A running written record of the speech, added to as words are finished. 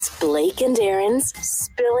Blake and Aaron's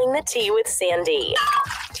Spilling the Tea with Sandy.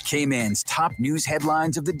 K-Man's top news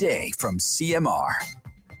headlines of the day from CMR.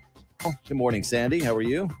 Good morning, Sandy. How are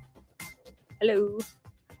you? Hello.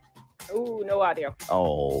 Oh, no audio.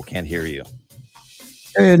 Oh, can't hear you.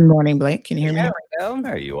 Good morning, Blake. Can you hear me? There we go.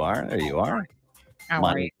 There you are. There you are. How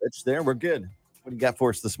are you? It's there. We're good. What do you got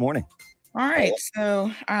for us this morning? All right.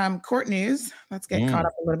 So, court news. Let's get caught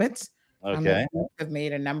up a little bit. Okay. Have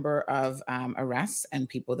made a number of arrests and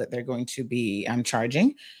people that they're going to be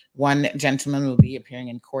charging. One gentleman will be appearing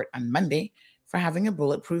in court on Monday for having a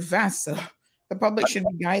bulletproof vest. So the public should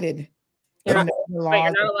be guided. You're not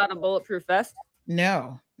allowed a bulletproof vest?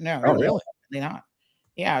 No. Oh, really? Not.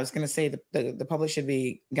 Yeah, I was going to say the public should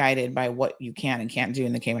be guided by what you can and can't do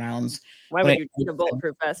in the Cayman Islands. Why would you need a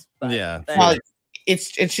bulletproof vest? Yeah. Well,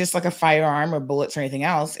 it's just like a firearm or bullets or anything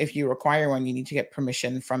else. If you require one, you need to get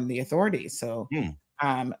permission from the authorities. So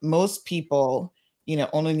most people,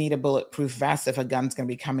 only need a bulletproof vest if a gun's going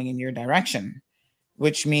to be coming in your direction,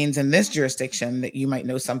 which means in this jurisdiction that you might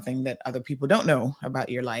know something that other people don't know about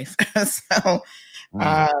your life. So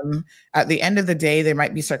at the end of the day, there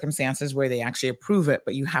might be circumstances where they actually approve it,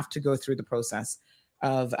 but you have to go through the process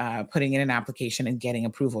of putting in an application and getting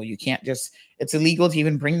approval. You can't it's illegal to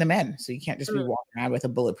even bring them in. So you can't just be walking around with a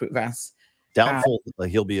bulletproof vest. Doubtful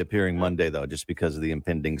he'll be appearing Monday, though, just because of the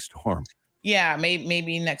impending storm. Yeah,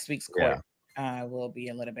 maybe next week's court will be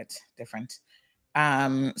a little bit different.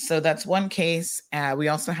 So that's one case. We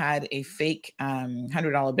also had a fake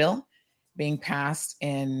 $100 bill being passed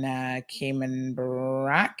in Cayman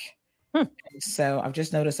Brac. So I've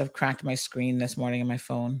just noticed I've cracked my screen this morning on my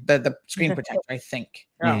phone. The screen protector, I think.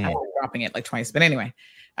 I'm dropping it like twice. But anyway,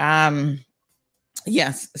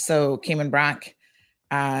 yes. So Cayman Brac,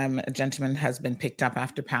 a gentleman has been picked up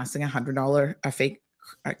after passing a fake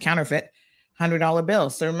counterfeit $100 bill.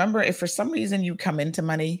 So remember, if for some reason you come into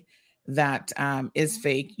money that is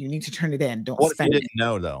fake, you need to turn it in. Don't spend it. What if he didn't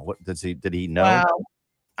know, though? What did he know? Well,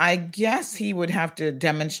 I guess he would have to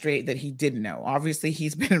demonstrate that he didn't know. Obviously,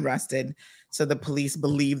 he's been arrested, so the police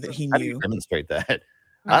believe that he knew. How do you demonstrate that?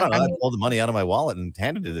 I don't know. I pulled the money out of my wallet and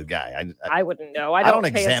handed it to the guy. I wouldn't know. I don't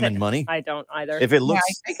examine money. I don't either. If it looks,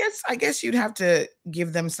 I guess you'd have to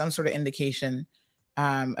give them some sort of indication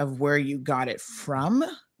of where you got it from.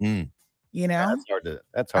 That's hard to.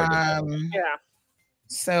 Yeah.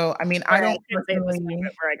 So, I mean, I don't say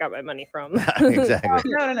where I got my money from.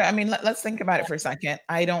 Exactly. No. I mean, let's think about it for a second.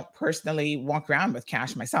 I don't personally walk around with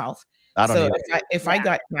cash myself. I don't. So if I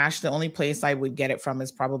got cash, the only place I would get it from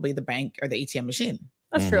is probably the bank or the ATM machine.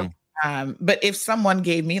 That's true. But if someone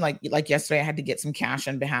gave me, like yesterday, I had to get some cash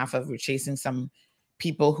on behalf of chasing some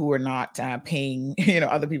people who were not paying,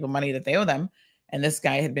 other people money that they owe them. And this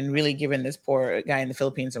guy had been really giving this poor guy in the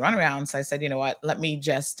Philippines a runaround. So I said, you know what, let me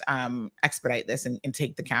just expedite this and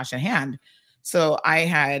take the cash in hand. So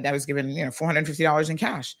I was given, $450 in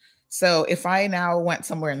cash. So if I now went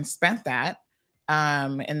somewhere and spent that,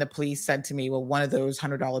 and the police said to me, well, one of those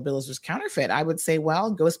 $100 bills was counterfeit, I would say,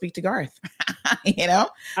 well, go speak to Garth.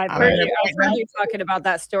 I've heard you talking about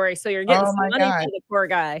that story. So you're getting some money for the poor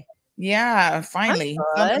guy. Yeah, finally.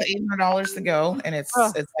 $800 to go. And it's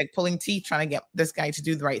like pulling teeth trying to get this guy to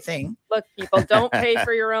do the right thing. Look, people, don't pay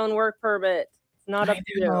for your own work permit. It's not up to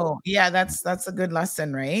you. Yeah, that's a good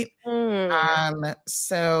lesson, right?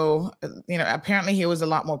 So, apparently he was a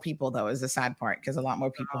lot more people, though, is the sad part, because a lot more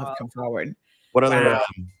people have come forward. What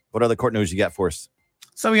other court news you got for us?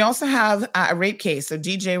 So we also have a rape case. So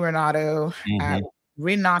DJ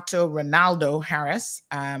Ronaldo Harris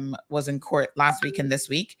was in court last week and this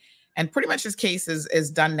week. And pretty much his case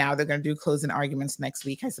is done now. They're going to do closing arguments next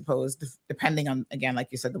week, I suppose, depending on, again, like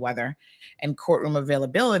you said, the weather and courtroom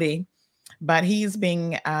availability. But he's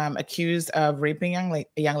being accused of raping a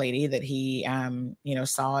young lady that he,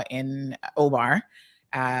 saw in Obar,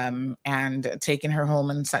 and taking her home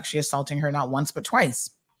and sexually assaulting her not once but twice.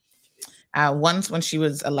 Once when she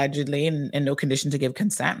was allegedly in no condition to give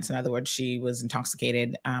consent. In other words, she was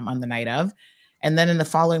intoxicated on the night of. And then in the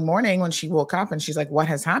following morning when she woke up and she's like, what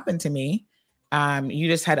has happened to me? You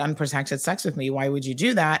just had unprotected sex with me. Why would you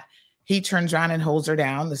do that? He turns around and holds her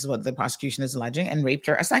down. This is what the prosecution is alleging, and raped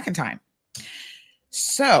her a second time.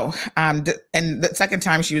 So, and the second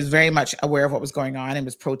time she was very much aware of what was going on and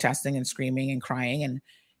was protesting and screaming and crying. And,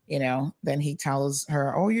 then he tells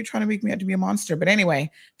her, oh, you're trying to make me out to be a monster. But anyway,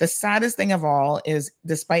 the saddest thing of all is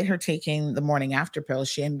despite her taking the morning after pill,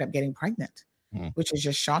 she ended up getting pregnant, which is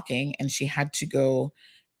just shocking. And she had to go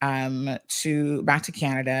back to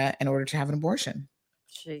Canada in order to have an abortion.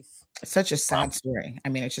 Jeez. Such a sad story. I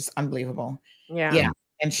mean, it's just unbelievable. Yeah.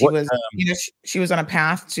 And she was on a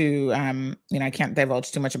path to, I can't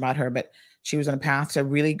divulge too much about her, but She was on a path to a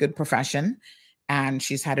really good profession, and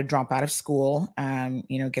she's had to drop out of school,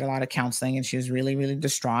 get a lot of counseling, and she was really, really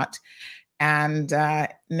distraught. And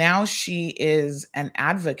now she is an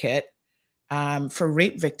advocate for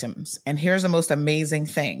rape victims. And here's the most amazing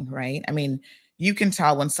thing, right? I mean, you can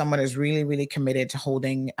tell when someone is really, really committed to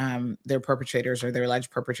holding their perpetrators or their alleged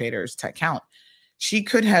perpetrators to account. She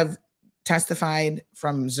could have testified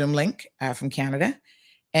from Zoom link from Canada,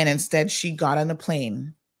 and instead she got on a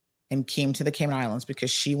plane and came to the Cayman Islands because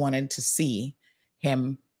she wanted to see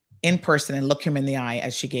him in person and look him in the eye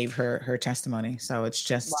as she gave her testimony. So it's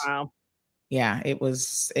just, wow. Yeah, it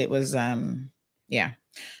was, yeah.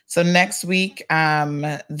 So next week,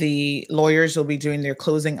 the lawyers will be doing their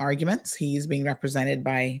closing arguments. He's being represented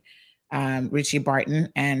by Richie Barton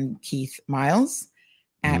and Keith Miles.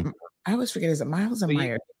 And I always forget, is it Miles or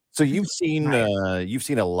Myers? So you've seen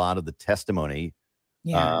a lot of the testimony.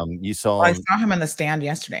 Yeah. You saw. Well, I saw him on the stand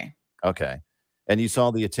yesterday. Okay. And you saw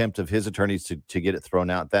the attempt of his attorneys to get it thrown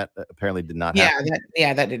out. That apparently did not happen.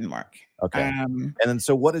 That didn't work. Okay. And then,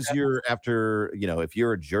 so what is your, after, if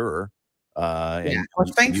you're a juror, well,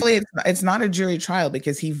 thankfully it's not a jury trial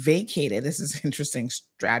because he vacated. This is interesting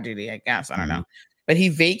strategy, I guess. I don't know. But he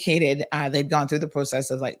vacated. They'd gone through the process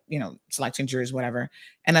of selecting jurors, whatever.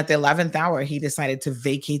 And at the 11th hour, he decided to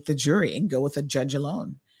vacate the jury and go with a judge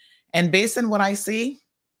alone. And based on what I see,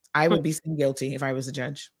 I would be seen guilty if I was a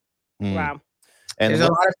judge. Wow. And there's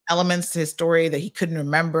a lot of elements to his story that he couldn't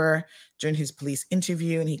remember during his police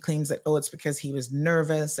interview. And he claims that, it's because he was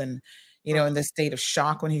nervous and, in this state of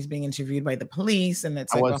shock when he's being interviewed by the police. And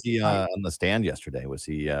it's was he on the stand yesterday? Was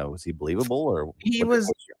he believable, or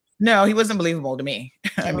No, he wasn't believable to me.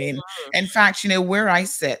 I mean, in fact, where I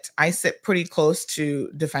sit pretty close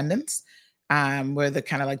to defendants, where the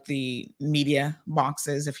kind of like the media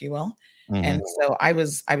boxes, if you will. And so I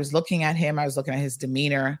was looking at him. I was looking at his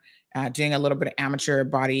demeanor, doing a little bit of amateur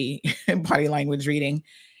body language reading.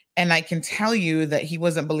 And I can tell you that he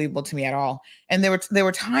wasn't believable to me at all. And there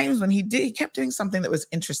were times when he kept doing something that was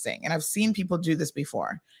interesting. And I've seen people do this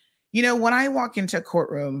before. When I walk into a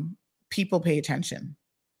courtroom, people pay attention.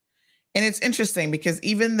 And it's interesting because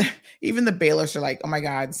even the bailiffs are like, oh my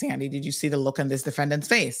God, Sandy, did you see the look on this defendant's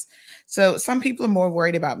face? So some people are more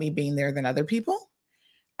worried about me being there than other people.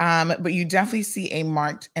 But you definitely see a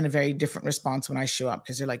marked and a very different response when I show up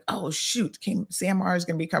because they're like, oh, shoot, CMR is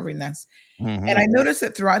going to be covering this. And I noticed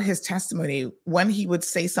that throughout his testimony, when he would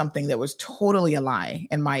say something that was totally a lie,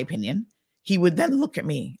 in my opinion, he would then look at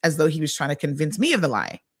me as though he was trying to convince me of the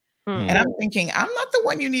lie. And I'm thinking, I'm not the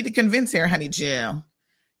one you need to convince here, honey Jill.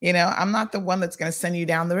 I'm not the one that's going to send you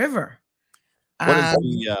down the river.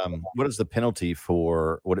 What is the penalty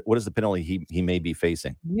for what is the penalty he may be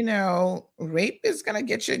facing? Rape is going to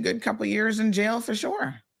get you a good couple years in jail for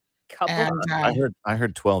sure. I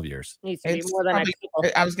heard 12 years. Needs to be more than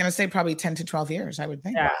I was going to say probably 10 to 12 years, I would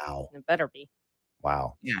think. Yeah, wow. It better be.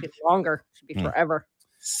 Wow. Yeah. It's longer. It should be forever.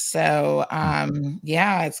 So,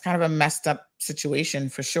 it's kind of a messed up situation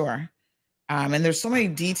for sure. And there's so many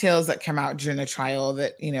details that come out during the trial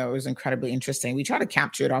that, it was incredibly interesting. We try to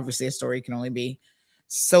capture it. Obviously, a story can only be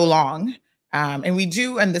so long. And we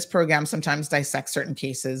do in this program sometimes dissect certain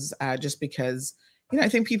cases just because, I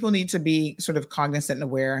think people need to be sort of cognizant and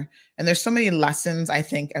aware. And there's so many lessons, I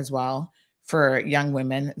think, as well for young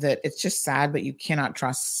women that it's just sad, but you cannot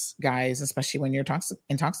trust guys, especially when you're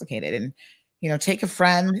intoxicated. And, take a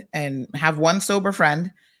friend and have one sober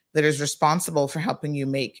friend that is responsible for helping you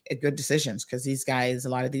make good decisions. Because a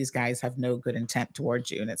lot of these guys have no good intent towards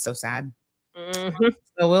you. And it's so sad. So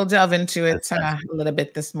we'll delve into it a little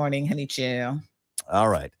bit this morning, honey chill. All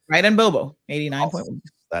right. Right on Bobo, 89.1.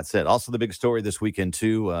 That's it. Also, the big story this weekend,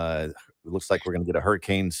 too. It looks like we're going to get a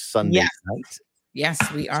hurricane Sunday night. Yes,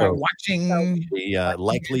 we are watching.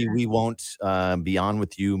 Likely we won't be on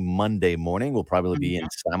with you Monday morning. We'll probably be in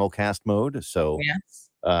simulcast mode. So,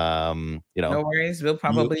 no worries. We'll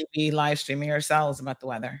probably be live streaming ourselves about the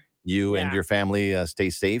weather. You and your family stay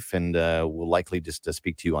safe, and we'll likely just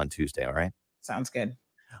speak to you on Tuesday. All right. Sounds good.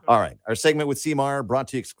 All right. Our segment with CMAR brought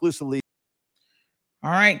to you exclusively. All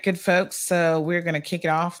right, good folks. So we're going to kick it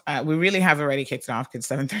off. We really have already kicked it off because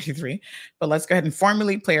it's 7:33. But let's go ahead and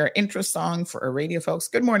formally play our intro song for our radio folks.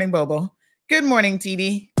 Good morning, Bobo. Good morning,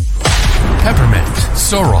 TD. Peppermint,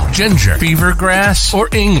 sorrel, ginger, fever grass, or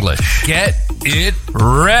English. Get it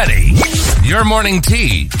ready. Your morning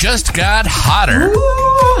tea just got hotter.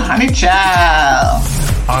 Ooh, honey child.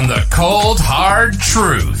 On the Cold Hard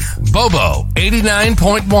Truth. Bobo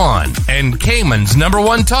 89.1 and Cayman's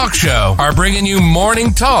 #1 talk show are bringing you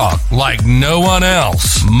morning talk like no one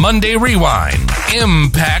else. Monday Rewind,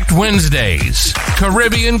 Impact Wednesdays,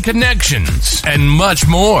 Caribbean Connections, and much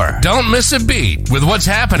more. Don't miss a beat with what's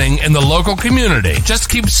happening in the local community. Just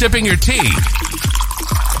keep sipping your tea.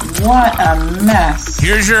 What a mess.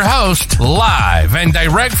 Here's your host, live and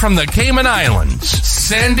direct from the Cayman Islands,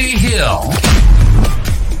 Sandy Hill.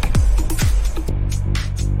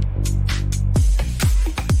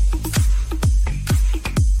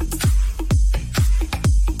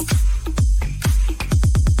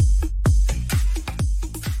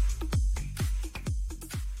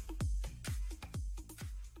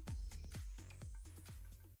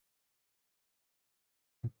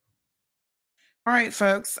 All right,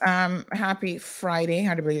 folks. Happy Friday.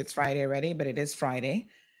 Hard to believe it's Friday already, but it is Friday.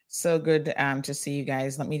 So good to see you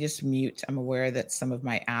guys. Let me just mute. I'm aware that some of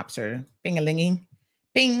my apps are bing-a-linging,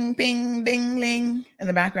 bing, bing, ding-ling in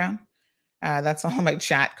the background. That's all my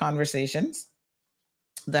chat conversations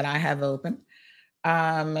that I have open.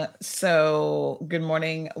 So good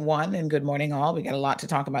morning, one, and good morning, all. We got a lot to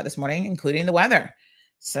talk about this morning, including the weather.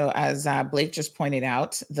 So as Blake just pointed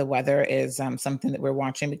out, the weather is something that we're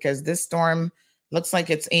watching because this storm looks like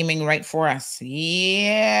it's aiming right for us.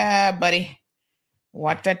 Yeah, buddy.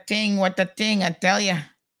 What a thing, I tell you.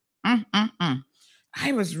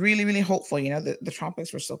 I was really, really hopeful. You know, the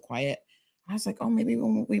tropics were so quiet. I was like, oh, maybe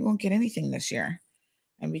we won't get anything this year.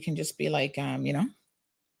 And we can just be like,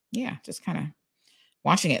 just kind of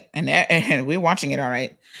watching it. And we're watching it all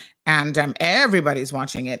right. And everybody's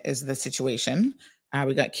watching it is the situation.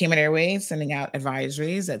 We got Cayman Airways sending out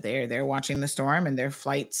advisories that they're watching the storm and their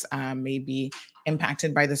flights may be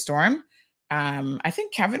impacted by the storm. I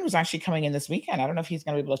think Kevin was actually coming in this weekend. I don't know if he's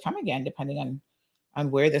going to be able to come again, depending on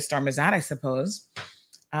where the storm is at, I suppose.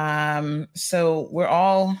 So we're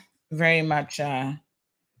all very much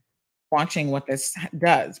watching what this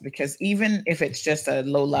does, because even if it's just a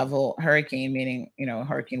low-level hurricane, meaning,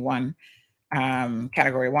 Hurricane 1,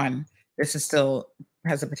 Category 1, this is still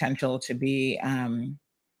has the potential to be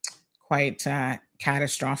quite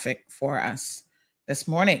catastrophic for us this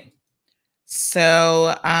morning.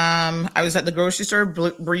 So I was at the grocery store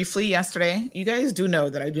briefly yesterday. You guys do know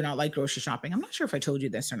that I do not like grocery shopping. I'm not sure if I told you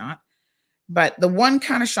this or not, but the one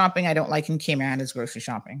kind of shopping I don't like in Cayman is grocery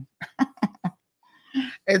shopping.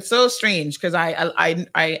 It's so strange because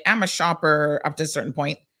I am a shopper up to a certain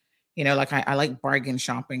point. Like I like bargain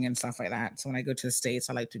shopping and stuff like that. So when I go to the States,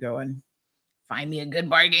 I like to go and find me a good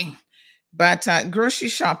bargain. But grocery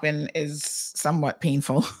shopping is somewhat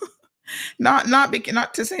painful. Not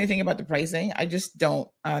to say anything about the pricing. I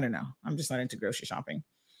don't know. I'm just not into grocery shopping.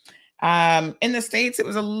 In the States, it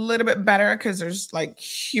was a little bit better because there's like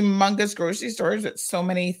humongous grocery stores with so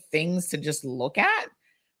many things to just look at.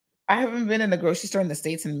 I haven't been in a grocery store in the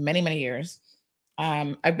States in many, many years.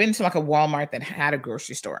 I've been to like a Walmart that had a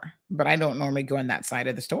grocery store, but I don't normally go in that side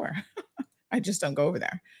of the store. I just don't go over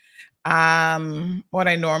there. What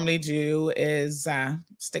I normally do is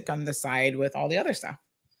stick on the side with all the other stuff.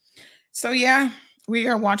 So yeah, we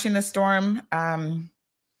are watching the storm.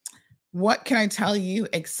 What can I tell you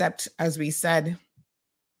except, as we said,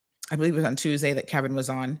 I believe it was on Tuesday that Kevin was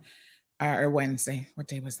on, or Wednesday. What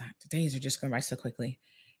day was that? The days are just going by so quickly.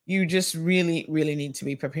 You just really, really need to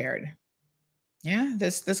be prepared. Yeah,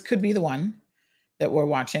 this could be the one that we're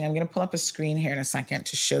watching. I'm going to pull up a screen here in a second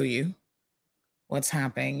to show you what's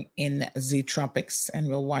happening in the tropics, and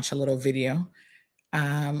we'll watch a little video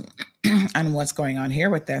on what's going on here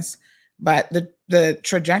with this. But the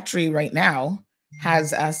trajectory right now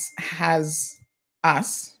has us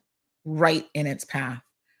right in its path.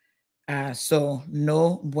 So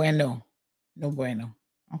no bueno.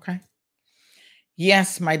 Okay.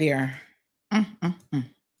 Yes, my dear.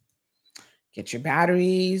 Get your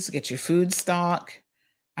batteries, get your food stock,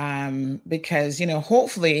 because,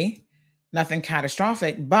 hopefully nothing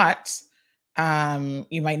catastrophic, but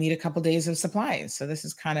you might need a couple days of supplies. So this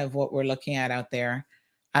is kind of what we're looking at out there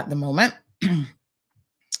at the moment.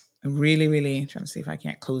 Really, really trying to see if I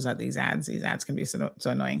can't close out these ads. These ads can be so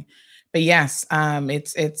annoying. But yes,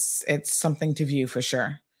 it's something to view for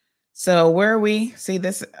sure. So where are we? See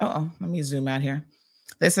this? Let me zoom out here.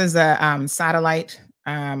 This is a satellite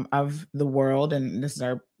of the world, and this is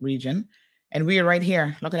our region. And we are right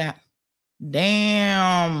here. Look at that.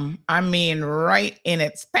 Damn. I mean, right in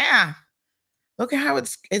its path. Look at how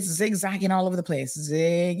it's zigzagging all over the place.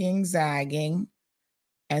 Zigging, zagging.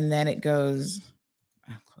 And then it goes,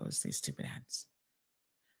 I'll close these stupid ads.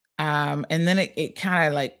 And then it kind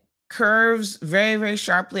of like curves very, very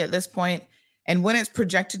sharply at this point. And when it's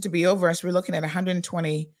projected to be over us, we're looking at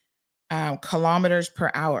 120 kilometers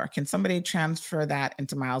per hour. Can somebody transfer that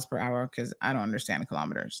into miles per hour? Because I don't understand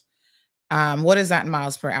kilometers. What is that in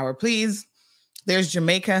miles per hour, please? There's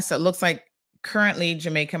Jamaica. So it looks like currently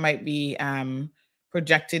Jamaica might be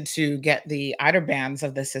projected to get the outer bands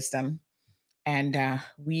of the system. And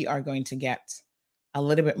we are going to get a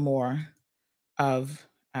little bit more of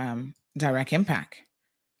direct impact,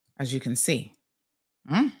 as you can see.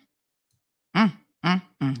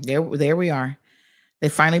 There we are. They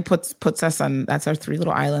finally puts us on. That's our 3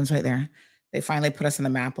 little islands right there. They finally put us on the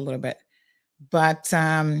map a little bit. But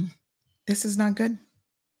this is not good.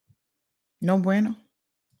 No bueno.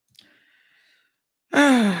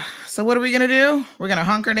 So what are we going to do? We're going to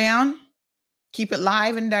hunker down, keep it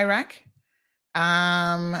live and direct.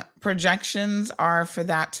 Projections are for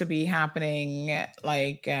that to be happening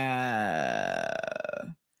like,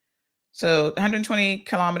 so 120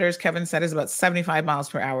 kilometers, Kevin said, is about 75 miles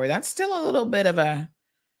per hour. That's still a little bit of a,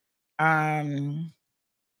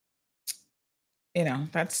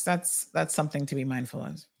 that's something to be mindful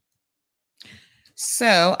of.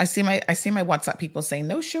 So I see my WhatsApp people saying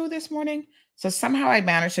no show this morning. So somehow I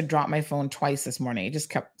managed to drop my phone twice this morning. It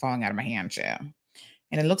just kept falling out of my hand. Yeah.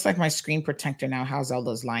 And it looks like my screen protector now has all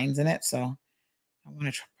those lines in it. So I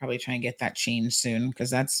want to probably try and get that changed soon,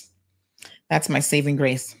 because that's my saving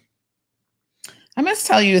grace. I must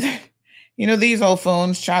tell you that, these old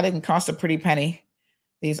phones, child, they can cost a pretty penny,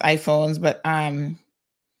 these iPhones, but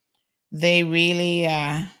they really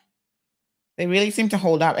seem to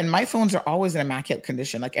hold up. And my phones are always in immaculate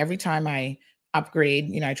condition. Like every time I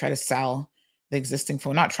upgrade, I try to sell the existing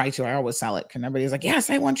phone. Not try to, I always sell it. And everybody's like, yes,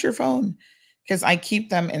 I want your phone. Because I keep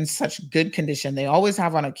them in such good condition. They always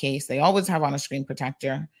have on a case. They always have on a screen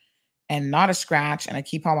protector and not a scratch. And I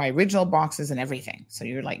keep all my original boxes and everything. So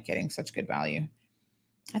you're like getting such good value.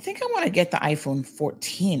 I think I want to get the iPhone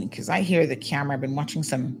 14 because I hear the camera. I've been watching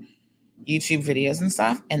some YouTube videos and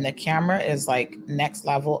stuff, and the camera is like next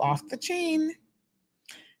level off the chain.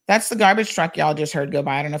 That's the garbage truck y'all just heard go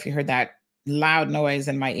by. I don't know if you heard that loud noise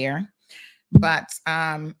in my ear, but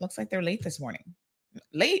looks like they're late this morning.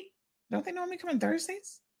 Late? Don't they normally come on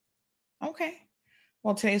Thursdays? Okay.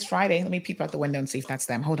 Well, today's Friday. Let me peep out the window and see if that's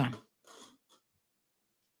them. Hold on.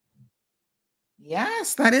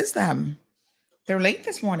 Yes, that is them. They're late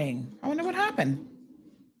this morning. I wonder what happened.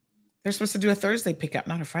 They're supposed to do a Thursday pickup,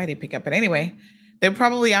 not a Friday pickup. But anyway, they're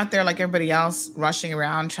probably out there like everybody else, rushing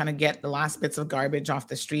around, trying to get the last bits of garbage off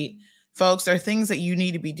the street. Folks, there are things that you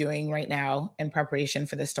need to be doing right now in preparation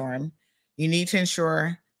for the storm. You need to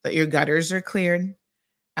ensure that your gutters are cleared,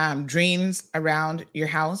 drains around your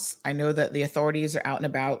house. I know that the authorities are out and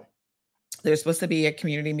about. There's supposed to be a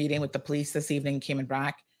community meeting with the police this evening, Cayman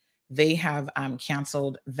Brac. They have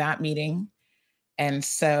canceled that meeting. And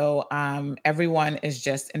so everyone is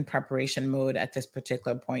just in preparation mode at this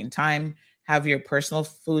particular point in time. Have your personal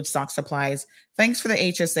food stock supplies. Thanks for the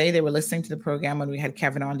HSA. They were listening to the program when we had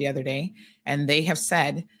Kevin on the other day. And they have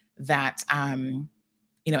said that,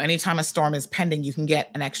 anytime a storm is pending, you can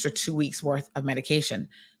get an extra 2 weeks worth of medication.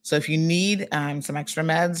 So if you need some extra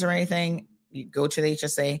meds or anything, you go to the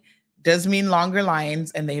HSA. Does mean longer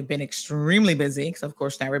lines, and they've been extremely busy. So of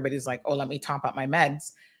course, now everybody's like, oh, let me top up my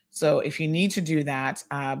meds. So if you need to do that,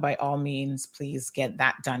 by all means, please get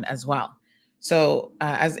that done as well. So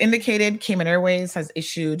as indicated, Cayman Airways has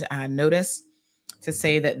issued a notice to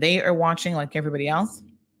say that they are watching, like everybody else,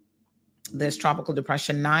 this Tropical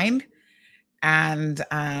Depression 9. And,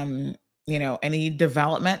 any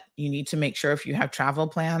development, you need to make sure if you have travel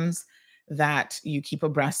plans that you keep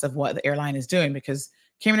abreast of what the airline is doing, because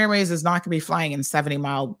Cayman Airways is not going to be flying in 70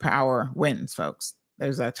 mile per hour winds, folks.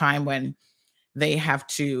 There's a time when they have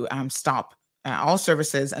to stop all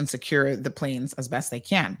services and secure the planes as best they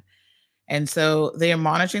can. And so they are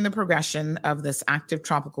monitoring the progression of this active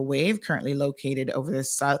tropical wave currently located over the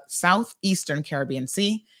southeastern Caribbean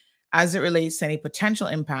Sea as it relates to any potential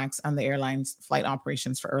impacts on the airline's flight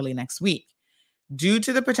operations for early next week. Due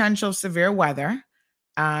to the potential of severe weather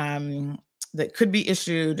that could be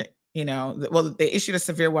issued, they issued a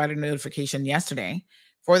severe weather notification yesterday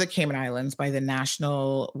for the Cayman Islands by the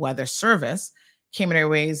National Weather Service. Cayman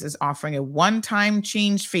Airways is offering a one-time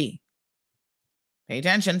change fee. Pay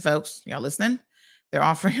attention, folks. Y'all listening? They're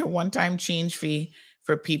offering a one-time change fee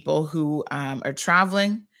for people who are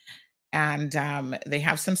traveling, and they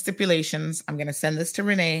have some stipulations. I'm going to send this to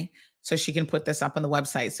Renee so she can put this up on the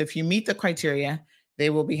website. So if you meet the criteria, they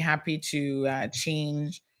will be happy to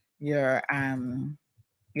change your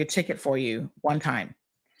ticket for you one time.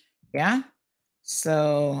 Yeah.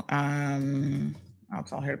 So I'll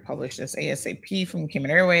tell her to publish this ASAP from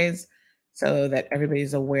Cayman Airways so that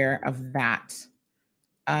everybody's aware of that.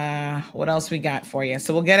 What else we got for you?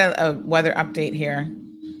 So we'll get a weather update here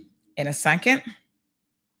in a second.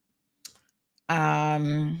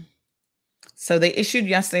 So they issued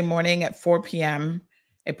yesterday morning at 4 p.m.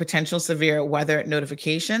 a potential severe weather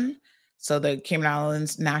notification. So the Cayman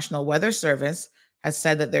Islands National Weather Service has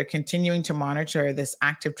said that they're continuing to monitor this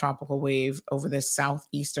active tropical wave over the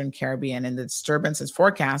southeastern Caribbean, and the disturbance is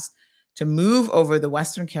forecast to move over the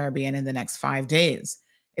Western Caribbean in the next 5 days.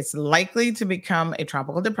 It's likely to become a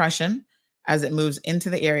tropical depression as it moves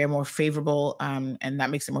into the area more favorable, and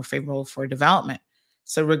that makes it more favorable for development.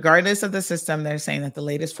 So regardless of the system, they're saying that the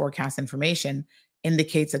latest forecast information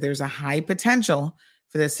indicates that there's a high potential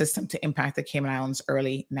for the system to impact the Cayman Islands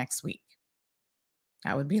early next week.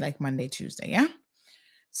 That would be like Monday, Tuesday, yeah?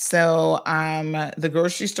 So the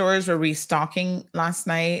grocery stores were restocking last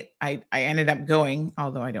night. I ended up going,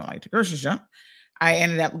 although I don't like to grocery shop, I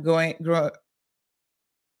ended up going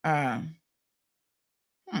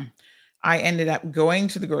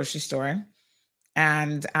to the grocery store,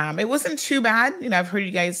 and it wasn't too bad. You know, I've heard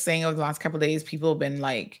you guys saying over the last couple of days, people have been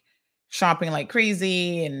like shopping like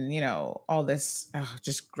crazy and, you know, all this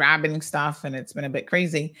just grabbing stuff, and it's been a bit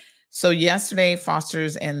crazy. So yesterday,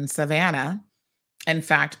 Foster's in Savannah, in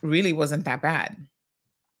fact, really wasn't that bad.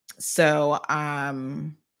 So,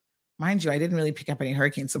 mind you, I didn't really pick up any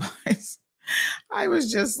hurricane supplies. I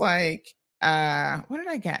was just like, what did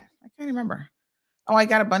I get? I can't remember. Oh, I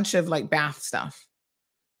got a bunch of like bath stuff.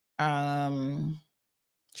 Trying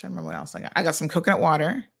to remember what else I got. I got some coconut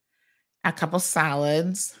water, a couple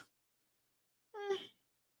salads.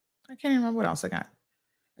 I can't remember what else I got.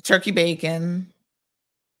 Turkey bacon.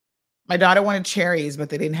 My daughter wanted cherries, but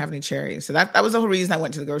they didn't have any cherries. So that was the whole reason I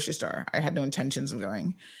went to the grocery store. I had no intentions of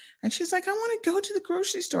going. And she's like, I want to go to the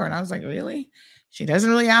grocery store. And I was like, really? She doesn't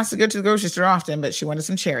really ask to go to the grocery store often, but she wanted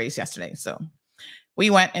some cherries yesterday. So we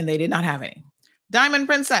went and they did not have any. Diamond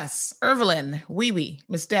Princess, Evelyn, Wee Wee,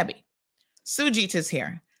 Miss Debbie. Sujit is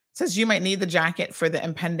here. Says you might need the jacket for the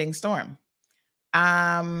impending storm.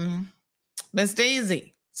 Miss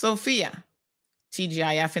Daisy, Sophia,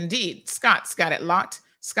 TGIF indeed. Scott's got it locked.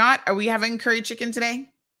 Scott, are we having curry chicken today?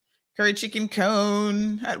 Curry chicken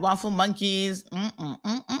cone at Waffle Monkeys.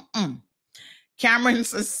 Cameron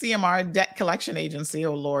says CMR Debt Collection Agency.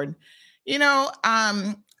 Oh, Lord. You know,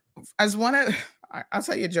 as one of, I'll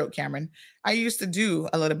tell you a joke, Cameron. I used to do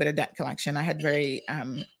a little bit of debt collection. I had I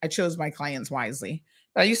chose my clients wisely,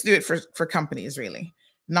 but I used to do it for companies, really,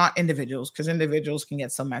 not individuals, because individuals can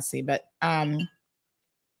get so messy. But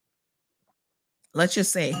let's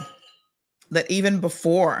just say that even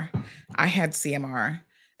before I had CMR,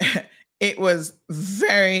 it was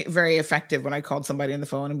very, very effective when I called somebody on the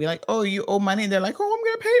phone and be like, oh, you owe money. They're like, oh, I'm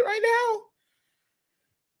going to pay it right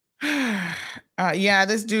now. Yeah,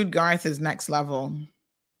 this dude Garth is next level.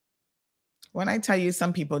 When I tell you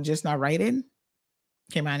some people just not righted,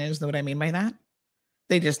 Caymanians know what I mean by that.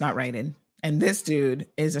 They just not righted. And this dude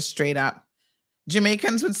is a straight up,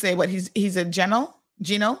 Jamaicans would say what he's a Gino,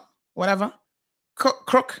 whatever,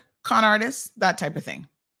 crook, con artist, that type of thing.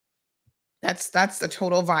 That's the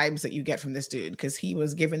total vibes that you get from this dude, because he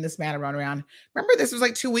was giving this man a run around. Remember, this was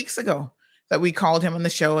like 2 weeks ago that we called him on the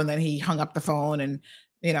show, and then he hung up the phone, and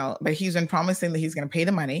you know, but he's been promising that he's going to pay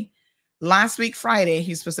the money. Last week, Friday,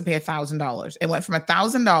 he's supposed to pay $1,000. It went from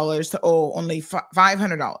 $1,000 to only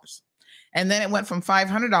 $500, and then it went from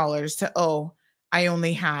 $500 to I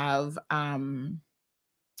only have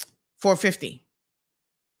 $450.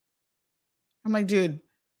 I'm like, dude,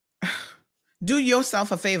 do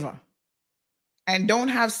yourself a favor and don't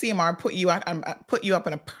have CMR put you up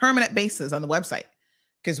on a permanent basis on the website.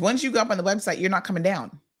 Because once you go up on the website, you're not coming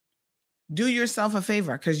down. Do yourself a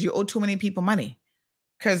favor, because you owe too many people money.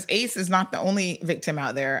 Because Ace is not the only victim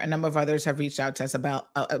out there. A number of others have reached out to us about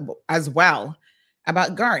as well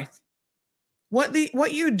about Garth.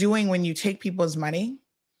 What you're doing when you take people's money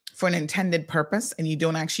for an intended purpose and you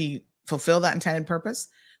don't actually fulfill that intended purpose,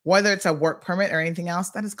 whether it's a work permit or anything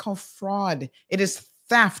else, that is called fraud. It is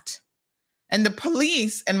theft. And the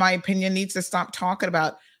police, in my opinion, needs to stop talking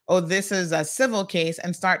about, this is a civil case,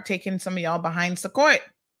 and start taking some of y'all behind the court.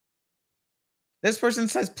 This person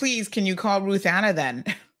says, please, can you call Ruth Anna then?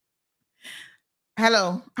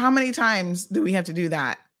 Hello, how many times do we have to do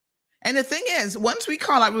that? And the thing is, once we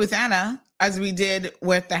call out Ruth Anna, as we did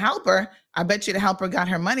with the helper, I bet you the helper got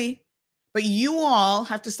her money. But you all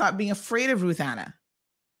have to stop being afraid of Ruth Anna.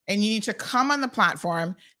 And you need to come on the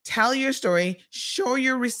platform, tell your story, show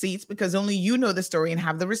your receipts, because only you know the story and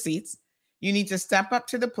have the receipts. You need to step up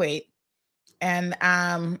to the plate and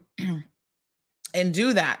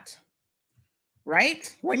do that.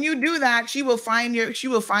 Right? When you do that, she will find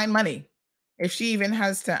money. If she even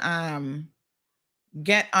has to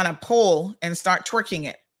get on a pole and start twerking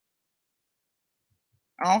it.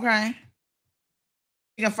 Okay.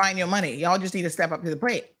 You can find your money. Y'all just need to step up to the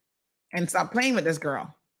plate and stop playing with this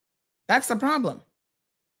girl. That's the problem.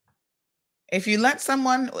 If you let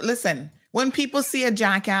someone, listen, when people see a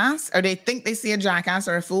jackass or they think they see a jackass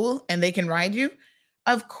or a fool and they can ride you,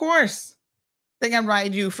 of course they can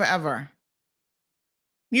ride you forever.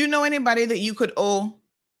 You know anybody that you could owe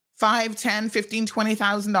 $5, $10, $15,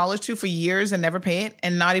 $20,000 to for years and never pay it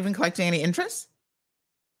and not even collecting any interest?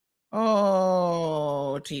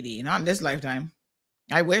 Oh, TD, not in this lifetime.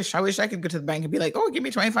 I wish I could go to the bank and be like, oh, give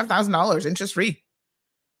me $25,000 interest free.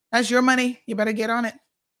 That's your money. You better get on it.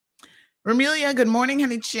 Romelia, good morning,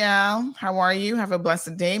 honey chow. How are you? Have a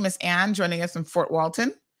blessed day. Miss Ann joining us from Fort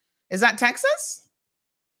Walton. Is that Texas?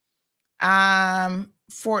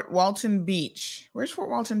 Fort Walton Beach. Where's Fort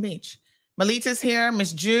Walton Beach? Melita's here.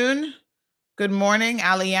 Miss June, good morning.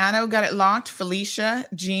 Aliano got it locked. Felicia,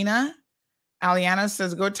 Gina. Aliano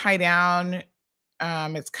says, go tie down.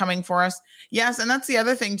 It's coming for us. Yes, and that's the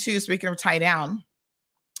other thing too, speaking of tie down,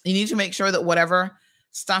 you need to make sure that whatever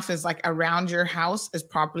stuff is like around your house is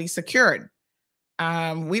properly secured.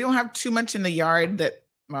 We don't have too much in the yard that,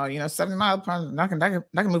 well, 70 miles per hour, that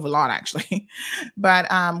can move a lot actually.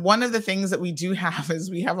 But one of the things that we do have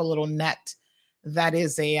is we have a little net that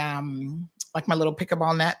is a, like my little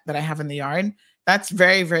pickleball net that I have in the yard. That's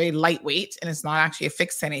very, very lightweight and it's not actually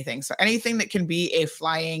affixed to anything. So anything that can be a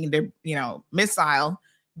flying, missile,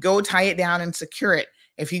 go tie it down and secure it.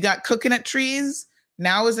 If you got coconut trees,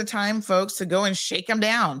 now is the time, folks, to go and shake them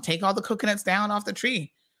down. Take all the coconuts down off the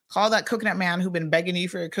tree. Call that coconut man who's been begging you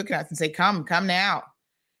for your coconuts and say, come now.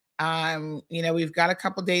 We've got a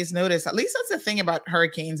couple days notice. At least that's the thing about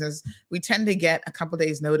hurricanes is we tend to get a couple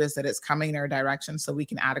days notice that it's coming in our direction so we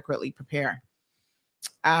can adequately prepare.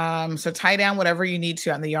 So tie down whatever you need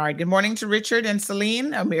to on the yard. Good morning to Richard and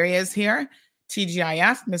Celine. Amelia is here.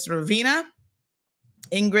 TGIF, Miss Ravina.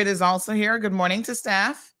 Ingrid is also here. Good morning to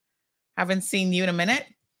staff. Haven't seen you in a minute.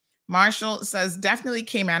 Marshall says, definitely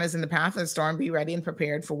Cayman is in the path of the storm. Be ready and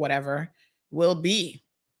prepared for whatever will be.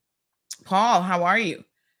 Paul, how are you?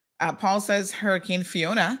 Paul says Hurricane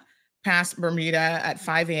Fiona passed Bermuda at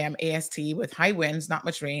 5 a.m. AST with high winds, not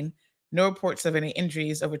much rain. No reports of any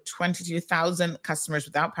injuries. Over 22,000 customers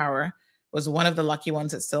without power. Was one of the lucky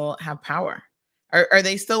ones that still have power. Are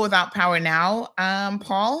they still without power now,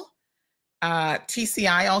 Paul?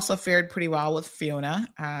 TCI also fared pretty well with Fiona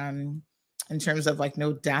in terms of like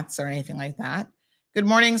no deaths or anything like that. Good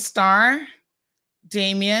morning, Star.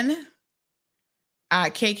 Damien.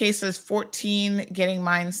 KK says 14 getting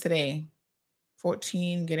mines today.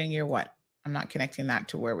 14 getting your what? I'm not connecting that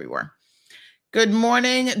to where we were. Good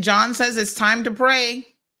morning. John says it's time to pray.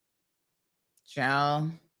 Shall,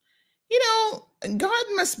 God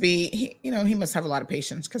must be, he must have a lot of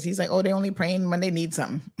patience because he's like, oh, they only praying when they need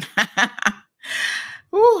something.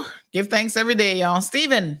 Ooh, give thanks every day, y'all.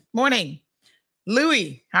 Stephen, morning.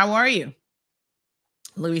 Louis, how are you?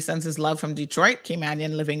 Louis sends his love from Detroit,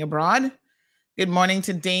 Caymanian living abroad. Good morning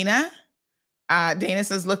to Dana. Dana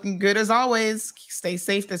says, looking good as always. Stay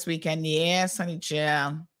safe this weekend. Yes, honey,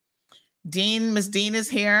 chill. Dean, Miss Dean is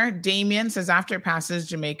here. Damien says, after it passes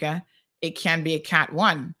Jamaica, it can be a Cat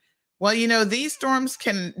 1. Well, these storms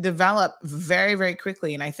can develop very, very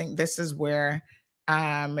quickly. And I think this is where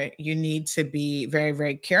you need to be very,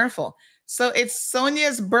 very careful. So it's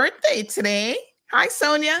Sonia's birthday today. Hi,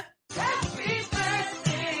 Sonia. Happy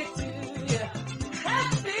birthday to you.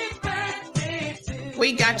 Happy birthday to you.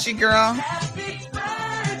 We got you, girl. Happy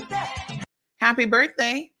birthday. Happy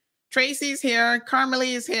birthday. Tracy's here.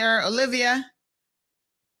 Carmelie is here. Olivia.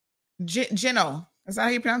 Gino. Is that how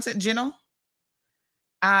you pronounce it? Gino?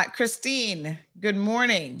 Christine, good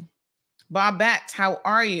morning. Bobette, how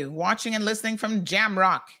are you? Watching and listening from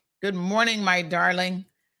Jamrock. Good morning, my darling.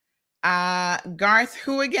 Garth,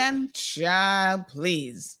 who again? Child,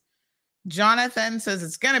 please. Jonathan says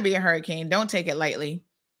it's going to be a hurricane. Don't take it lightly.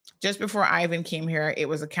 Just before Ivan came here, it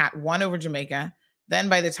was a Cat 1 over Jamaica. Then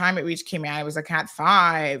by the time it reached Cayman, it was a Cat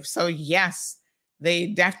 5. So yes, they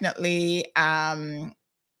definitely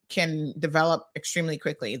can develop extremely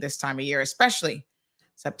quickly this time of year, especially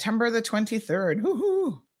September the 23rd.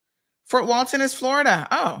 Woohoo! Fort Walton is Florida.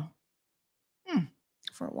 Oh,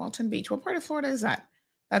 Fort Walton Beach. What part of Florida is that?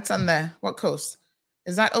 That's on what coast?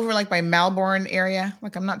 Is that over like by Melbourne area?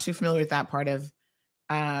 Like I'm not too familiar with that part of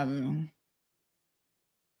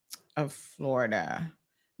Florida.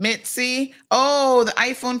 Mitzi. Oh, the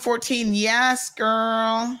iPhone 14. Yes,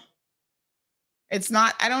 girl. It's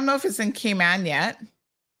not, I don't know if it's in Cayman yet.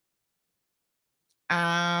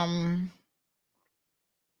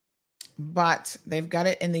 but they've got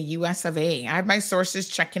it in the US of A. I have my sources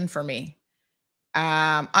checking for me.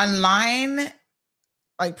 Online,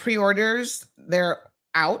 like pre-orders, they're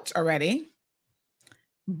out already.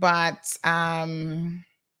 But I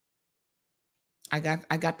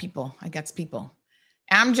got people.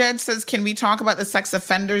 Amjad says, can we talk about the sex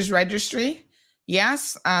offenders registry?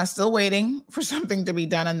 Yes, still waiting for something to be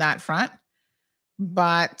done on that front.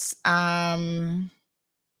 But I'm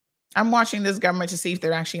watching this government to see if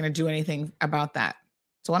they're actually going to do anything about that.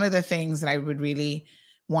 It's one of the things that I would really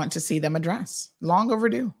want to see them address. Long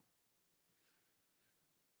overdue.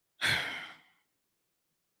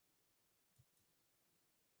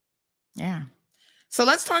 Yeah. So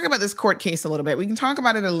let's talk about this court case a little bit. We can talk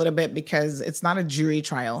about it a little bit because it's not a jury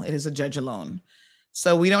trial. It is a judge alone.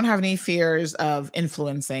 So we don't have any fears of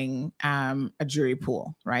influencing a jury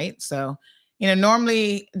pool, right? So,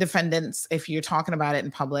 normally defendants, if you're talking about it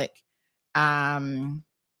in public,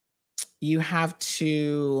 you have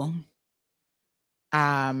to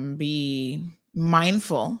be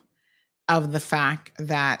mindful of the fact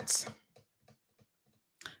that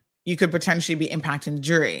you could potentially be impacting the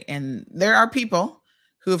jury. And there are people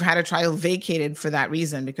who've had a trial vacated for that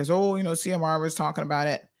reason because, CMR was talking about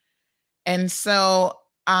it. And so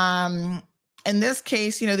in this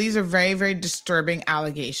case, these are very, very disturbing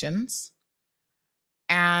allegations.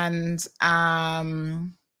 And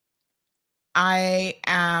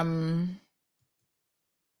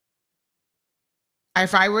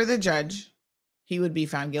if I were the judge, he would be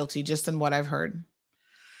found guilty just in what I've heard.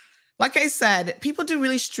 Like I said, people do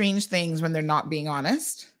really strange things when they're not being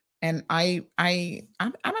honest. And I'm a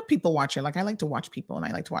people watcher. Like I like to watch people and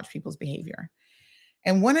I like to watch people's behavior.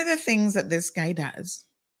 And one of the things that this guy does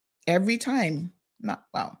every time,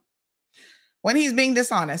 when he's being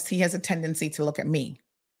dishonest, he has a tendency to look at me.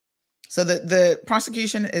 So the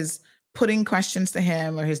prosecution is putting questions to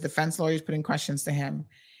him, or his defense lawyer is putting questions to him.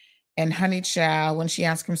 And Honey Chow, when she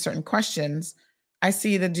asks him certain questions, I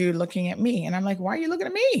see the dude looking at me and I'm like, why are you looking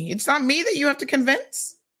at me? It's not me that you have to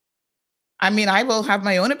convince. I mean, I will have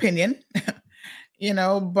my own opinion,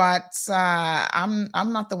 but I'm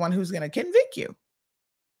not the one who's going to convict you.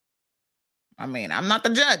 I mean, I'm not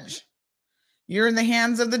the judge. You're in the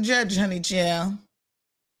hands of the judge, Honey Chow.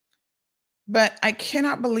 But I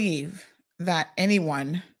cannot believe that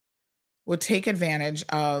anyone would take advantage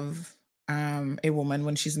of a woman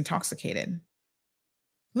when she's intoxicated.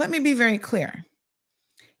 Let me be very clear.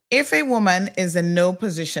 If a woman is in no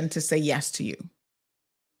position to say yes to you,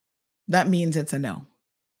 that means it's a no.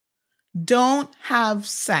 Don't have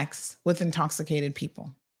sex with intoxicated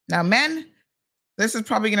people. Now, men, this is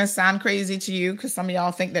probably going to sound crazy to you because some of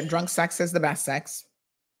y'all think that drunk sex is the best sex.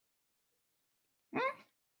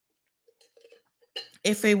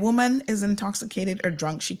 If a woman is intoxicated or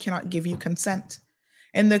drunk, she cannot give you consent.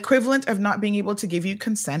 And the equivalent of not being able to give you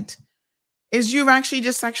consent is you've actually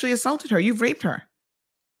just sexually assaulted her. You've raped her.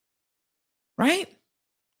 Right?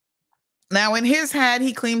 Now, in his head,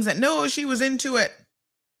 he claims that, no, she was into it.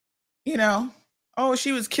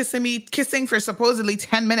 She was kissing for supposedly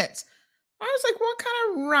 10 minutes. I was like, what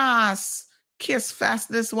kind of Ross kiss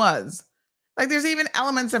fest this was? Like, there's even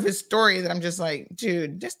elements of his story that I'm just like,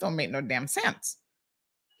 dude, this don't make no damn sense.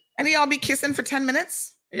 And y'all be kissing for 10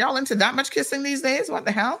 minutes? Are y'all into that much kissing these days? What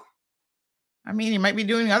the hell? I mean, you might be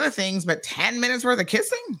doing other things, but 10 minutes worth of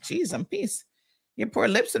kissing? Jeez, I'm peace. Your poor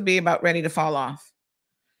lips would be about ready to fall off.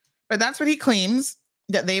 But that's what he claims,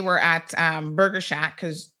 that they were at Burger Shack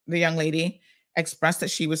because the young lady expressed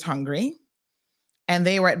that she was hungry. And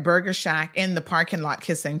they were at Burger Shack in the parking lot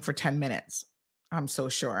kissing for 10 minutes. I'm so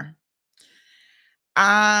sure.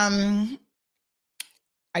 I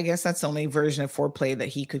guess that's the only version of foreplay that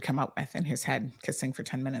he could come up with in his head, kissing for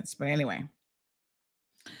 10 minutes. But anyway.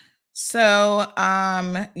 So,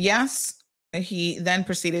 yes, he then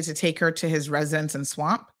proceeded to take her to his residence in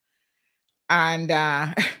Swamp. And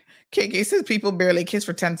KK says people barely kiss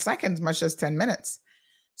for 10 seconds, much less 10 minutes.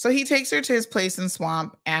 So he takes her to his place in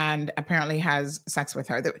Swamp and apparently has sex with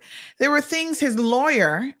her. There were things his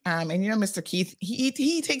lawyer, and Mr. Keith,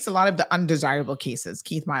 he takes a lot of the undesirable cases,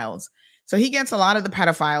 Keith Miles. So he gets a lot of the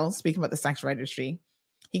pedophiles, speaking about the sex registry.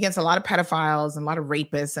 He gets a lot of pedophiles and a lot of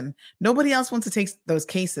rapists, and nobody else wants to take those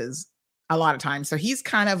cases a lot of times. So he's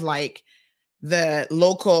kind of like the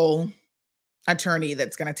local attorney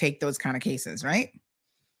that's going to take those kind of cases, right?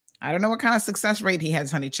 I don't know what kind of success rate he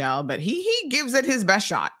has, Honey Chow, but he gives it his best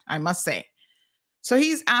shot, I must say. So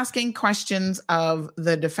he's asking questions of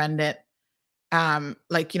the defendant,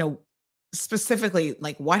 specifically,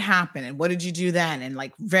 like, what happened and what did you do then? And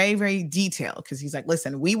like very, very detailed, because he's like,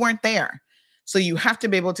 listen, we weren't there. So you have to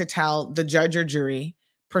be able to tell the judge or jury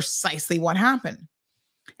precisely what happened.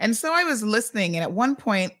 And so I was listening, and at one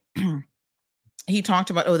point he talked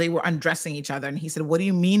about, they were undressing each other. And he said, what do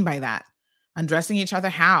you mean by that? Undressing each other?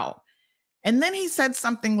 How? And then he said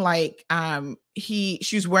something like she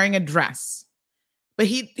was wearing a dress, but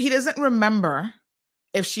he doesn't remember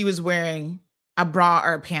if she was wearing a bra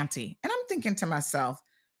or a panty. And I'm thinking to myself,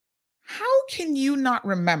 how can you not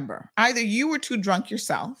remember? Either you were too drunk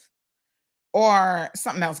yourself or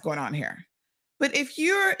something else going on here. But if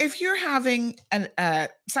you're having a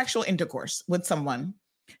sexual intercourse with someone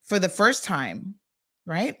for the first time,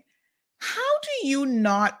 right? How do you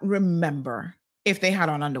not remember if they had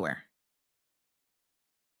on underwear?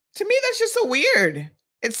 To me, that's just so weird.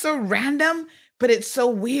 It's so random, but it's so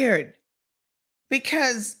weird.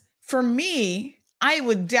 Because for me, I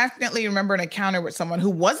would definitely remember an encounter with someone who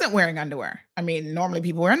wasn't wearing underwear. I mean, normally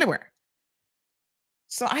people wear underwear.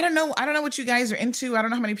 So I don't know. I don't know what you guys are into. I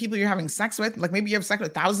don't know how many people you're having sex with. Like maybe you have sex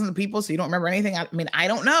with thousands of people, so you don't remember anything. I mean, I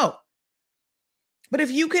don't know. But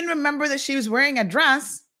if you can remember that she was wearing a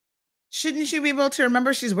dress, shouldn't you be able to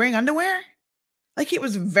remember she's wearing underwear? Like it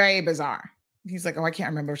was very bizarre. He's like, I can't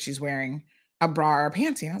remember if she's wearing a bra or a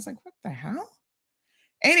panty. And I was like, what the hell?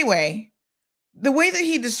 Anyway, the way that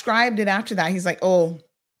he described it after that, he's like,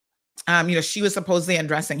 she was supposedly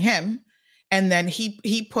undressing him. And then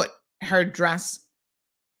he put her dress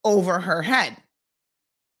over her head.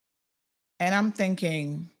 And I'm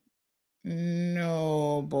thinking,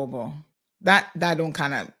 no, Bobo, that don't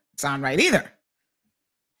kind of sound right either.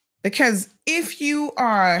 Because if you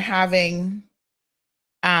are having,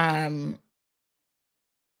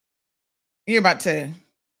 you're about to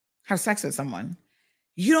have sex with someone,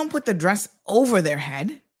 you don't put the dress over their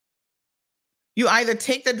head. You either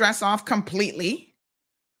take the dress off completely,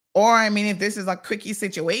 or, I mean, if this is a quickie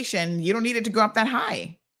situation, you don't need it to go up that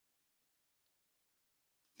high.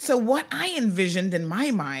 So what I envisioned in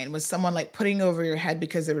my mind was someone like putting over your head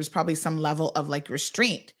because there was probably some level of like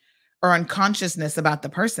restraint or unconsciousness about the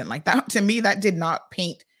person. Like that, to me, that did not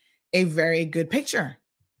paint a very good picture.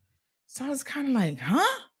 So I was kind of like,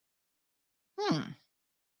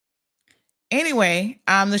 Anyway,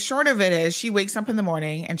 the short of it is she wakes up in the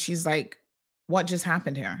morning and she's like, what just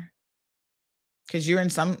happened here? Because you're in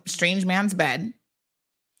some strange man's bed.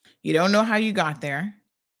 You don't know how you got there.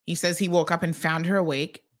 He says he woke up and found her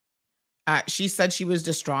awake. She said she was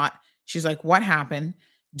distraught. She's like, what happened?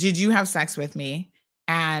 Did you have sex with me?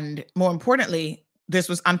 And more importantly, this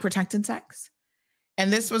was unprotected sex.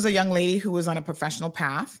 And this was a young lady who was on a professional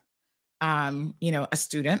path, a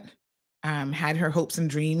student, had her hopes and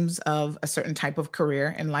dreams of a certain type of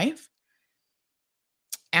career in life.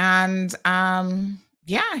 And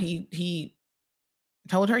he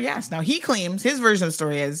told her yes. Now he claims his version of the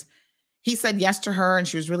story is he said yes to her and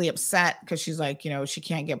she was really upset because she's like, she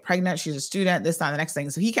can't get pregnant. She's a student, this, that, the next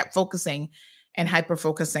thing. So he kept focusing and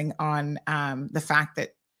hyper-focusing on the fact that,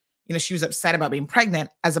 she was upset about being pregnant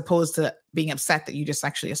as opposed to being upset that you just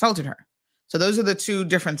sexually assaulted her. So those are the two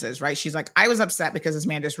differences, right? She's like, I was upset because this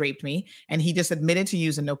man just raped me and he just admitted to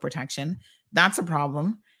using no protection. That's a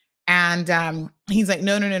problem. And he's like,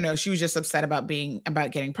 no. She was just upset about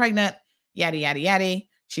getting pregnant, yada, yada, yada.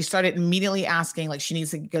 She started immediately asking, like, she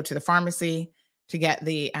needs to go to the pharmacy to get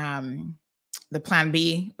the Plan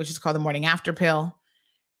B, which is called the morning after pill.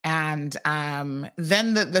 And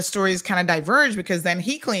then the stories kind of diverge because then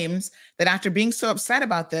he claims that after being so upset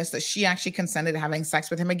about this, that she actually consented to having sex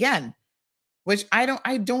with him again, which I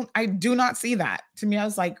do not see that. To me, I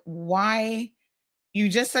was like, why? You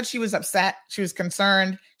just said she was upset. She was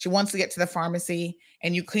concerned. She wants to get to the pharmacy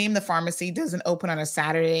and you claim the pharmacy doesn't open on a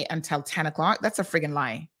Saturday until 10 o'clock. That's a friggin'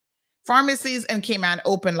 lie. Pharmacies in Cayman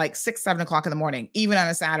open like 6, 7 o'clock in the morning, even on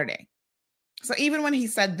a Saturday. So even when he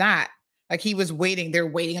said that, like he was waiting, they're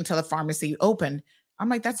waiting until the pharmacy opened. I'm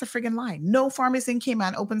like, that's a friggin' lie. No pharmacy in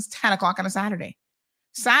Cayman opens 10 o'clock on a Saturday.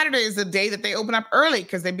 Saturday is the day that they open up early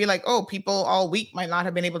because they'd be like, people all week might not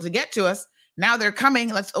have been able to get to us. Now they're coming.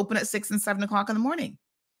 Let's open at 6 and 7 o'clock in the morning.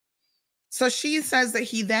 So she says that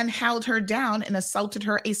he then held her down and assaulted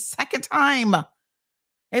her a second time.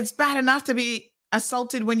 It's bad enough to be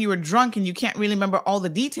assaulted when you were drunk and you can't really remember all the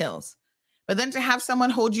details. But then to have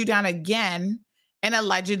someone hold you down again and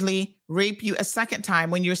allegedly rape you a second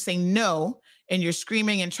time when you're saying no and you're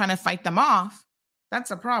screaming and trying to fight them off,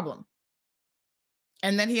 that's a problem.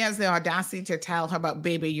 And then he has the audacity to tell her about,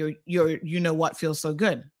 baby, you know what feels so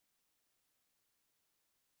good.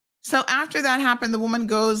 So after that happened, the woman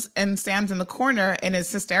goes and stands in the corner and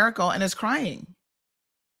is hysterical and is crying.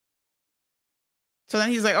 So then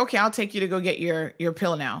he's like, okay, I'll take you to go get your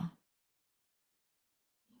pill now.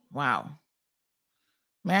 Wow.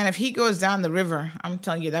 Man, if he goes down the river, I'm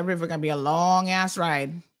telling you, that river gonna be a long ass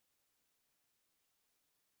ride.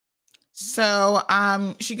 So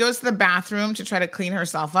she goes to the bathroom to try to clean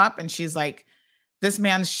herself up, and she's like, this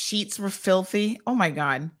man's sheets were filthy. Oh my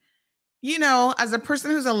God. You know, as a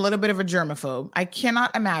person who's a little bit of a germaphobe, I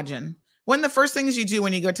cannot imagine one of the first things you do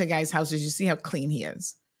when you go to a guy's house is you see how clean he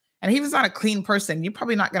is. And if he's not a clean person, you're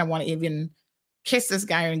probably not going to want to even kiss this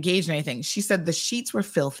guy or engage in anything. She said the sheets were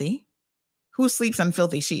filthy. Who sleeps on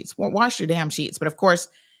filthy sheets? Well, wash your damn sheets. But of course,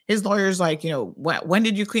 his lawyer's like, you know, when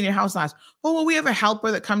did you clean your house last? Oh, well, we have a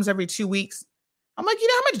helper that comes every 2 weeks. I'm like, you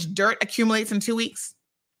know how much dirt accumulates in 2 weeks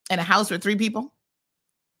in a house with 3 people?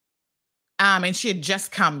 And she had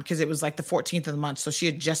just come because it was like the 14th of the month. So she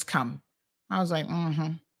had just come. I was like,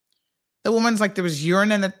 The woman's like, there was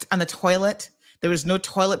urine on the toilet. There was no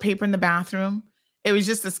toilet paper in the bathroom. It was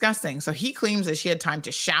just disgusting. So he claims that she had time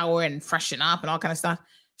to shower and freshen up and all kind of stuff.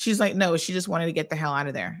 She's like, no, she just wanted to get the hell out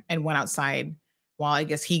of there and went outside while I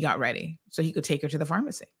guess he got ready so he could take her to the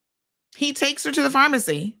pharmacy. He takes her to the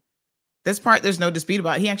pharmacy. This part, there's no dispute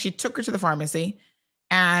about it. He actually took her to the pharmacy.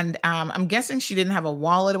 And I'm guessing she didn't have a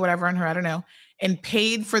wallet or whatever on her, I don't know, and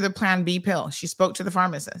paid for the Plan B pill. She spoke to the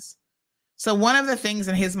pharmacist. So one of the things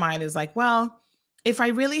in his mind is like, well, if I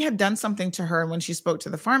really had done something to her when she spoke to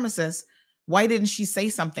the pharmacist, why didn't she say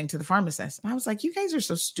something to the pharmacist? And I was like, you guys are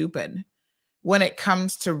so stupid when it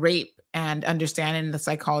comes to rape and understanding the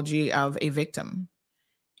psychology of a victim.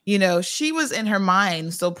 You know, she was in her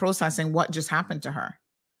mind still processing what just happened to her.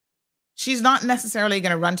 She's not necessarily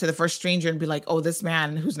going to run to the first stranger and be like, oh, this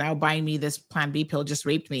man who's now buying me this Plan B pill just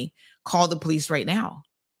raped me. Call the police right now.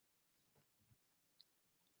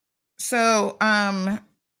 So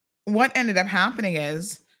what ended up happening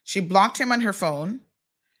is she blocked him on her phone,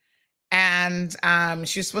 and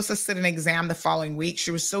she was supposed to sit an exam the following week.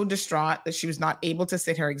 She was so distraught that she was not able to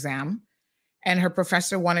sit her exam, and her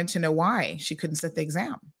professor wanted to know why she couldn't sit the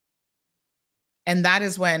exam. And that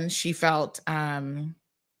is when she felt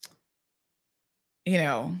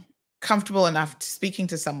comfortable enough speaking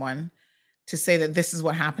to someone to say that this is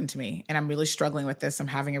what happened to me. And I'm really struggling with this. I'm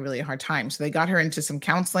having a really hard time. So they got her into some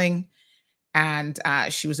counseling, and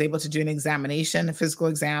she was able to do an examination, a physical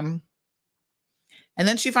exam. And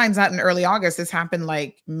then she finds out in early August, this happened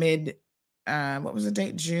like what was the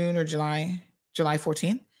date? June or July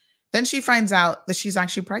 14th. Then she finds out that she's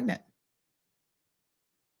actually pregnant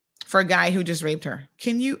for a guy who just raped her.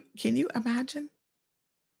 Can you imagine?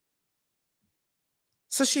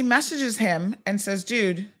 So she messages him and says,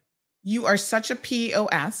 dude, you are such a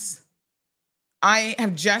POS. I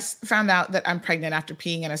have just found out that I'm pregnant after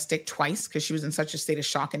peeing in a stick twice because she was in such a state of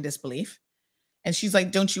shock and disbelief. And she's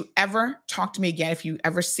like, don't you ever talk to me again if you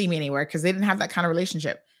ever see me anywhere, because they didn't have that kind of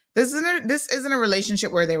relationship. This isn't a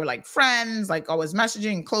relationship where they were like friends, like always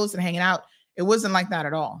messaging, close and hanging out. It wasn't like that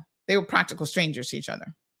at all. They were practical strangers to each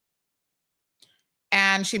other.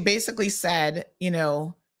 And she basically said,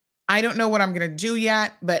 I don't know what I'm going to do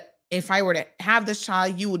yet, but if I were to have this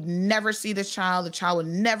child, you would never see this child. The child would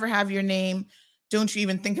never have your name. Don't you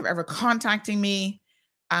even think of ever contacting me.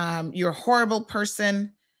 You're a horrible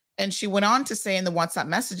person. And she went on to say in the WhatsApp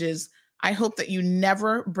messages, I hope that you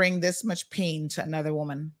never bring this much pain to another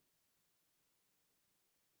woman.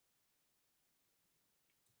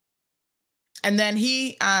 And then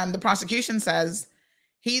the prosecution says,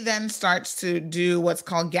 he then starts to do what's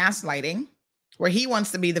called gaslighting, where he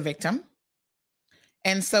wants to be the victim.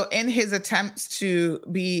 And so in his attempts to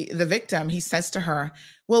be the victim, he says to her,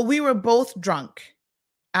 well, we were both drunk.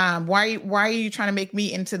 Why are you trying to make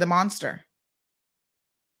me into the monster?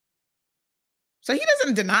 So he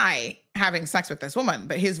doesn't deny having sex with this woman,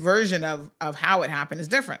 but his version of how it happened is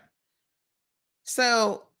different.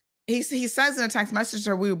 So he says in a text message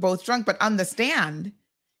to her, we were both drunk, but on the stand,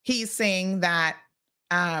 he's saying that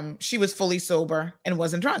she was fully sober and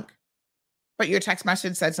wasn't drunk. But your text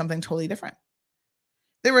message said something totally different.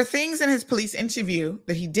 There were things in his police interview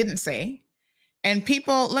that he didn't say. And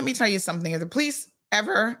people, let me tell you something. If the police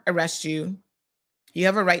ever arrest you, you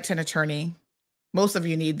have a right to an attorney. Most of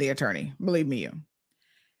you need the attorney, believe me.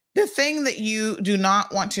 The thing that you do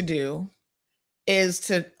not want to do is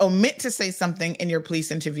to omit to say something in your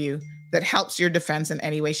police interview that helps your defense in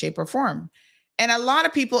any way, shape, or form. And a lot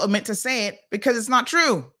of people omit to say it because it's not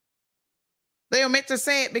true. They omit to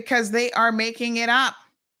say it because they are making it up.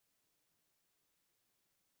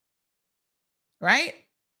 Right?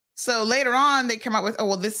 So later on, they come up with, oh,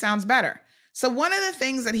 well, this sounds better. So one of the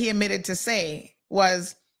things that he admitted to say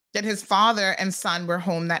was that his father and son were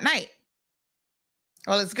home that night.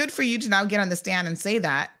 Well, it's good for you to now get on the stand and say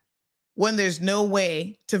that when there's no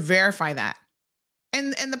way to verify that.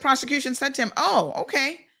 And the prosecution said to him, oh,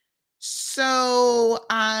 okay. So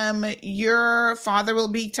your father will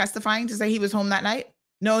be testifying to say he was home that night?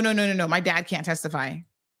 No. My dad can't testify.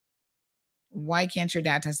 Why can't your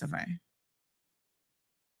dad testify?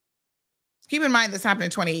 Keep in mind this happened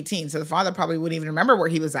in 2018, so the father probably wouldn't even remember where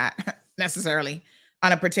he was at necessarily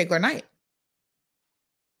on a particular night.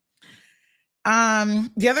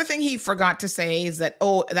 The other thing he forgot to say is that,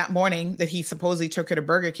 that morning that he supposedly took her to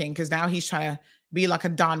Burger King, because now he's trying to be like a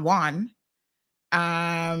Don Juan.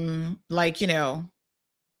 Like,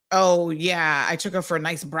 oh yeah, I took her for a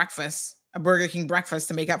nice breakfast, a Burger King breakfast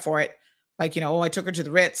to make up for it. Like, I took her to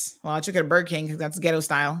the Ritz. Well, I took her to Burger King because that's ghetto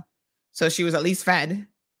style. So she was at least fed.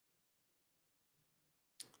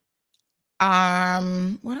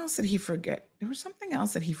 What else did he forget? There was something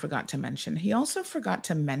else that he forgot to mention. He also forgot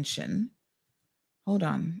to mention, hold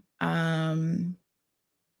on.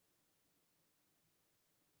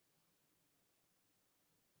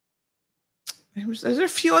 There's a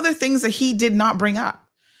few other things that he did not bring up.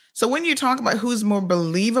 So when you talk about who's more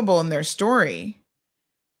believable in their story,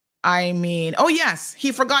 I mean, oh yes,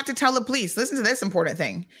 he forgot to tell the police. Listen to this important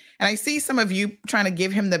thing. And I see some of you trying to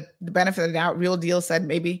give him the benefit of the doubt. Real Deal said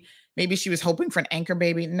maybe she was hoping for an anchor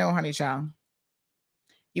baby. No, honey child.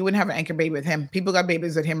 You wouldn't have an anchor baby with him. People got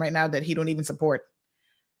babies with him right now that he don't even support.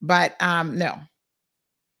 But no.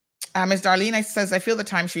 Ms. Darlene says, I feel the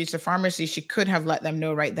time she reached the pharmacy, she could have let them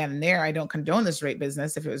know right then and there. I don't condone this rape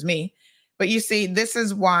business if it was me. But you see, this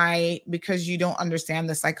is why, because you don't understand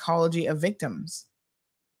the psychology of victims.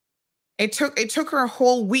 It took her a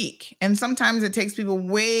whole week. And sometimes it takes people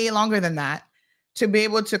way longer than that to be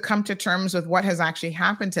able to come to terms with what has actually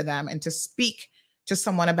happened to them and to speak to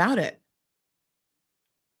someone about it.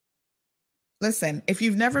 Listen, if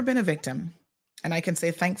you've never been a victim, and I can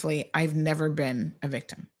say, thankfully, I've never been a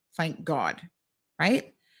victim. Thank God,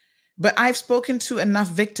 right? But I've spoken to enough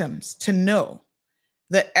victims to know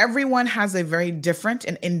that everyone has a very different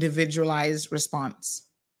and individualized response.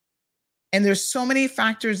 And there's so many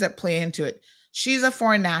factors that play into it. She's a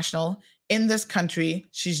foreign national in this country.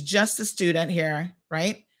 She's just a student here,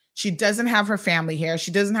 right? She doesn't have her family here.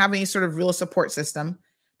 She doesn't have any sort of real support system.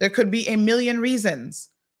 There could be a million reasons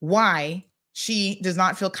why she does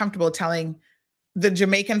not feel comfortable telling the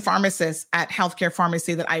Jamaican pharmacist at healthcare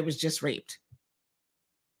pharmacy that I was just raped.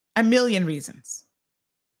 A million reasons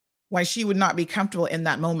why she would not be comfortable in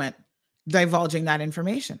that moment divulging that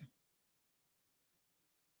information.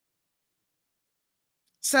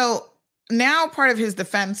 So now part of his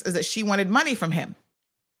defense is that she wanted money from him.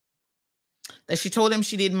 That she told him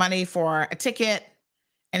she needed money for a ticket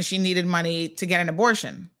and she needed money to get an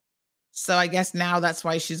abortion. So I guess now that's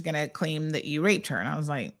why she's going to claim that you raped her. And I was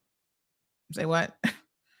like, say what?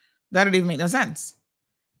 That don't even make no sense.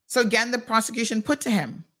 So again, the prosecution put to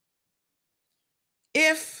him,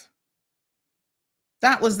 if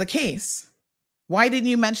that was the case, why didn't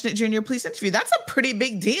you mention it during your police interview? That's a pretty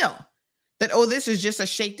big deal. That, this is just a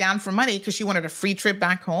shakedown for money because she wanted a free trip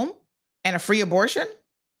back home and a free abortion?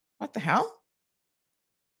 What the hell?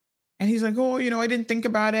 And he's like, I didn't think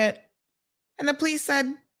about it. And the police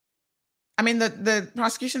said, the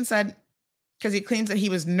prosecution said, because he claims that he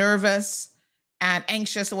was nervous and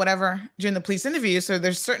anxious or whatever during the police interview. So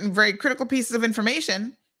there's certain very critical pieces of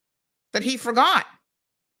information that he forgot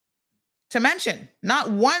to mention. Not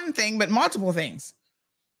one thing, but multiple things.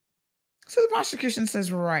 So the prosecution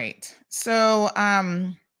says, right. So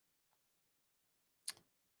have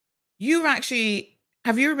you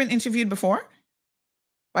ever been interviewed before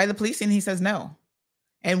by the police? And he says no.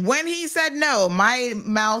 And when he said no, my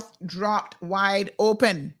mouth dropped wide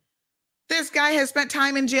open. This guy has spent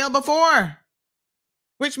time in jail before,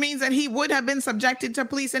 which means that he would have been subjected to a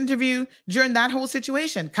police interview during that whole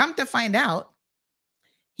situation. Come to find out,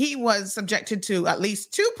 he was subjected to at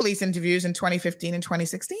least 2 police interviews in 2015 and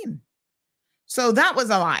 2016. So that was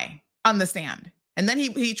a lie on the stand. And then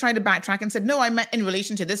he tried to backtrack and said, no, I meant in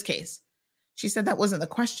relation to this case. She said, that wasn't the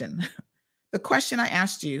question. The question I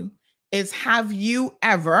asked you is, have you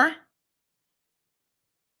ever,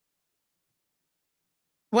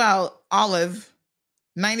 well, Olive,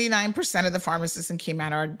 99% of the pharmacists in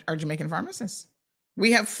Cayman are Jamaican pharmacists.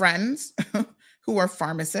 We have friends who are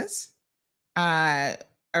pharmacists.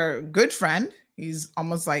 Our good friend, he's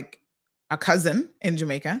almost like a cousin in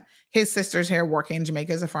Jamaica. His sister's here working in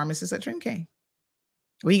Jamaica as a pharmacist at Trinke.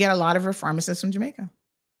 We get a lot of our pharmacists from Jamaica.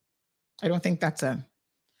 I don't think that's a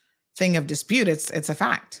thing of dispute. It's a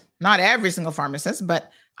fact. Not every single pharmacist,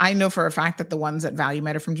 but I know for a fact that the ones at Value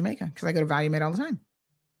Med are from Jamaica because I go to Value Med all the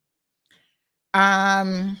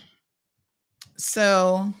time.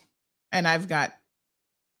 So, and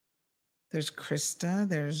there's Krista,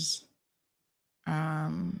 there's,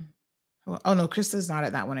 Krista's not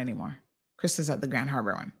at that one anymore. Krista's at the Grand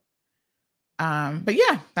Harbor one. But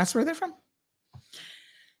yeah, that's where they're from.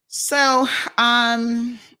 So,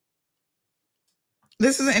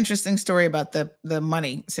 This is an interesting story about the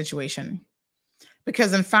money situation.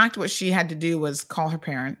 Because in fact, what she had to do was call her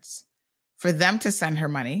parents for them to send her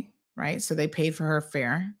money, right? So they paid for her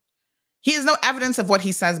fare. He has no evidence of what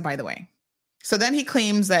he says, by the way. So then he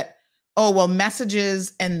claims that, oh, well,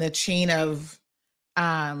 messages and the chain of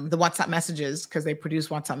the WhatsApp messages, because they produce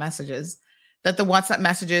WhatsApp messages, that the WhatsApp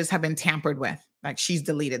messages have been tampered with, like she's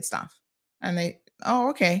deleted stuff. And they, oh,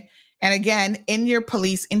 okay. And again, in your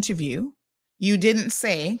police interview, you didn't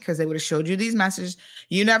say, because they would have showed you these messages,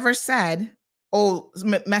 you never said, oh,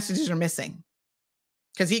 messages are missing.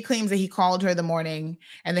 Because he claims that he called her the morning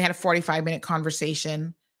and they had a 45-minute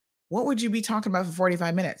conversation. What would you be talking about for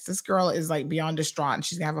 45 minutes? This girl is like beyond distraught and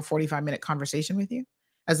she's gonna have a 45-minute conversation with you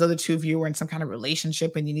as though the two of you were in some kind of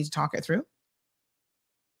relationship and you need to talk it through.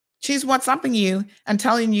 She's WhatsApping you and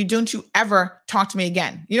telling you, don't you ever talk to me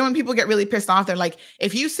again. You know, when people get really pissed off, they're like,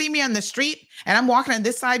 if you see me on the street and I'm walking on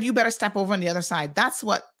this side, you better step over on the other side. That's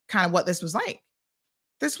what this was like.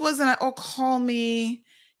 This wasn't oh, call me,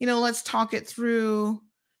 let's talk it through.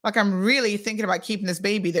 Like, I'm really thinking about keeping this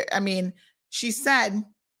baby there. I mean, she said,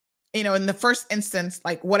 in the first instance,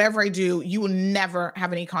 like, whatever I do, you will never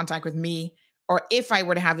have any contact with me. Or if I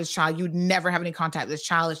were to have this child, you'd never have any contact with this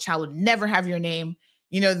child. This child would never have your name.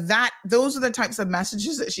 Those are the types of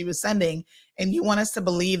messages that she was sending. And you want us to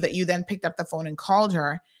believe that you then picked up the phone and called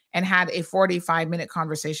her and had a 45-minute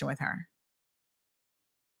conversation with her.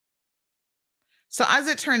 So as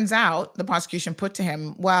it turns out, the prosecution put to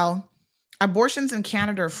him, well, abortions in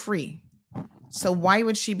Canada are free. So why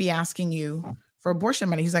would she be asking you for abortion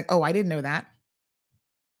money? He's like, oh, I didn't know that.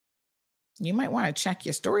 You might want to check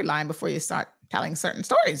your storyline before you start telling certain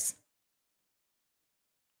stories.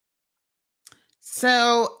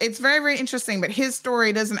 So it's very, very interesting, but his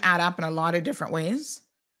story doesn't add up in a lot of different ways.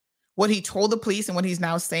 What he told the police and what he's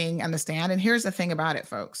now saying on the stand. And here's the thing about it,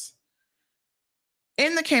 folks.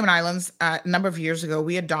 In the Cayman Islands, a number of years ago,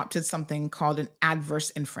 we adopted something called an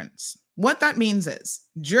adverse inference. What that means is,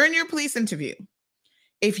 during your police interview,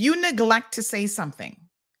 if you neglect to say something,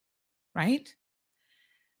 right,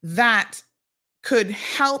 that could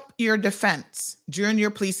help your defense during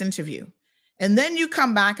your police interview, and then you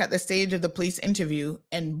come back at the stage of the police interview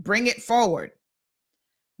and bring it forward,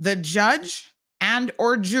 the judge and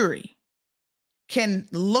or jury can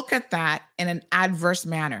look at that in an adverse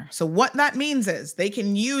manner. So what that means is they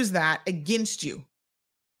can use that against you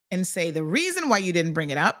and say the reason why you didn't bring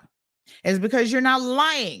it up is because you're now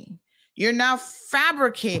lying. You're now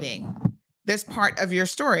fabricating this part of your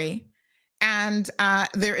story, and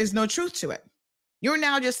there is no truth to it. You're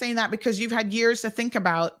now just saying that because you've had years to think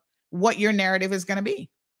about what your narrative is going to be.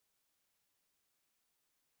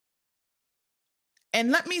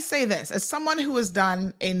 And let me say this, as someone who has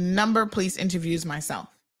done a number of police interviews myself,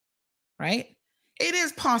 right? It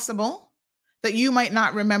is possible that you might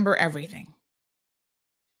not remember everything.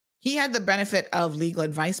 He had the benefit of legal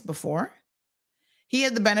advice before. He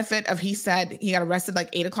had the benefit of, he said he got arrested like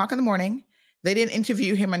 8 o'clock in the morning. They didn't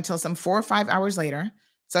interview him until some 4 or 5 hours later.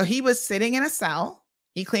 So he was sitting in a cell.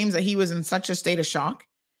 He claims that he was in such a state of shock.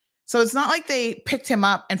 So it's not like they picked him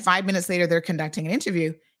up and 5 minutes later they're conducting an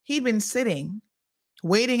interview. He'd been sitting,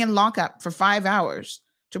 waiting in lockup for 5 hours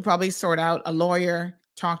to probably sort out a lawyer,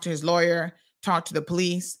 talk to his lawyer, talk to the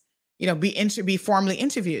police, be formally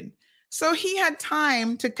interviewed. So he had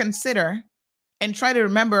time to consider and try to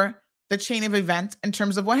remember the chain of events in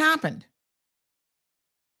terms of what happened.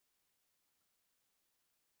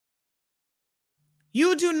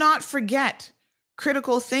 You do not forget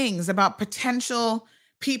critical things about potential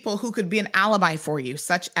people who could be an alibi for you,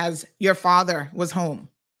 such as your father was home,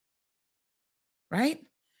 right?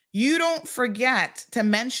 You don't forget to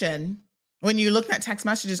mention when you look at text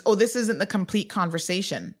messages, oh, this isn't the complete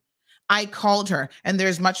conversation. I called her and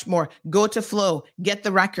there's much more. Go to Flow, get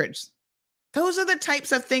the records. Those are the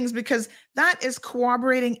types of things, because that is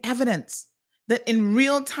corroborating evidence that in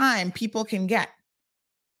real time people can get.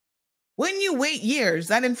 When you wait years,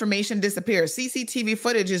 that information disappears. CCTV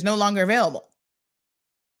footage is no longer available.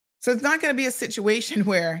 So it's not going to be a situation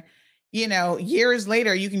where, years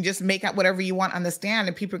later, you can just make up whatever you want on the stand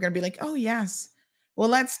and people are going to be like, oh, yes, well,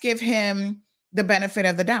 let's give him the benefit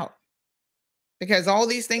of the doubt, because all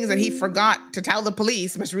these things that he forgot to tell the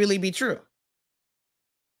police must really be true.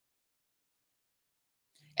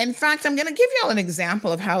 In fact, I'm going to give you all an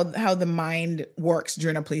example of how the mind works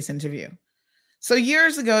during a police interview. So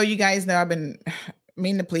years ago, you guys know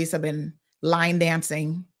the police have been line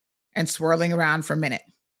dancing and swirling around for a minute.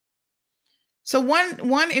 So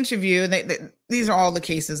one interview, these are all the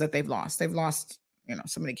cases that they've lost. They've lost,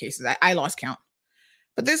 so many cases. I lost count.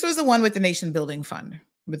 But this was the one with the Nation Building Fund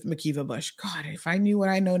with Makiva Bush. God, if I knew what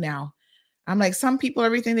I know now, I'm like, some people,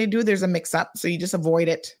 everything they do, there's a mix up. So you just avoid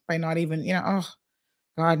it by not even, oh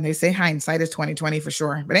God, and they say hindsight is 2020 for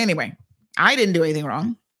sure. But anyway, I didn't do anything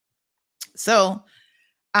wrong. So,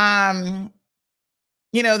 they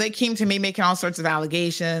came to me making all sorts of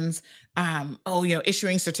allegations.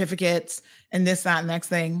 Issuing certificates and this, that, and next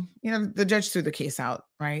thing. The judge threw the case out,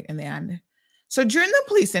 right, in the end. So during the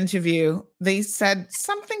police interview, they said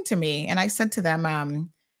something to me, and I said to them,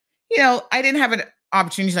 I didn't have an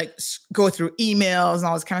opportunity to go through emails and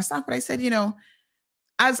all this kind of stuff, but I said,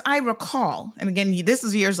 as I recall, and again, this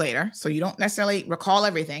is years later, so you don't necessarily recall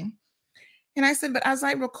everything. And I said, but as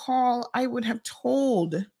I recall, I would have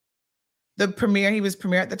told the premier, he was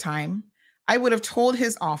premier at the time, I would have told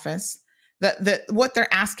his office that what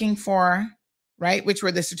they're asking for, right, which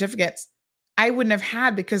were the certificates, I wouldn't have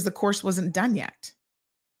had because the course wasn't done yet.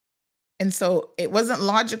 And so it wasn't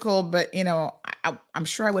logical, but, I'm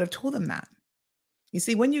sure I would have told them that. You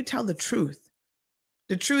see, when you tell the truth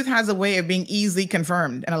has a way of being easily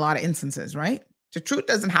confirmed in a lot of instances, right? The truth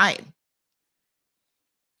doesn't hide.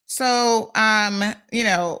 So,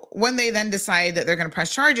 when they then decide that they're going to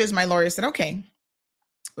press charges, my lawyer said, okay,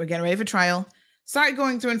 we're getting ready for trial. Start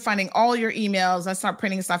going through and finding all your emails. Let's start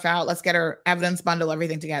printing stuff out. Let's get our evidence bundle,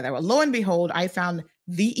 everything together. Well, lo and behold, I found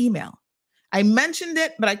the email. I mentioned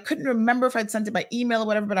it, but I couldn't remember if I'd sent it by email or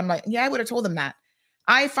whatever, but I'm like, yeah, I would have told them that.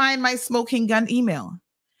 I find my smoking gun email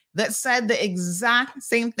that said the exact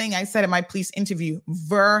same thing I said in my police interview,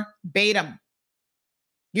 verbatim.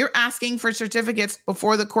 You're asking for certificates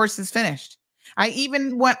before the course is finished. I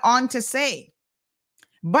even went on to say,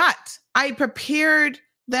 but I prepared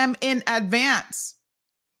them in advance,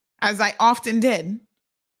 as I often did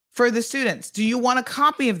for the students. Do you want a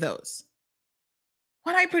copy of those?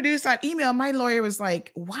 When I produced that email, my lawyer was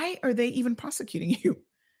like, why are they even prosecuting you?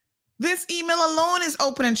 This email alone is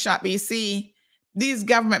open and shut. But you see, these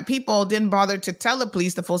government people didn't bother to tell the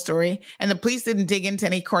police the full story, and the police didn't dig into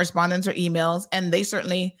any correspondence or emails. And they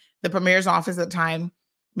certainly, the premier's office at the time,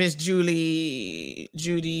 Miss Julie,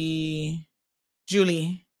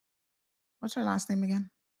 what's her last name again?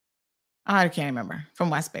 I can't remember.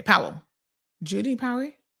 From West Bay, Powell. Judy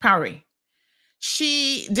Powery.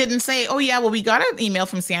 She didn't say, oh yeah, well, we got an email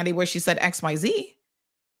from Sandy where she said XYZ.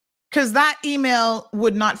 Because that email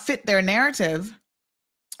would not fit their narrative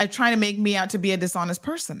of trying to make me out to be a dishonest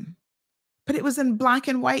person. But it was in black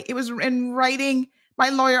and white. It was in writing. My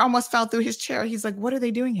lawyer almost fell through his chair. He's like, what are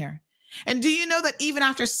they doing here? And do you know that even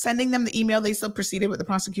after sending them the email, they still proceeded with the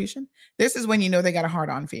prosecution? This is when you know they got a hard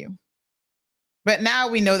on for you. But now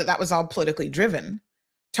we know that that was all politically driven.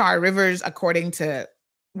 Tara Rivers, according to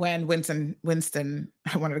when Winston,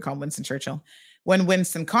 I wanted to call him Winston Churchill, when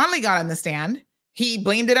Winston Connolly got on the stand, he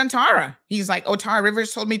blamed it on Tara. He's like, oh, Tara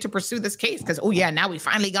Rivers told me to pursue this case because, oh yeah, now we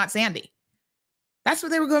finally got Sandy. That's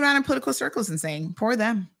what they were going around in political circles and saying. Poor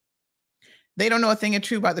them. They don't know a thing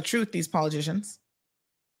about the truth, these politicians.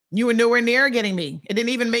 You were nowhere near getting me. It didn't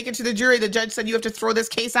even make it to the jury. The judge said you have to throw this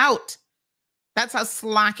case out. That's how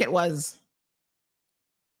slack it was.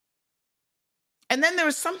 And then there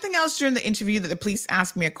was something else during the interview that the police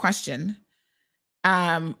asked me a question.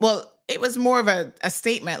 It was more of a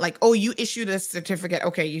statement like, oh, you issued a certificate.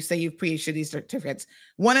 Okay, you say you've pre-issued these certificates.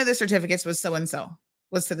 One of the certificates was so-and-so,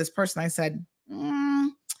 was to this person. I said,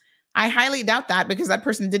 I highly doubt that because that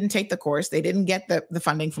person didn't take the course. They didn't get the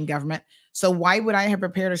funding from government. So why would I have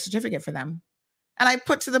prepared a certificate for them? And I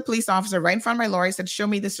put to the police officer right in front of my lawyer, I said, show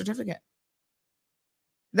me the certificate.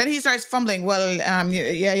 Then he starts fumbling. Well,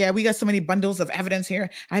 yeah, we got so many bundles of evidence here.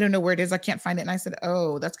 I don't know where it is. I can't find it. And I said,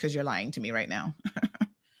 oh, that's because you're lying to me right now.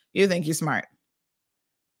 You think you're smart.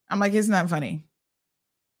 I'm like, isn't that funny?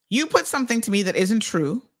 You put something to me that isn't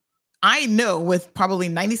true. I know with probably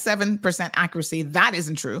 97% accuracy that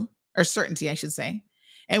isn't true, or certainty, I should say.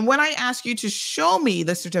 And when I ask you to show me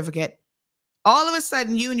the certificate, all of a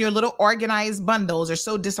sudden you and your little organized bundles are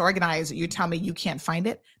so disorganized that you tell me you can't find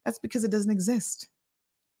it. That's because it doesn't exist.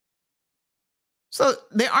 So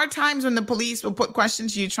there are times when the police will put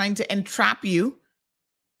questions to you trying to entrap you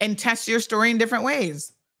and test your story in different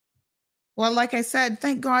ways. Well, like I said,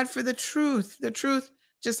 thank God for the truth. The truth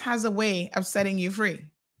just has a way of setting you free.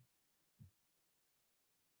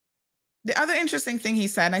 The other interesting thing he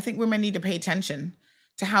said, I think women need to pay attention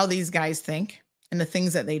to how these guys think and the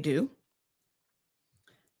things that they do.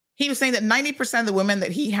 He was saying that 90% of the women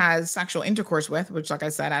that he has sexual intercourse with, which, like I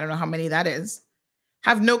said, I don't know how many that is,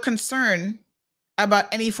 have no concern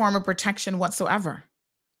about any form of protection whatsoever.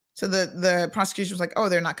 So the prosecution was like, oh,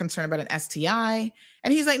 they're not concerned about an STI.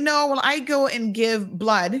 And he's like, no, well, I go and give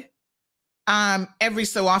blood every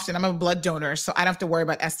so often. I'm a blood donor, so I don't have to worry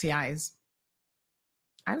about STIs.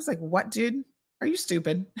 I was like, what, dude? Are you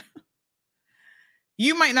stupid?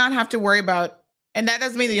 You might not have to worry about, and that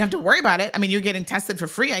doesn't mean that you have to worry about it. I mean, you're getting tested for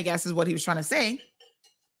free, I guess, is what he was trying to say.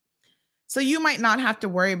 So you might not have to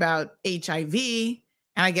worry about HIV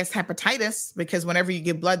and I guess hepatitis, because whenever you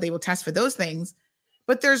give blood, they will test for those things.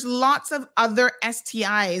 But there's lots of other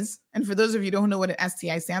STIs. And for those of you who don't know what an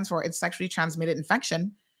STI stands for, it's sexually transmitted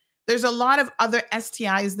infection. There's a lot of other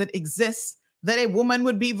STIs that exist that a woman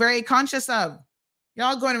would be very conscious of.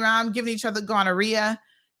 Y'all going around giving each other gonorrhea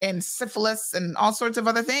and syphilis and all sorts of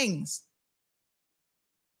other things.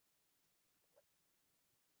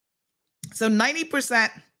 So 90%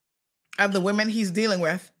 of the women he's dealing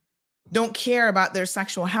with don't care about their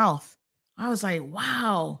sexual health. I was like,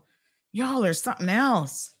 wow, y'all are something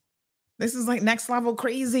else. This is like next level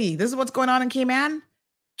crazy. This is what's going on in Cayman.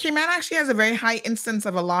 Cayman actually has a very high instance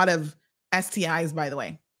of a lot of STIs, by the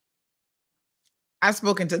way. I've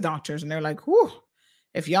spoken to doctors and they're like, whew,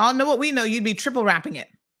 if y'all know what we know, you'd be triple wrapping it.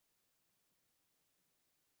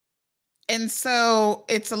 And so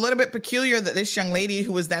it's a little bit peculiar that this young lady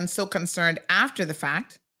who was then so concerned after the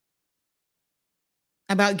fact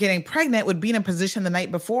about getting pregnant would be in a position the night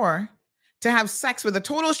before to have sex with a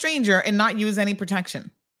total stranger and not use any protection.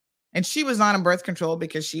 And she was not on birth control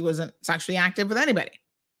because she wasn't sexually active with anybody.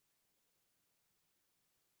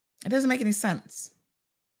 It doesn't make any sense.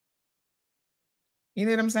 You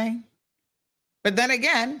know what I'm saying? But then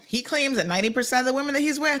again, he claims that 90% of the women that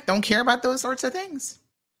he's with don't care about those sorts of things.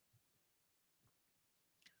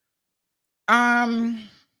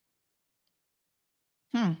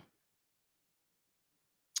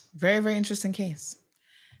 Very, very interesting case.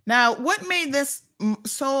 Now, what made this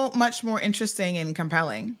so much more interesting and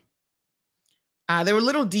compelling? There were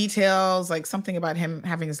little details, like something about him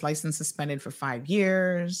having his license suspended for 5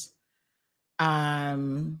 years.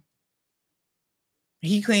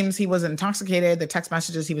 He claims he wasn't intoxicated. The text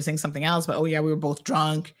messages, he was saying something else, but oh yeah, we were both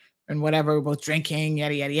drunk and whatever, we were both drinking,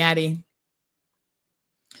 yada, yada, yada.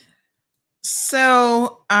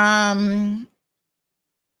 So,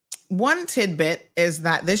 one tidbit is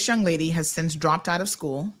that this young lady has since dropped out of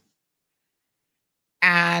school,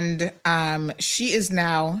 and she is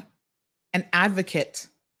now an advocate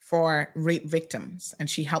for rape victims, and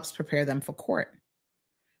she helps prepare them for court.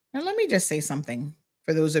 Now, let me just say something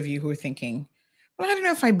for those of you who are thinking, well, I don't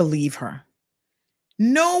know if I believe her.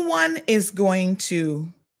 No one is going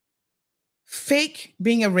to fake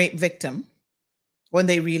being a rape victim when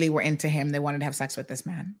they really were into him. They wanted to have sex with this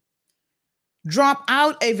man. Drop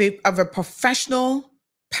out of a professional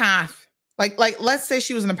path. Like let's say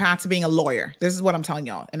she was in a path to being a lawyer. This is what I'm telling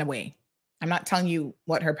y'all in a way. I'm not telling you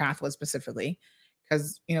what her path was specifically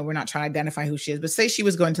because, we're not trying to identify who she is, but say she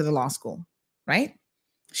was going to the law school, right?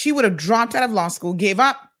 She would have dropped out of law school, gave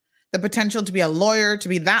up the potential to be a lawyer, to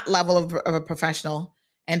be that level of a professional,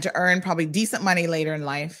 and to earn probably decent money later in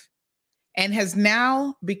life, and has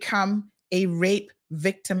now become a rape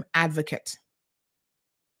victim advocate.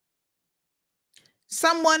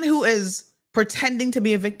 Someone who is pretending to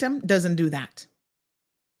be a victim doesn't do that.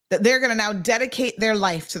 That they're going to now dedicate their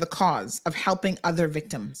life to the cause of helping other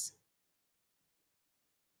victims.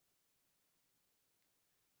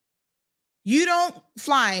 You don't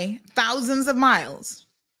fly thousands of miles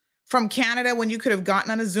from Canada when you could have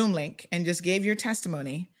gotten on a Zoom link and just gave your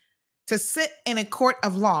testimony to sit in a court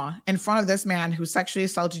of law in front of this man who sexually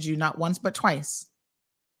assaulted you not once but twice,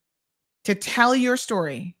 to tell your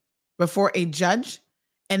story before a judge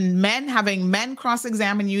and having men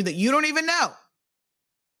cross-examine you that you don't even know,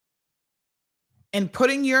 and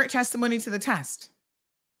putting your testimony to the test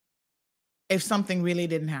if something really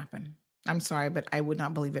didn't happen. I'm sorry, but I would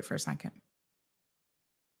not believe it for a second.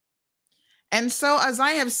 And so, as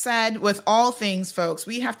I have said with all things, folks,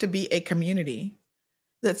 we have to be a community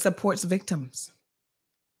that supports victims.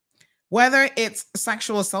 Whether it's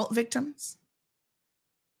sexual assault victims,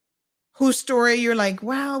 whose story you're like,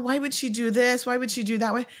 well, why would she do this? Why would she do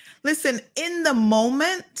that way? Listen, in the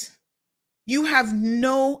moment, you have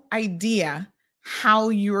no idea how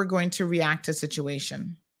you are going to react to a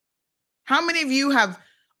situation. How many of you have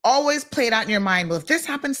always played out in your mind, well, if this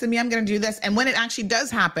happens to me, I'm going to do this. And when it actually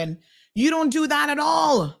does happen, you don't do that at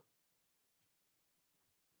all.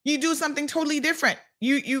 You do something totally different.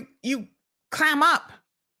 You clam up.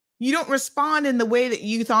 You don't respond in the way that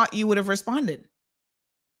you thought you would have responded.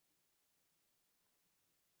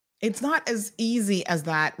 It's not as easy as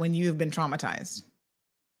that when you've been traumatized.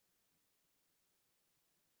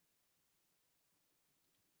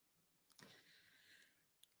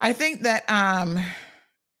 I think that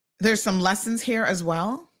there's some lessons here as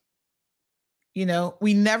well.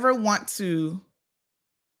 We never want to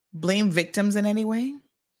blame victims in any way.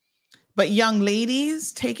 But young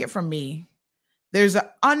ladies, take it from me. There's an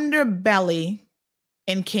underbelly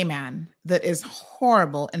in Cayman that is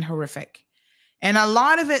horrible and horrific. And a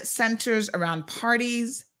lot of it centers around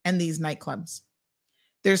parties and these nightclubs.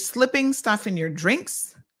 They're slipping stuff in your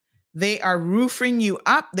drinks. They are roofing you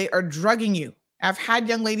up. They are drugging you. I've had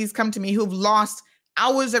young ladies come to me who've lost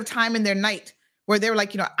hours of time in their night where they were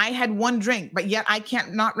like, I had one drink, but yet I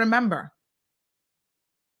can't not remember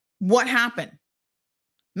what happened.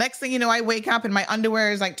 Next thing you know, I wake up and my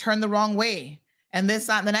underwear is like turned the wrong way. And this,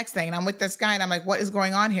 that, and the next thing. And I'm with this guy and I'm like, what is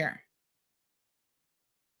going on here?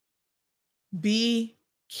 Be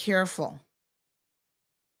careful.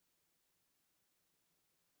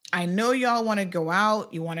 I know y'all want to go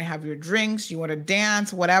out. You want to have your drinks. You want to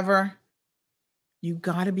dance, whatever. You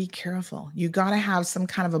got to be careful. You got to have some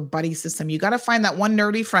kind of a buddy system. You got to find that one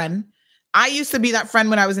nerdy friend. I used to be that friend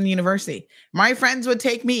when I was in university. My friends would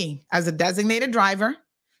take me as a designated driver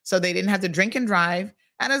so they didn't have to drink and drive.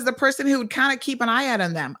 And as the person who would kind of keep an eye out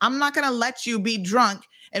on them. I'm not going to let you be drunk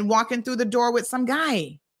and walking through the door with some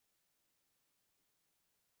guy.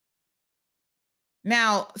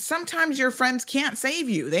 Now, sometimes your friends can't save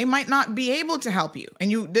you. They might not be able to help you.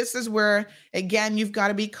 And this is where, again, you've got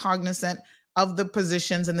to be cognizant of the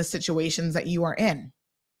positions and the situations that you are in.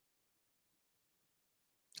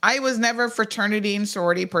 I was never a fraternity and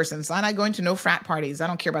sorority person, so I'm not going to no frat parties. I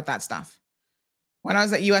don't care about that stuff. When I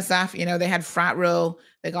was at USF, they had frat row.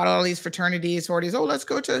 They got all these fraternities, sororities. Oh, let's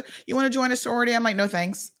go you want to join a sorority? I'm like, no,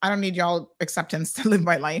 thanks. I don't need y'all acceptance to live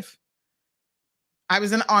my life. I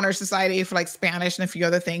was in honor society for like Spanish and a few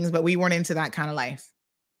other things, but we weren't into that kind of life.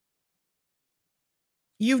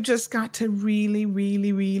 You've just got to really,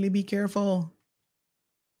 really, really be careful.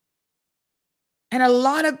 And a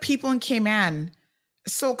lot of people in Cayman,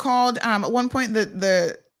 so-called, at one point,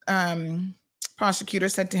 the prosecutor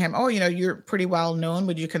said to him, oh, you're pretty well known.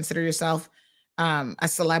 Would you consider yourself a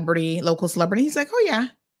celebrity, local celebrity? He's like, oh, yeah.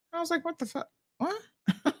 I was like, what the fuck? What?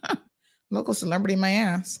 Local celebrity, my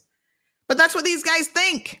ass. But that's what these guys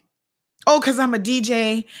think. Oh, because I'm a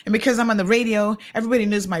DJ and because I'm on the radio, everybody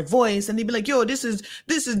knows my voice. And they'd be like, yo, this is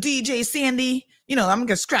DJ Sandy. I'm going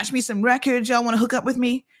to scratch me some records. Y'all want to hook up with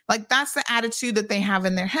me? Like, that's the attitude that they have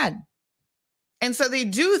in their head. And so they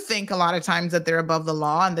do think a lot of times that they're above the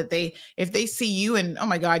law and that if they see you and, oh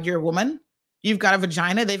my God, you're a woman, you've got a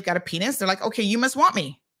vagina, they've got a penis. They're like, okay, you must want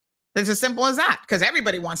me. It's as simple as that because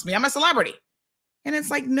everybody wants me. I'm a celebrity. And it's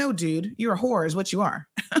like, no, dude, you're a whore is what you are.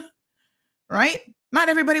 Right? Not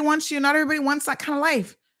everybody wants you. Not everybody wants that kind of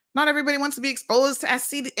life. Not everybody wants to be exposed to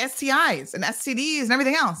STIs and STDs and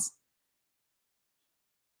everything else.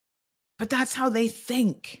 But that's how they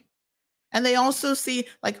think. And they also see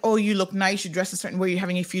like, oh, you look nice. You dress a certain way. You're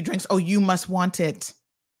having a few drinks. Oh, you must want it.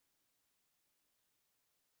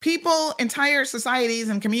 People, entire societies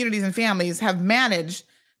and communities and families have managed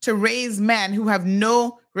to raise men who have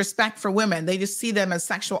no respect for women. They just see them as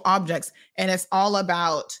sexual objects. And it's all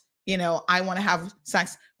about, I want to have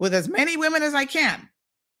sex with as many women as I can.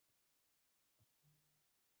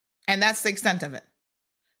 And that's the extent of it.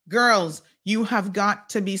 Girls, you have got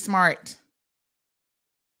to be smart.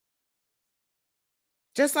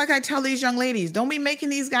 Just like I tell these young ladies, don't be making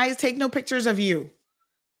these guys take no pictures of you.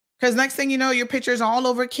 Because next thing you know, your picture's all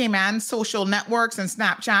over Cayman, social networks and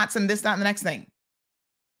Snapchats and this, that, and the next thing.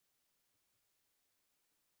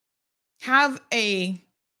 Have a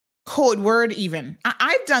code word even.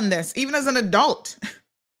 I've done this even as an adult.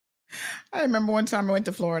 I remember one time I went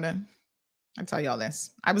to Florida. I'll tell y'all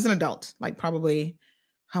this. I was an adult, like probably,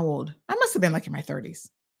 how old? I must have been like in my 30s.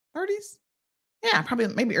 30s? Yeah, probably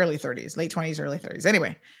maybe early 30s, late 20s, early 30s.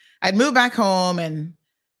 Anyway, I'd moved back home and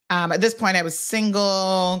at this point I was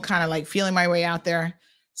single, kind of like feeling my way out there.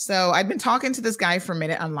 So I'd been talking to this guy for a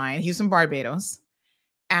minute online. He's from Barbados.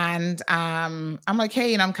 And I'm like,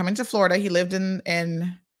 hey, I'm coming to Florida. He lived in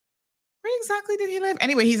where exactly did he live?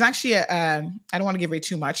 Anyway, he's actually I don't want to give away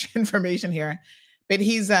too much information here, but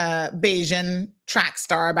he's a Bayesian track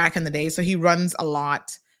star back in the day. So he runs a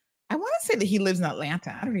lot. I want to say that he lives in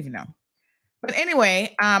Atlanta. I don't even know. But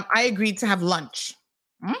anyway, I agreed to have lunch.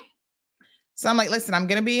 So I'm like, listen, I'm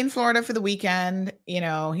going to be in Florida for the weekend.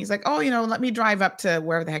 He's like, oh, let me drive up to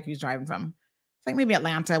wherever the heck he's driving from. It's like maybe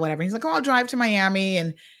Atlanta, whatever. He's like, oh, I'll drive to Miami.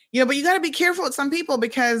 And, but you got to be careful with some people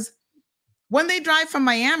because when they drive from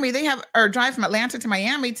Miami, drive from Atlanta to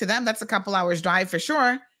Miami, to them, that's a couple hours drive for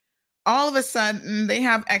sure. All of a sudden they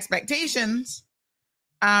have expectations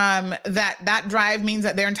that drive means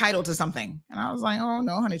that they're entitled to something. And I was like, oh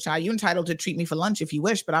no, honey child, you're entitled to treat me for lunch if you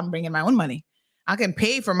wish, but I'm bringing my own money. I can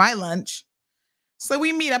pay for my lunch. So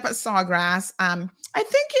we meet up at Sawgrass. I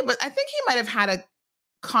think he might have had a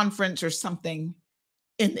conference or something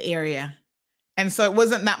in the area. And so it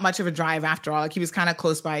wasn't that much of a drive after all. Like he was kind of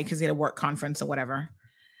close by because he had a work conference or whatever.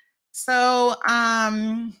 So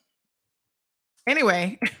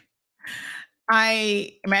anyway,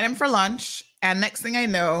 I met him for lunch, and next thing I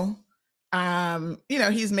know,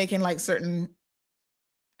 he's making like certain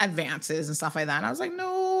advances and stuff like that. And I was like,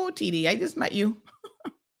 no, TD, I just met you.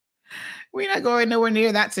 We're not going nowhere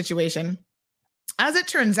near that situation. As it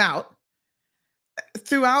turns out,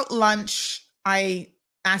 throughout lunch, I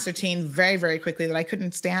ascertained very, very quickly that I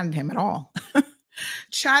couldn't stand him at all.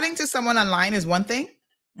 Chatting to someone online is one thing.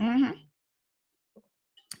 Mm-hmm.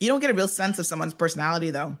 You don't get a real sense of someone's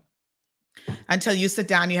personality, though, until you sit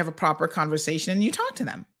down, you have a proper conversation, and you talk to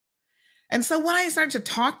them. And so when I started to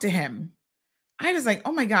talk to him, I was like,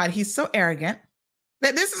 oh my God, he's so arrogant.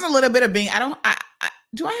 That this is a little bit of being,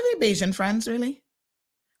 do I have any Bayesian friends, really?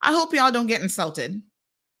 I hope y'all don't get insulted.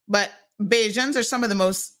 But Bayesians are some of the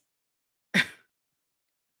most,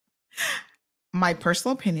 my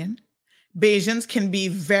personal opinion, Bayesians can be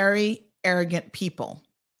very arrogant people.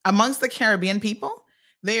 Amongst the Caribbean people,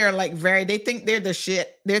 they are like they think they're the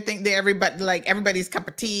shit. They think they're everybody's cup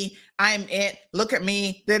of tea. I'm it. Look at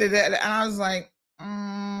me. Da, da, da. And I was like,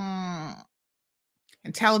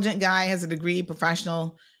 intelligent guy, has a degree,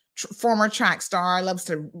 professional, former track star, loves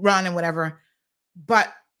to run and whatever.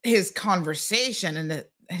 But his conversation and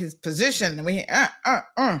his position,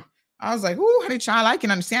 I was like, ooh, honey child, I can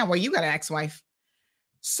understand why you got an ex-wife.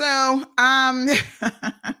 So, I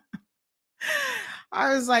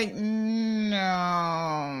was like, no,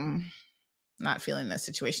 not feeling this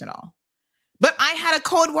situation at all. But I had a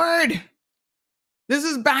code word. This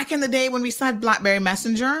is back in the day when we still had BlackBerry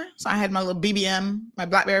Messenger. So I had my little BBM, my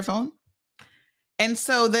BlackBerry phone. And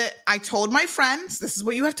so I told my friends, this is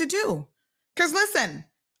what you have to do. Because listen,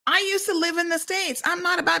 I used to live in the States. I'm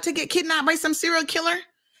not about to get kidnapped by some serial killer.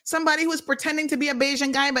 Somebody who was pretending to be a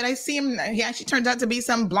Bayesian guy, but I see him, he actually turns out to be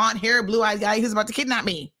some blonde hair, blue-eyed guy who's about to kidnap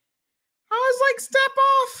me. I was like, step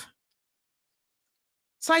off.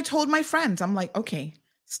 So I told my friends, I'm like, okay,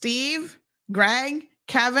 Steve, Greg,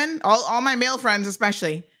 Kevin, all my male friends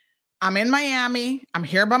especially, I'm in Miami. I'm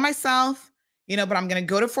here by myself, but I'm going to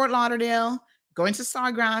go to Fort Lauderdale, go into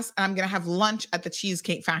Sawgrass, and I'm going to have lunch at the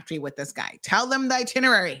Cheesecake Factory with this guy. Tell them the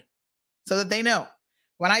itinerary so that they know.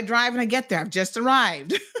 When I drive and I get there, I've just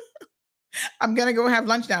arrived. I'm going to go have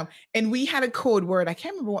lunch now. And we had a code word. I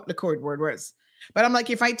can't remember what the code word was. But I'm like,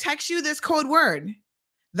 if I text you this code word,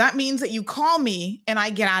 that means that you call me and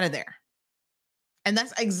I get out of there. And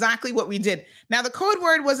that's exactly what we did. Now, the code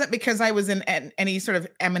word wasn't because I was in any sort of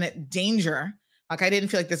imminent danger. Like I didn't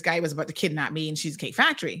feel like this guy was about to kidnap me in Cheesecake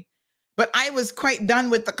Factory. But I was quite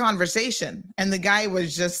done with the conversation. And the guy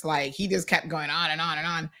was just like, he just kept going on and on and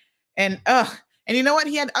on. And you know what?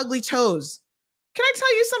 He had ugly toes. Can I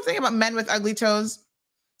tell you something about men with ugly toes?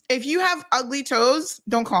 If you have ugly toes,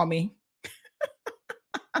 don't call me.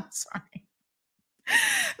 I'm sorry.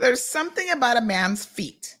 There's something about a man's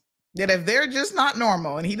feet that if they're just not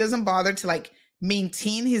normal and he doesn't bother to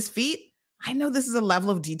maintain his feet, I know this is a level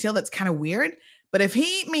of detail that's kind of weird, but if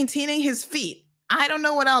he ain't maintaining his feet, I don't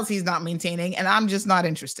know what else he's not maintaining, and I'm just not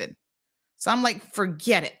interested. So I'm like,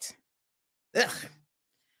 forget it. Ugh.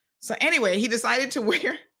 So anyway, he decided to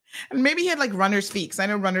wear, and maybe he had runner's feet, because I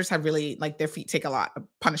know runners have really, their feet take a lot of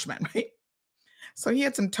punishment, right? So he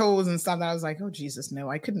had some toes and stuff that I was like, oh, Jesus, no,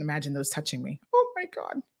 I couldn't imagine those touching me. Oh, my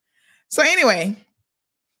God. So anyway,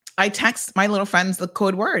 I text my little friends the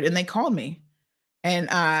code word, and they called me. And,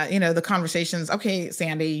 the conversations, okay,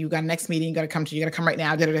 Sandy, you got a next meeting, you got to come right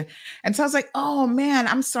now. Da-da-da. And so I was like, oh, man,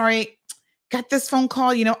 I'm sorry. Got this phone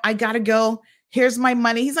call, I got to go. Here's my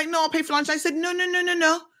money. He's like, no, I'll pay for lunch. I said,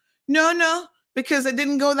 no, because it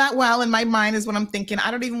didn't go that well in my mind is what I'm thinking.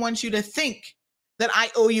 I don't even want you to think that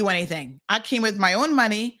I owe you anything. I came with my own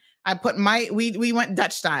money. I put we went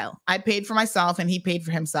Dutch style. I paid for myself and he paid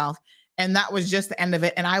for himself. And that was just the end of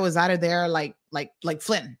it. And I was out of there like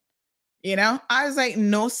Flynn, I was like,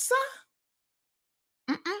 no, sir.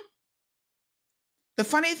 Mm-mm. The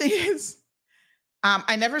funny thing is,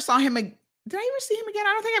 I never saw him. Did I ever see him again?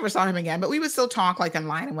 I don't think I ever saw him again, but we would still talk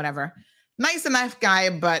online and whatever. Nice enough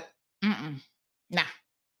guy, but nah,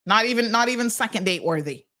 not even second date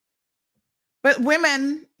worthy. But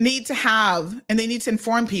women need to have, and they need to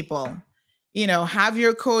inform people, have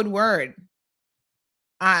your code word.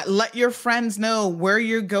 Let your friends know where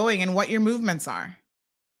you're going and what your movements are.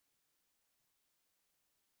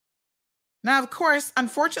 Now, of course,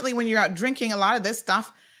 unfortunately, when you're out drinking, a lot of this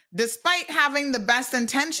stuff, despite having the best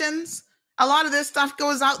intentions, a lot of this stuff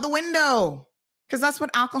goes out the window because that's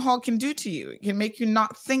what alcohol can do to you. It can make you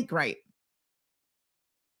not think right.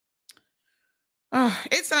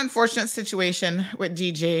 It's an unfortunate situation with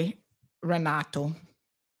DJ. Renato.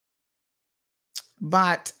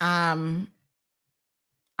 But I'm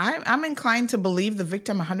inclined to believe the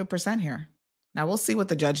victim 100% here. Now we'll see what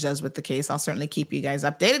the judge does with the case. I'll certainly keep you guys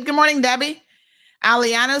updated. Good morning, Debbie.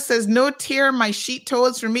 Aliano says, no tear my sheet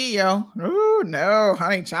toes for me, yo. Oh, no,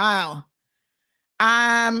 honey child.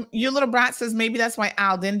 You little brat says maybe that's why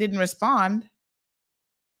Alden didn't respond.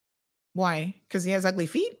 Why? Because he has ugly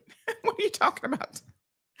feet? What are you talking about?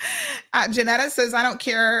 Janetta says, I don't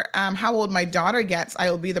care how old my daughter gets.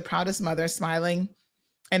 I will be the proudest mother, smiling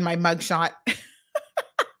in my mugshot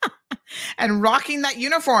and rocking that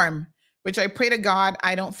uniform, which I pray to God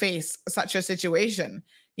I don't face such a situation.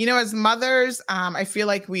 You know, as mothers, I feel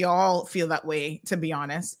like we all feel that way, to be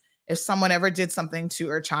honest. If someone ever did something to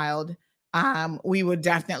our child, we would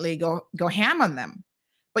definitely go ham on them.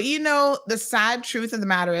 But you know, the sad truth of the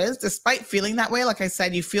matter is, despite feeling that way, like I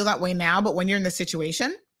said, you feel that way now, but when you're in the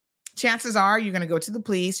situation, chances are you're going to go to the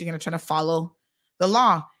police, you're going to try to follow the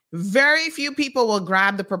law. Very few people will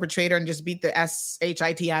grab the perpetrator and just beat the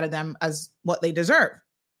shit out of them as what they deserve.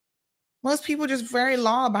 Most people just very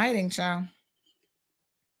law-abiding, child.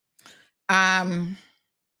 I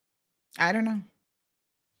don't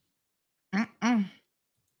know.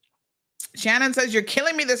 Shannon says, you're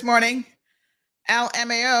killing me this morning.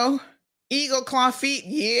 LMAO, eagle claw feet.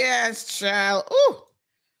 Yes, child. Ooh.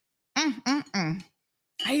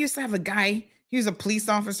 I used to have a guy. He was a police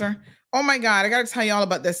officer. Oh my God. I got to tell you all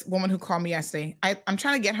about this woman who called me yesterday. I'm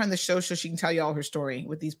trying to get her on the show so she can tell you all her story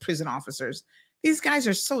with these prison officers. These guys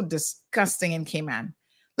are so disgusting in Cayman.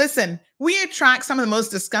 Listen, we attract some of the most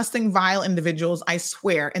disgusting, vile individuals, I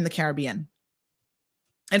swear, in the Caribbean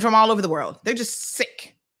and from all over the world. They're just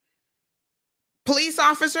sick. Police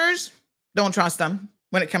officers, don't trust them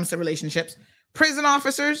when it comes to relationships. Prison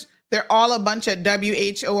officers, they're all a bunch of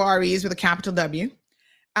WHOREs with a capital W.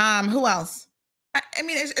 Who else? I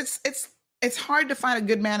mean, it's hard to find a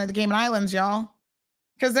good man at the Cayman Islands, y'all,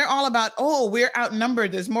 because they're all about, oh, we're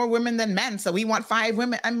outnumbered. There's more women than men, so we want 5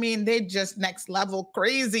 women. I mean, they just next level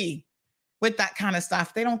crazy with that kind of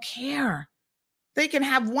stuff. They don't care. They can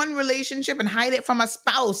have one relationship and hide it from a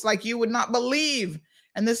spouse like you would not believe.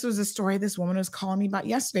 And this was a story this woman was calling me about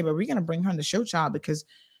yesterday, but we're going to bring her on the show, child, because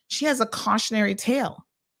she has a cautionary tale.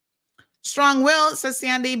 Strong will, says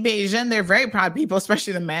Sandy Bajan. They're very proud people,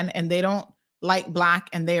 especially the men, and they don't like black,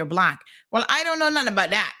 and they are black. Well, I don't know nothing about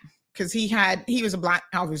that because he was a black,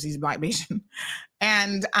 obviously he's a black Bajan.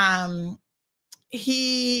 And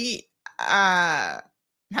he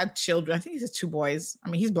had children. I think he has 2 boys. I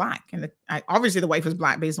mean, he's black. And obviously the wife was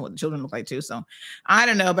black based on what the children look like too. So I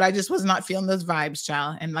don't know, but I just was not feeling those vibes,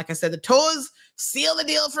 child. And like I said, the toes seal the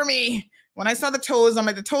deal for me. When I saw the toes, I'm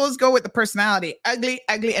like, the toes go with the personality. Ugly,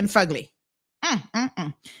 ugly, and fugly.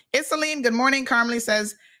 Isaline, good morning. Carmely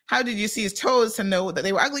says, how did you see his toes to know that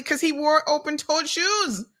they were ugly? Because he wore open-toed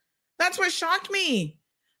shoes. That's what shocked me.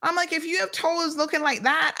 I'm like, if you have toes looking like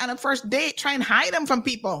that on a first date, try and hide them from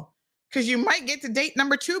people. Because you might get to date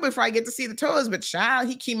number 2 before I get to see the toes. But child,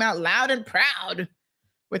 he came out loud and proud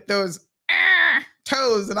with those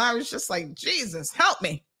toes. And I was just like, Jesus, help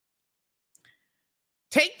me.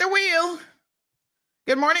 Take the wheel.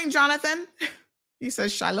 Good morning, Jonathan. He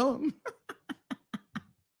says, shalom.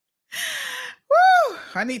 Woo,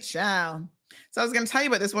 honey child. So I was going to tell you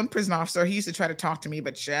about this one prison officer. He used to try to talk to me,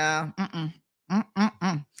 but child,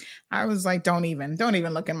 I was like, don't even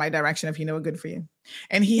look in my direction if you know what good for you.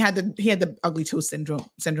 And he had the ugly toe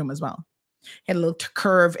syndrome as well. He had a little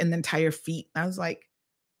curve in the entire feet. I was like,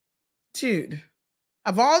 dude,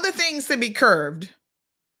 of all the things to be curved,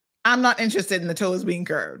 I'm not interested in the toes being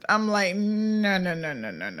curved. I'm like, no.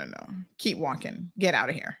 Keep walking. Get out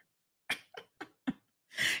of here.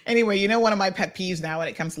 Anyway, you know, one of my pet peeves now when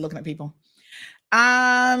it comes to looking at people.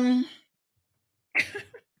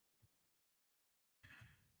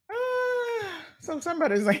 So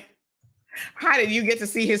somebody's like, how did you get to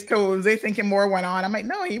see his toes? They thinking more went on. I'm like,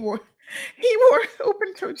 no, he wore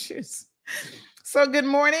open-toed shoes. So good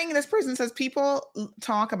morning. This person says people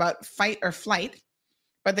talk about fight or flight,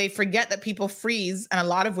 but they forget that people freeze, and a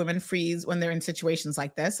lot of women freeze when they're in situations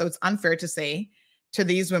like this. So it's unfair to say to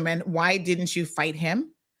these women, why didn't you fight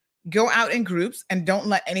him? Go out in groups and don't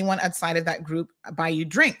let anyone outside of that group buy you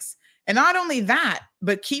drinks. And not only that,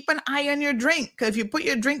 but keep an eye on your drink. Because if you put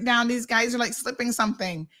your drink down, these guys are like slipping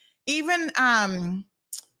something. Even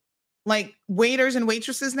like waiters and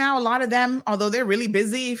waitresses now, a lot of them, although they're really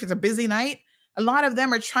busy, if it's a busy night, a lot of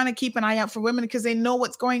them are trying to keep an eye out for women because they know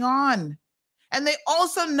what's going on. And they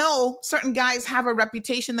also know certain guys have a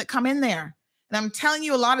reputation that come in there. And I'm telling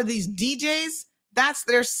you, a lot of these DJs, that's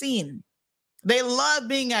their scene. They love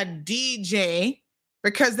being a DJ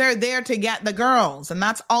because they're there to get the girls, and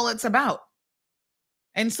that's all it's about.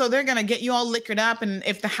 And so they're going to get you all liquored up. And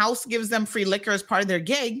if the house gives them free liquor as part of their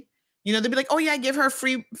gig, you know, they'll be like, oh yeah, give her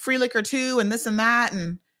free liquor too. And this and that.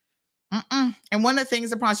 And And one of the things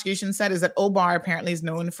the prosecution said is that O-Bar apparently is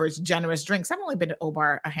known for its generous drinks. I've only been to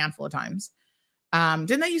O-Bar a handful of times.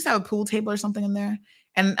 Didn't they used to have a pool table or something in there?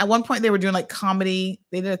 And at one point they were doing like comedy.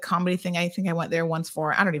 They did a comedy thing. I think I went there once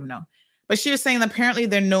for, I don't even know. But she was saying that apparently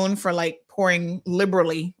they're known for like pouring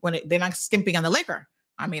liberally when they're not skimping on the liquor.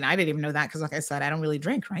 I mean, I didn't even know that because like I said, I don't really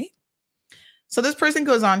drink, right? So this person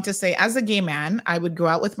goes on to say, as a gay man, I would go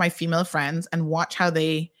out with my female friends and watch how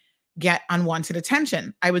they get unwanted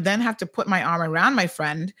attention. I would then have to put my arm around my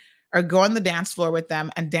friend or go on the dance floor with them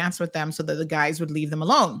and dance with them so that the guys would leave them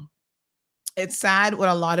alone. It's sad what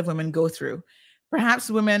a lot of women go through. Perhaps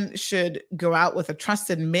women should go out with a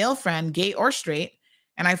trusted male friend, gay or straight,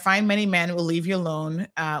 and I find many men will leave you alone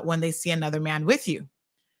when they see another man with you.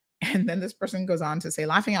 And then this person goes on to say,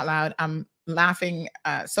 laughing out loud, I'm laughing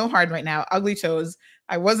so hard right now. Ugly toes.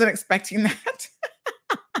 I wasn't expecting that.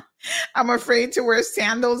 I'm afraid to wear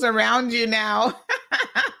sandals around you now.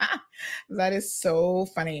 That is so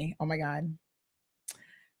funny. Oh my God.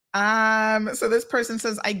 So this person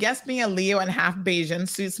says, I guess being a Leo and half Bayesian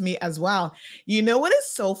suits me as well. You know what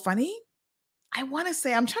is so funny? I want to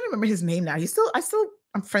say, I'm trying to remember his name now.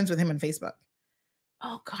 I'm friends with him on Facebook.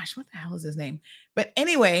 Oh gosh, what the hell is his name? But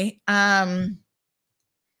anyway, I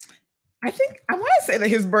think I want to say that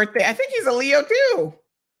his birthday, I think he's a Leo too.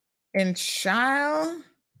 And child,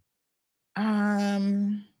 I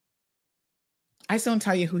just don't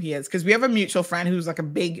tell you who he is because we have a mutual friend who's like a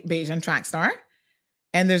big Bayesian track star.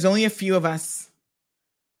 And there's only a few of us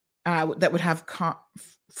that would have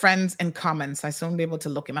friends in common. So I still won't be able to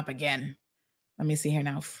look him up again. Let me see here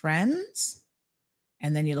now. Friends.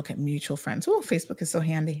 And then you look at mutual friends. Oh, Facebook is so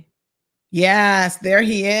handy. Yes, there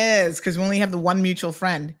he is. Because we only have the one mutual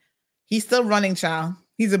friend. He's still running, child.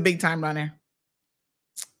 He's a big time runner.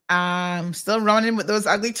 Still running with those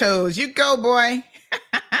ugly toes. You go, boy.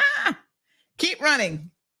 Keep running.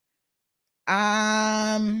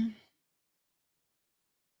 When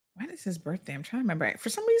is his birthday? I'm trying to remember. For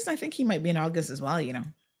some reason, I think he might be in August as well, you know.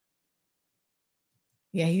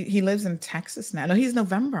 Yeah, he lives in Texas now. No, he's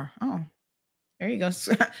November. Oh, there you go.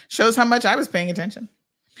 Shows how much I was paying attention.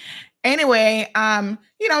 Anyway,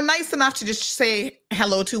 nice enough to just say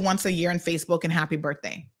hello to once a year on Facebook and happy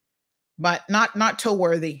birthday, but not toe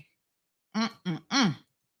worthy.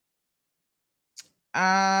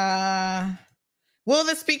 Will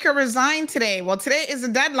the speaker resign today? Well, today is the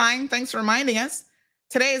deadline. Thanks for reminding us.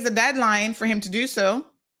 Today is the deadline for him to do so.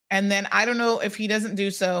 And then I don't know if he doesn't do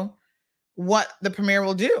so, what the premier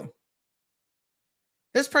will do.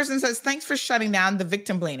 This person says, thanks for shutting down the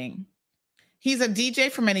victim blaming. He's a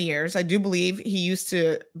DJ for many years. I do believe he used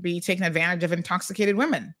to be taking advantage of intoxicated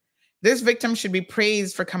women. This victim should be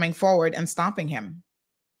praised for coming forward and stopping him.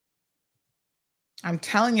 I'm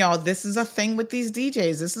telling y'all, this is a thing with these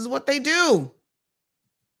DJs. This is what they do.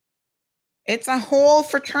 It's a whole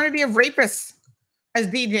fraternity of rapists as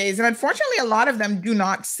DJs. And unfortunately, a lot of them do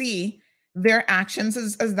not see their actions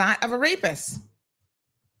as that of a rapist.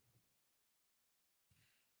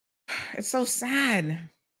 It's so sad.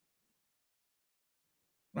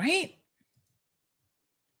 Right?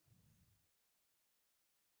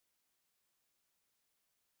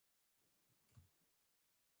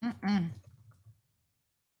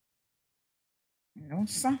 No,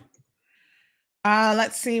 sir.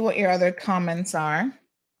 Let's see what your other comments are.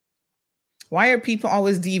 Why are people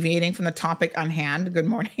always deviating from the topic on hand? Good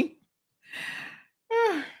morning.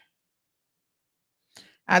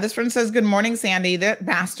 This friend says, good morning, Sandy. That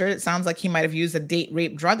bastard, it sounds like he might have used a date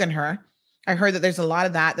rape drug on her. I heard that there's a lot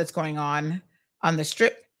of that's going on the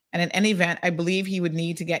strip. And in any event, I believe he would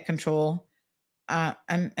need to get control.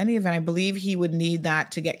 In any event, I believe he would need that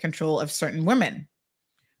to get control of certain women.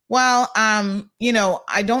 Well,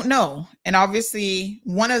 I don't know. And obviously,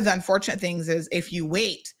 one of the unfortunate things is if you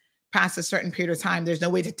wait past a certain period of time, there's no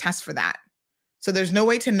way to test for that. So there's no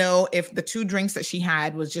way to know if the 2 drinks that she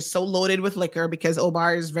had was just so loaded with liquor because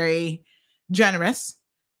O-Bar is very generous,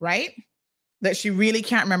 right? That she really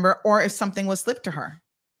can't remember, or if something was slipped to her.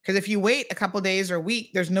 Because if you wait a couple of days or a week,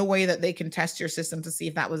 there's no way that they can test your system to see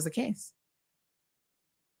if that was the case.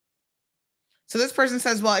 So this person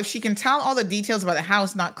says, well, if she can tell all the details about the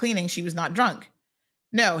house not cleaning, she was not drunk.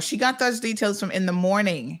 No, she got those details from in the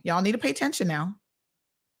morning. Y'all need to pay attention now.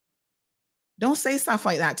 Don't say stuff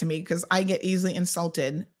like that to me because I get easily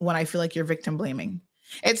insulted when I feel like you're victim blaming.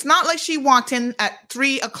 It's not like she walked in at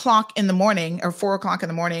 3 o'clock in the morning or 4 o'clock in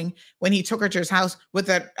the morning when he took her to his house with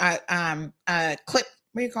a clip.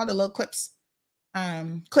 What do you call it? The little clips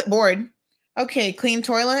Clipboard. Okay, clean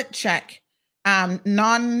toilet, check.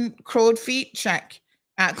 Non-crowed feet, check.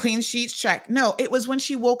 Clean sheets, check. No, it was when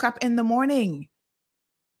she woke up in the morning.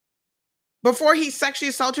 Before he sexually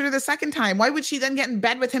assaulted her the second time. Why would she then get in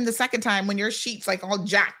bed with him the second time when your sheets like all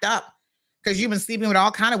jacked up? Because you've been sleeping with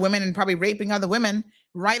all kind of women and probably raping other women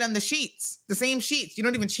right on the sheets. The same sheets. You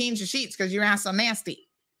don't even change the sheets because your ass so nasty.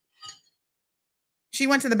 She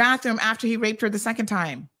went to the bathroom after he raped her the second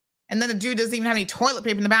time. And then the dude doesn't even have any toilet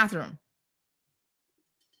paper in the bathroom.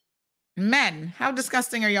 Men, how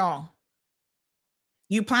disgusting are y'all?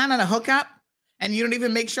 You plan on a hookup and you don't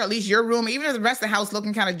even make sure at least your room, even if the rest of the house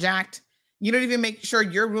looking kind of jacked, you don't even make sure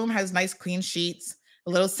your room has nice clean sheets, a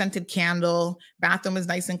little scented candle, bathroom is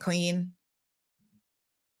nice and clean.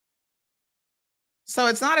 So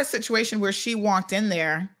it's not a situation where she walked in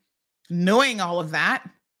there knowing all of that.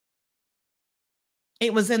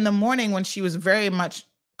 It was in the morning when she was very much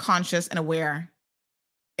conscious and aware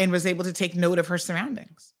and was able to take note of her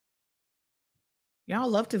surroundings. Y'all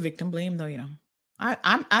love to victim blame though, you know.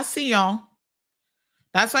 I see y'all.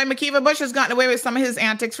 That's why Makiva Bush has gotten away with some of his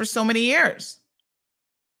antics for so many years.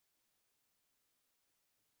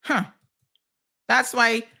 Huh. That's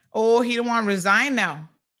why, he don't want to resign now.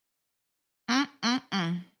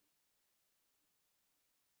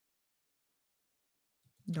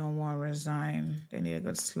 Don't want to resign. They need a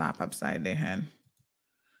good slap upside their head.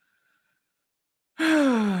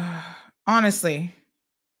 Honestly.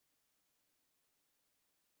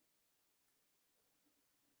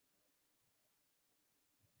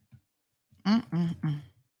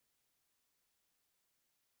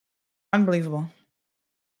 Unbelievable.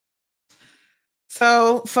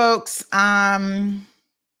 So, folks,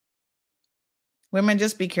 women,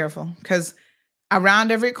 just be careful because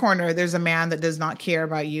around every corner, there's a man that does not care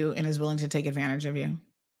about you and is willing to take advantage of you.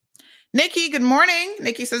 Nikki, good morning.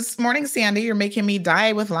 Nikki says, morning, Sandy. You're making me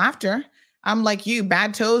die with laughter. I'm like you.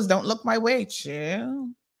 Bad toes don't look my way. Chill.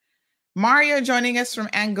 Mario joining us from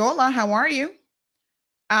Angola. How are you?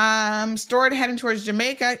 Stored heading towards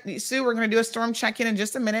Jamaica. Sue, we're going to do a storm check-in in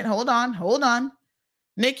just a minute. Hold on.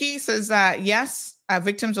 Nikki says, yes,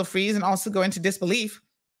 victims will freeze and also go into disbelief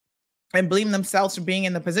and blame themselves for being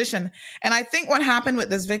in the position. And I think what happened with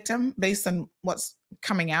this victim, based on what's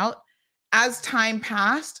coming out, as time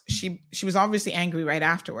passed, she was obviously angry right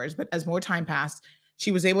afterwards, but as more time passed,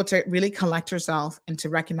 she was able to really collect herself and to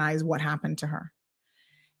recognize what happened to her.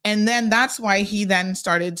 And then that's why he then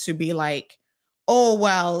started to be like, oh,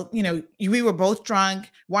 well, you know, we were both drunk.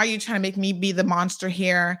 Why are you trying to make me be the monster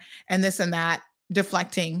here? And this and that,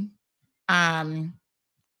 deflecting the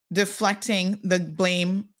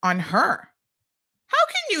blame on her. How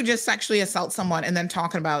can you just sexually assault someone and then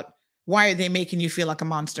talking about why are they making you feel like a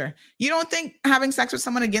monster? You don't think having sex with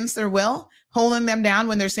someone against their will, holding them down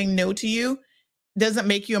when they're saying no to you, doesn't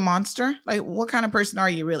make you a monster? Like, what kind of person are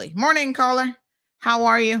you really? Morning, caller. How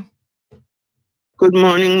are you? Good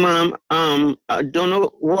morning, Mom. I don't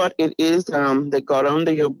know what it is that got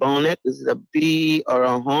under your bonnet. Is it a bee or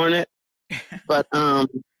a hornet? But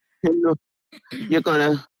you're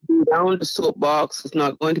gonna be down the soapbox. It's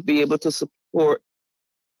not going to be able to support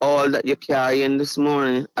all that you're carrying this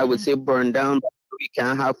morning. I would say burn down, but we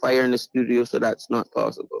can't have fire in the studio, so that's not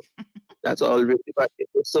possible. That's all really. But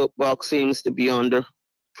the soapbox seems to be under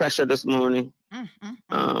pressure this morning.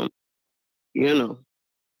 You know.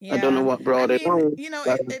 Yeah. I don't know what brought it on. You know,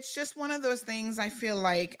 it's just one of those things. I feel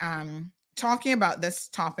like talking about this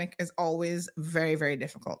topic is always very, very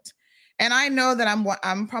difficult. And I know that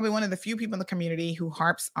I'm probably one of the few people in the community who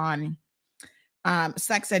harps on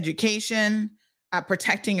sex education,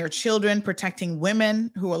 protecting your children, protecting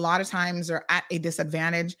women who a lot of times are at a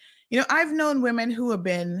disadvantage. You know, I've known women who have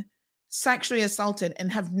been sexually assaulted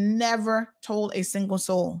and have never told a single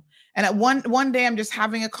soul. And at one day, I'm just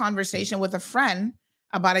having a conversation with a friend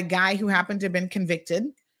about a guy who happened to have been convicted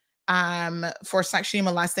for sexually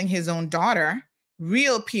molesting his own daughter.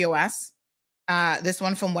 Real POS. This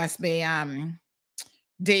one from West Bay.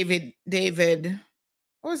 David,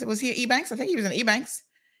 what was it? Was he at Ebanks? I think he was in Ebanks.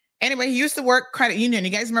 Anyway, he used to work credit union.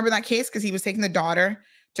 You guys remember that case? Because he was taking the daughter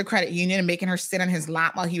to credit union and making her sit on his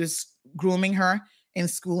lap while he was grooming her and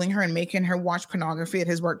schooling her and making her watch pornography at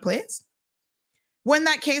his workplace. When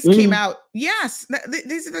that case came out, yes,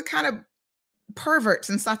 these are the kind of perverts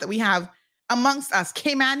and stuff that we have amongst us,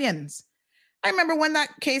 Caymanians. I remember when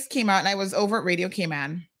that case came out and I was over at Radio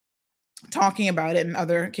Cayman talking about it in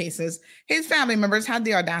other cases. His family members had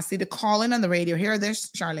the audacity to call in on the radio. Hear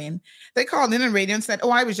this, Charlene. They called in on radio and said,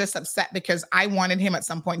 oh, I was just upset because I wanted him at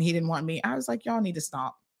some point and he didn't want me. I was like, y'all need to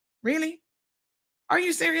stop. Really? Are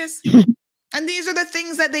you serious? And these are the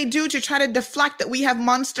things that they do to try to deflect that we have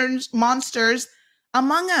monsters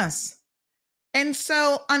among us. And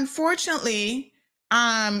so, unfortunately,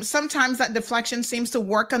 sometimes that deflection seems to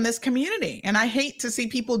work on this community. And I hate to see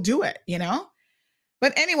people do it, you know?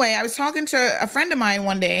 But anyway, I was talking to a friend of mine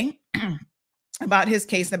one day about his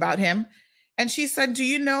case and about him. And she said, do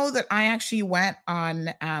you know that I actually went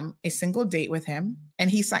on a single date with him and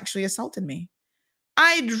he sexually assaulted me?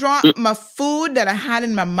 I dropped my food that I had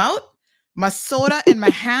in my mouth, my soda in my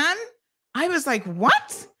hand. I was like,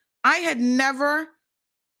 what? I had never,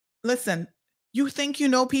 listen, you think you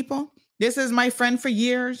know people? This is my friend for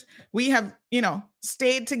years. We have,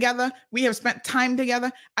 stayed together. We have spent time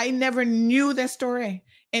together. I never knew this story.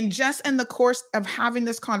 And just in the course of having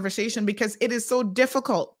this conversation, because it is so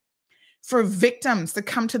difficult for victims to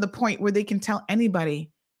come to the point where they can tell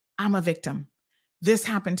anybody, I'm a victim. This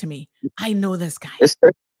happened to me. I know this guy.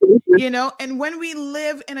 And when we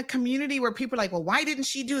live in a community where people are like, well, why didn't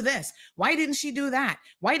she do this? Why didn't she do that?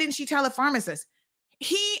 Why didn't she tell the pharmacist?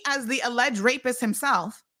 He, as the alleged rapist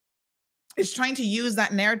himself, is trying to use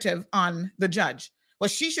that narrative on the judge. Well,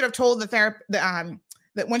 she should have told the therapist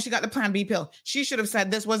that when she got the Plan B pill, she should have said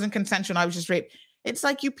this wasn't consensual. I was just raped. It's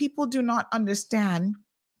like you people do not understand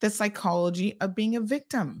the psychology of being a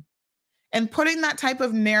victim. And putting that type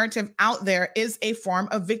of narrative out there is a form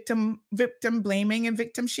of victim blaming and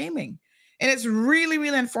victim shaming. And it's really,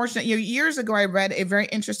 really unfortunate. Years ago, I read a very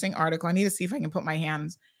interesting article. I need to see if I can put my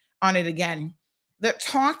hands on it again, that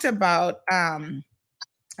talked about, I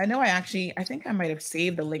think I might have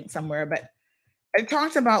saved the link somewhere, but it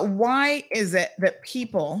talks about why is it that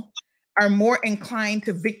people are more inclined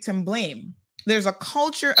to victim blame. There's a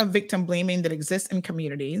culture of victim blaming that exists in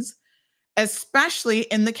communities, especially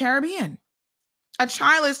in the Caribbean. A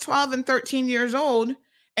child is 12 and 13 years old,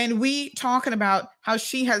 and we talking about how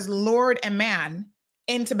she has lured a man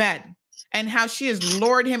into bed and how she has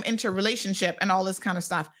lured him into a relationship and all this kind of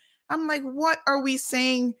stuff. I'm like, what are we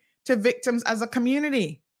saying to victims as a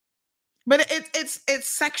community? But it's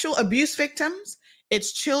sexual abuse victims,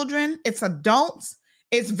 it's children, it's adults,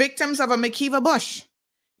 it's victims of a McKeeva Bush.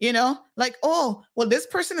 Like, oh, well, this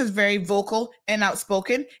person is very vocal and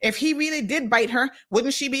outspoken. If he really did bite her,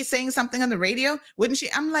 wouldn't she be saying something on the radio? Wouldn't she?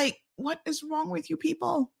 I'm like, what is wrong with you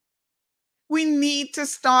people? We need to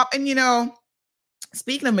stop. And,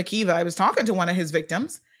 speaking of McKeeva, I was talking to one of his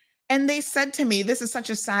victims, and they said to me, this is such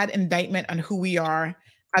a sad indictment on who we are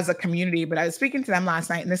as a community. But I was speaking to them last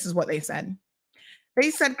night, and this is what they said. They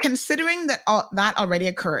said, considering that that already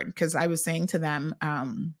occurred, because I was saying to them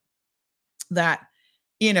that,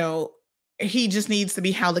 he just needs to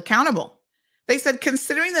be held accountable. They said,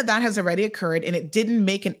 considering that has already occurred and it didn't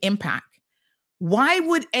make an impact, why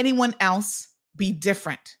would anyone else be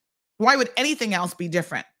different? Why would anything else be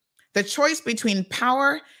different? The choice between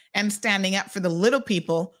power and standing up for the little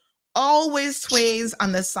people always sways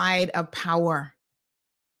on the side of power.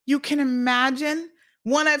 You can imagine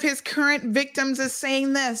one of his current victims is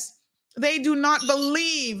saying this. They do not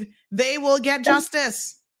believe they will get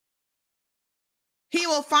justice. He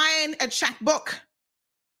will find a checkbook.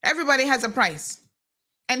 Everybody has a price.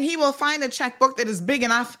 And he will find a checkbook that is big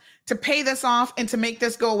enough to pay this off and to make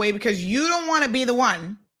this go away, because you don't want to be the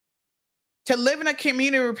one to live in a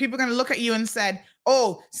community where people are going to look at you and said,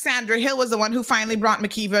 oh, Sandra Hill was the one who finally brought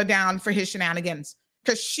McKeeva down for his shenanigans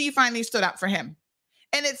because she finally stood up for him.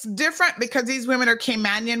 And it's different because these women are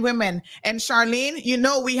Caymanian women. And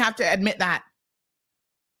Charlene, we have to admit that.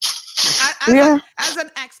 As an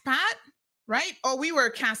expat, right? Oh, we were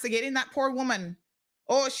castigating that poor woman.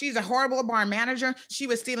 Oh, she's a horrible bar manager. She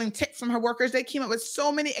was stealing tips from her workers. They came up with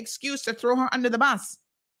so many excuses to throw her under the bus.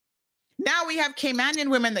 Now we have Caymanian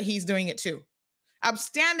women that he's doing it to.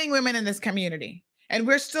 Upstanding women in this community. And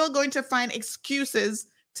we're still going to find excuses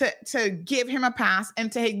to give him a pass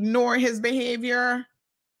and to ignore his behavior.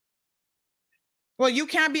 Well, you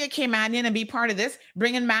can't be a Caymanian and be part of this,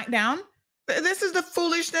 bringing Mac down. This is the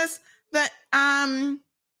foolishness that,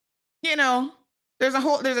 there's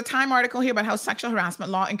a Time article here about how sexual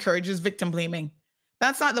harassment law encourages victim blaming.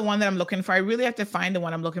 That's not the one that I'm looking for. I really have to find the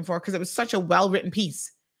one I'm looking for because it was such a well-written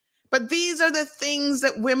piece. But these are the things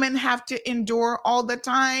that women have to endure all the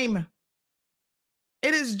time.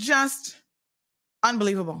 It is just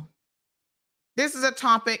unbelievable. This is a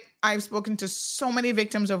topic I've spoken to so many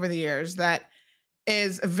victims over the years that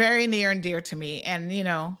is very near and dear to me. And,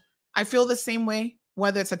 I feel the same way,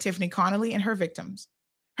 whether it's a Tiffany Connolly and her victims.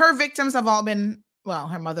 Her victims have all been, well,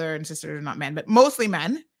 her mother and sister are not men, but mostly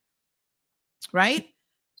men, right?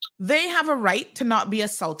 They have a right to not be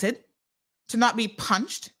assaulted, to not be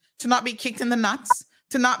punched, to not be kicked in the nuts,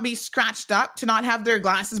 to not be scratched up, to not have their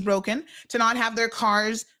glasses broken, to not have their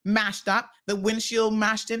cars mashed up, the windshield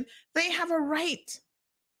mashed in. They have a right.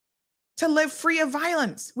 to live free of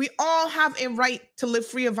violence. We all have a right to live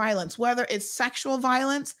free of violence, whether it's sexual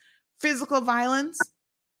violence, physical violence,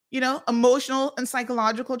 emotional and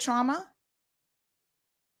psychological trauma.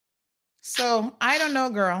 So I don't know,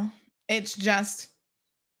 girl. It's just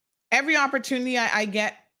every opportunity I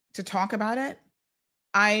get to talk about it,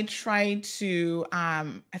 I try to,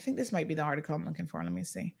 I think this might be the article I'm looking for. Let me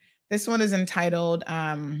see. This one is entitled,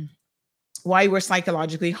 Why We're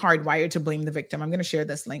Psychologically Hardwired to Blame the Victim. I'm going to share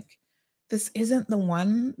this link. This isn't the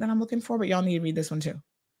one that I'm looking for, but y'all need to read this one too.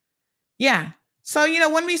 Yeah. So,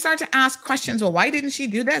 when we start to ask questions, well, why didn't she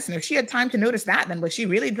do this? And if she had time to notice that, then was she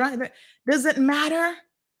really drunk? Does it matter?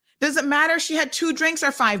 Does it matter if she had 2 drinks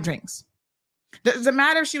or 5 drinks? Does it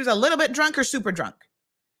matter if she was a little bit drunk or super drunk?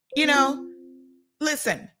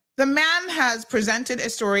 Listen, the man has presented a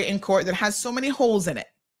story in court that has so many holes in it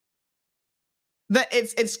that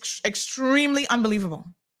it's extremely unbelievable.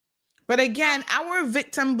 But again, our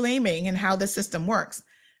victim blaming and how the system works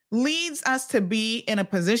leads us to be in a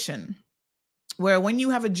position where when you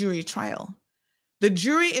have a jury trial, the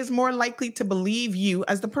jury is more likely to believe you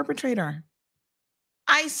as the perpetrator.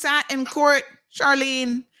 I sat in court,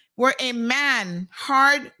 Charlene, where a man,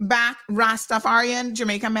 hard-back Rastafarian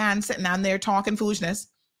Jamaican man sitting down there talking foolishness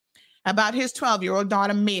about his 12-year-old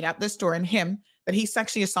daughter made up this story and him that he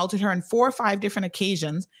sexually assaulted her on 4 or 5 different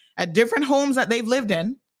occasions at different homes that they've lived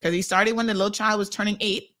in, because he started when the little child was turning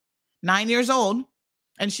 9 years old.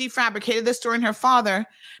 And she fabricated this story in her father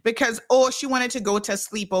because, she wanted to go to a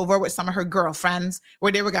sleepover with some of her girlfriends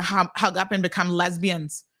where they were going to hug up and become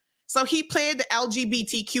lesbians. So he played the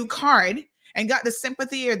LGBTQ card and got the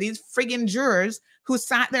sympathy of these friggin' jurors who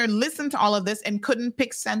sat there and listened to all of this and couldn't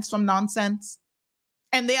pick sense from nonsense.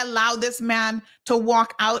 And they allowed this man to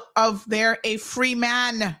walk out of there a free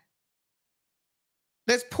man.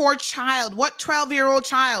 This poor child, what 12-year-old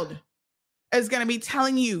child is going to be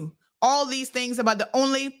telling you all these things about the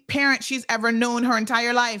only parent she's ever known her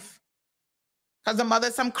entire life? Because the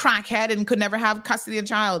mother's some crackhead and could never have custody of the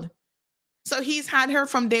child. So he's had her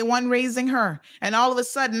from day one raising her. And all of a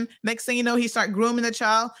sudden, next thing you know, he start grooming the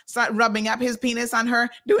child, start rubbing up his penis on her,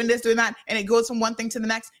 doing this, doing that. And it goes from one thing to the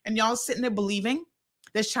next. And y'all sitting there believing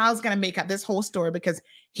this child's going to make up this whole story because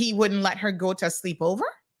he wouldn't let her go to a sleepover.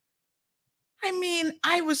 I mean,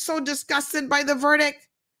 I was so disgusted by the verdict.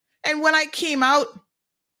 And when I came out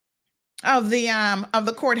of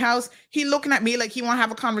the courthouse, he looking at me like he want to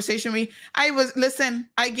have a conversation with me.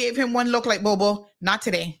 I gave him one look like, Bobo, not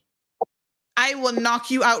today. I will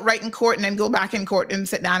knock you out right in court and then go back in court and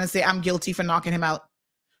sit down and say, I'm guilty for knocking him out.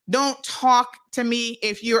 Don't talk to me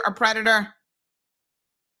if you're a predator.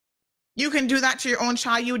 You can do that to your own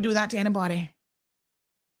child. You would do that to anybody.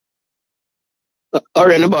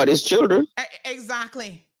 Or anybody's children.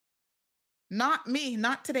 Exactly. Not me,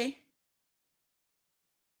 not today.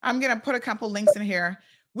 I'm going to put a couple links in here.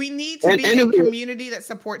 We need to be a community that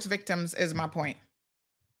supports victims is my point.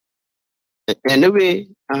 Anyway,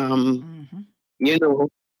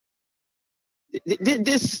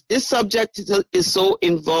 this subject is so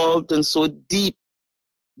involved and so deep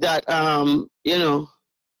that, I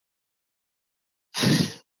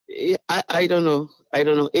don't know.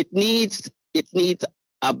 It needs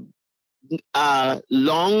a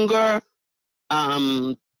longer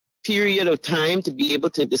period of time to be able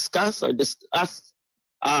to discuss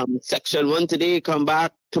section 1 today, come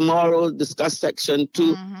back tomorrow, discuss section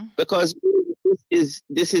 2, because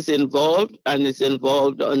this is involved, and it's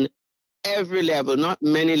involved on every level, not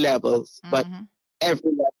many levels, but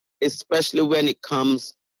every level, especially when it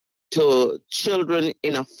comes to children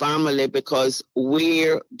in a family, because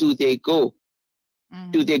where do they go?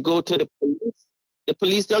 Do they go to the police? The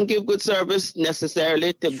police don't give good service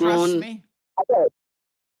necessarily to grown adults.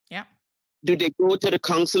 Yeah. Do they go to the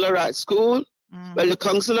counselor at school? Well, the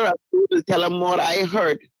counselor at school will tell them what I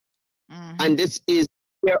heard. And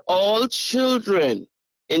they're all children.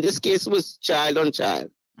 In this case, it was child on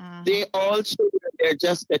child. They're all children. They're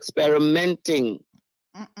just experimenting.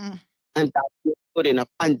 And that's good enough.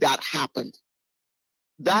 And that happened.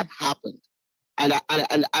 That happened. And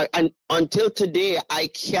until today, I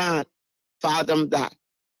can't fathom that.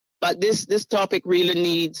 But this topic really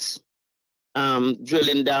needs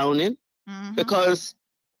drilling down in, because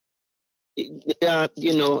a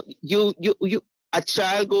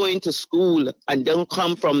child going to school and don't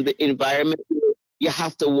come from the environment where you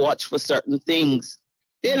have to watch for certain things.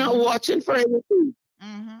 They're not watching for anything.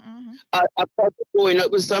 A person going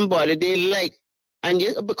out with somebody they like, and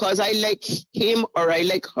because I like him or I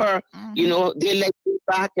like her, they like me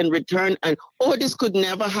back and return, and this could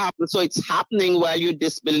never happen. So it's happening while you're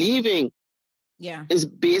disbelieving. Yeah, is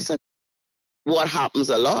basically what happens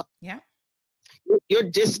a lot. Yeah. you're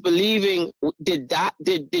disbelieving. Did that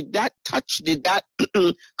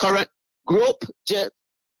current group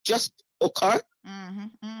just occur?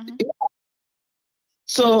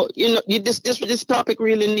 So this topic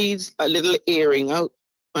really needs a little airing out.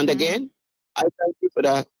 And again, I thank you for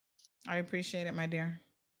that. I appreciate it, my dear.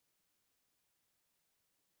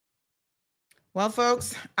 Well,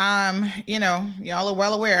 folks, y'all are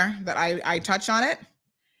well aware that I touch on it.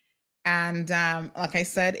 And like I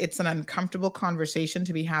said, it's an uncomfortable conversation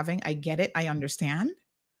to be having. I get it. I understand.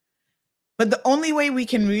 But the only way we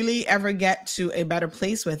can really ever get to a better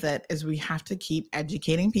place with it is we have to keep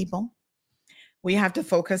educating people. We have to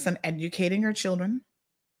focus on educating our children.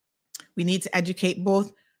 We need to educate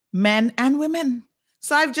both men and women.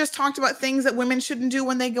 So I've just talked about things that women shouldn't do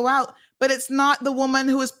when they go out, but it's not the woman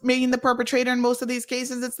who is being the perpetrator in most of these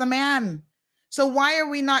cases, it's the man. So why are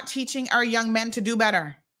we not teaching our young men to do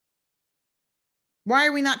better? Why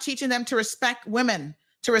are we not teaching them to respect women,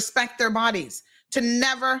 to respect their bodies, to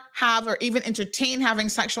never have or even entertain having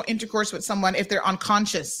sexual intercourse with someone if they're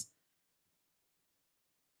unconscious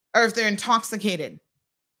or if they're intoxicated?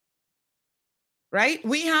 Right?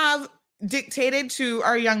 We have dictated to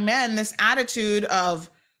our young men this attitude of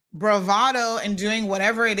bravado and doing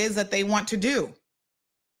whatever it is that they want to do.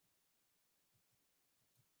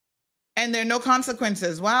 And there are no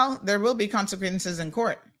consequences. Well, there will be consequences in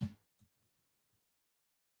court.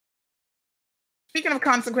 Speaking of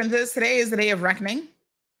consequences, today is the day of reckoning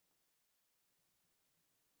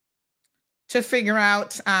to figure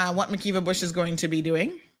out what Makiva Bush is going to be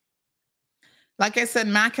doing. Like I said,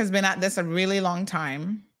 Mac has been at this a really long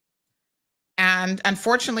time. And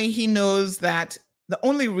unfortunately, he knows that the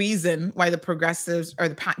only reason why the progressives or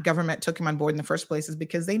the government took him on board in the first place is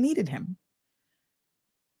because they needed him.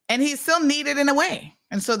 And he's still needed in a way.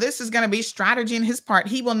 And so this is going to be strategy in his part.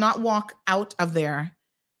 He will not walk out of there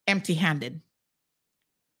empty-handed.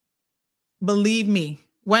 Believe me,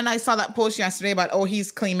 when I saw that post yesterday about,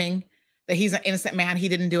 he's claiming that he's an innocent man, he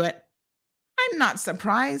didn't do it. I'm not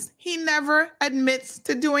surprised. He never admits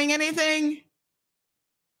to doing anything.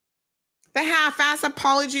 The half-ass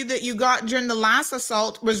apology that you got during the last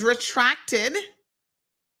assault was retracted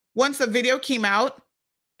once the video came out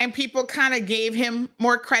and people kind of gave him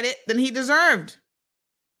more credit than he deserved.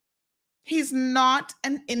 He's not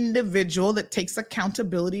an individual that takes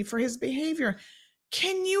accountability for his behavior.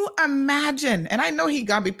 Can you imagine? And I know he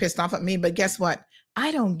got to be pissed off at me, but guess what?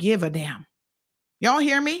 I don't give a damn. Y'all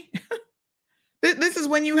hear me? This is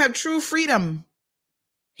when you have true freedom.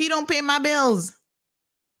 He don't pay my bills.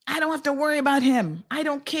 I don't have to worry about him. I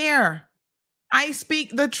don't care. I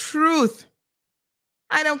speak the truth.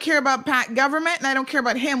 I don't care about PAC government, and I don't care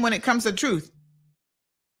about him when it comes to truth.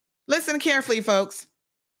 Listen carefully, folks.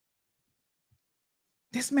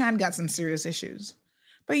 This man got some serious issues.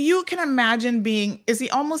 But you can imagine is he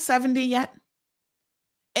almost 70 yet?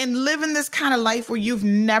 And living this kind of life where you've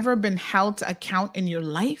never been held to account in your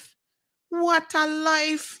life? What a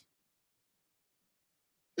life.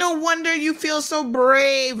 No wonder you feel so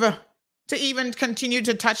brave to even continue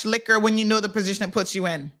to touch liquor when you know the position it puts you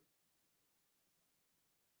in.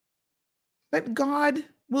 But God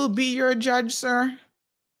will be your judge, sir.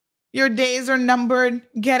 Your days are numbered.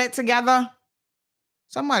 Get it together.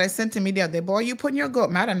 Somebody said to me the other day, boy, you putting your goat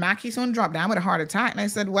mad and Mackie's soon drop down with a heart attack. And I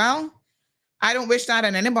said, well, I don't wish that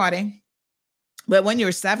on anybody. But when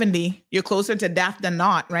you're 70, you're closer to death than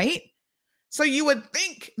not, right? So you would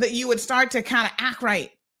think that you would start to kind of act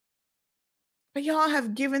right. But y'all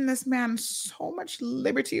have given this man so much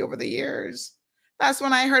liberty over the years. That's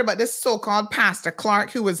when I heard about this so-called Pastor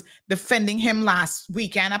Clark who was defending him last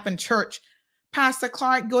weekend up in church. Pastor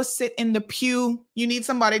Clark, go sit in the pew. You need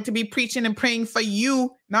somebody to be preaching and praying for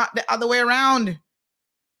you, not the other way around.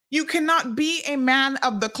 You cannot be a man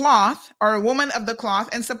of the cloth or a woman of the cloth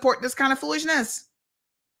and support this kind of foolishness.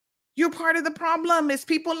 You're part of the problem. It's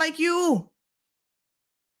people like you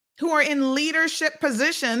who are in leadership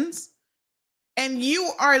positions, and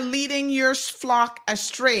you are leading your flock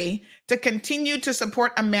astray to continue to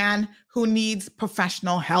support a man who needs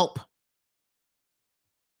professional help.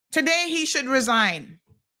 Today, he should resign.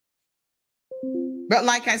 But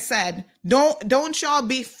like I said, don't y'all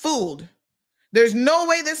be fooled. There's no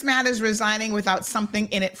way this man is resigning without something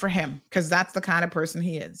in it for him, because that's the kind of person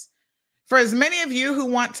he is. For as many of you who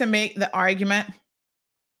want to make the argument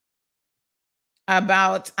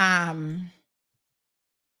about how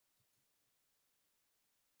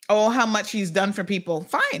much he's done for people,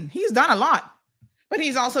 fine, he's done a lot, but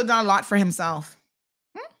he's also done a lot for himself.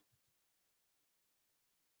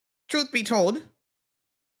 Truth be told,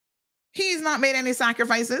 he's not made any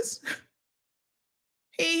sacrifices.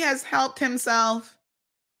 He has helped himself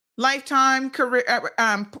lifetime career,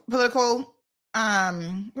 political,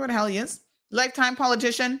 what the hell he is, lifetime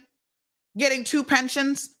politician, getting 2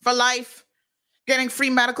 pensions for life, getting free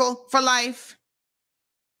medical for life,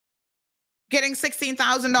 getting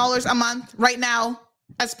 $16,000 a month right now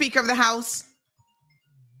as Speaker of the House.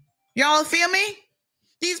 Y'all feel me?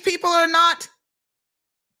 These people are not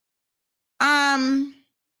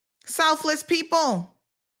selfless people.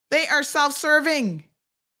 They are self-serving.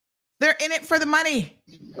 They're in it for the money.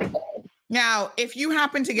 Now, if you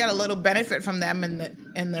happen to get a little benefit from them in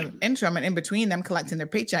the interim and in between them collecting their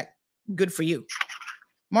paycheck, good for you.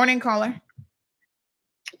 Morning, caller.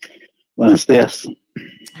 Buenos dias.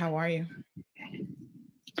 How are you?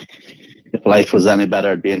 If life was any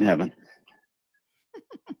better, I'd be in heaven.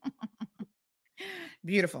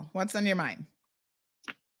 Beautiful. What's on your mind?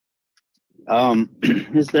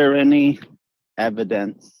 Is there any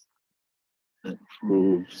evidence that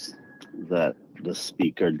proves that the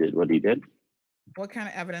speaker did what he did? What kind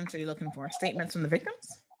of evidence are you looking for? Statements from the victims?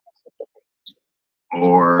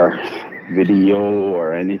 Or video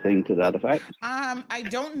or anything to that effect? I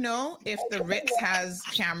don't know if the Ritz has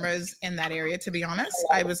cameras in that area, to be honest.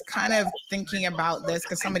 I was kind of thinking about this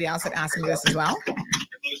because somebody else had asked me this as well.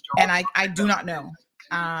 And I do not know.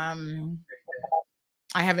 I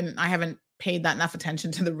haven't paid that enough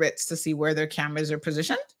attention to the Ritz to see where their cameras are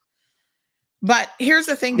positioned. But here's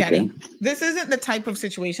the thing, Daddy. Okay. This isn't the type of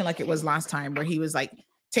situation like it was last time where he was like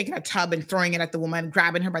taking a tub and throwing it at the woman,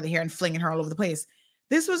 grabbing her by the hair and flinging her all over the place.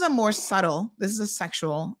 This was a more subtle, this is a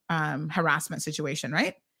sexual harassment situation,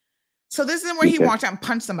 right? So this isn't where he walked out and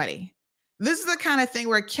punched somebody. This is the kind of thing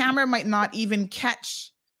where a camera might not even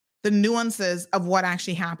catch the nuances of what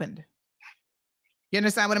actually happened. You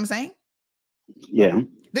understand what I'm saying? Yeah.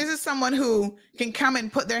 This is someone who can come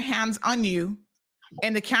and put their hands on you,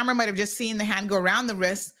 and the camera might have just seen the hand go around the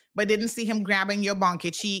wrist, but didn't see him grabbing your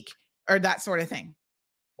bonky cheek or that sort of thing.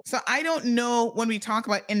 So I don't know when we talk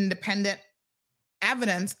about independent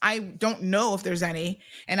evidence, I don't know if there's any,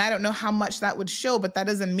 and I don't know how much that would show, but that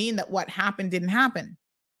doesn't mean that what happened didn't happen.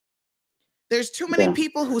 There's too many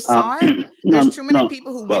people who saw it. There's too many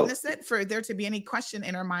people who witnessed it for there to be any question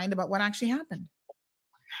in our mind about what actually happened.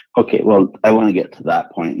 Okay, well, I want to get to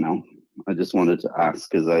that point now. I just wanted to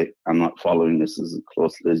ask because I'm not following this as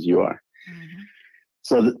closely as you are.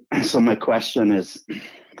 Mm-hmm. So my question is,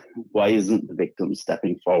 why isn't the victim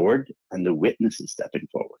stepping forward and the witness is stepping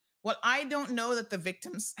forward? Well, I don't know that the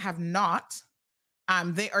victims have not.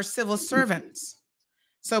 They are civil servants.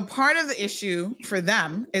 So part of the issue for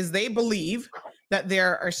them is they believe that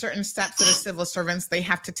there are certain steps that as civil servants they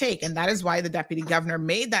have to take. And that is why the deputy governor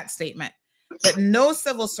made that statement, that no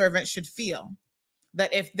civil servant should feel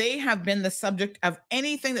that if they have been the subject of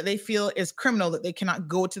anything that they feel is criminal, that they cannot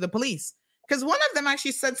go to the police. Because one of them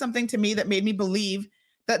actually said something to me that made me believe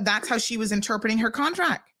that that's how she was interpreting her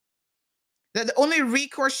contract. That the only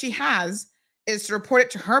recourse she has is to report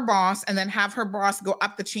it to her boss and then have her boss go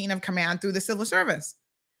up the chain of command through the civil service.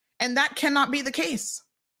 And that cannot be the case.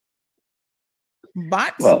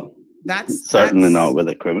 But that's certainly not with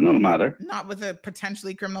a criminal matter. Not with a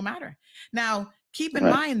potentially criminal matter. Now, keep in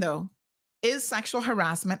mind, though, is sexual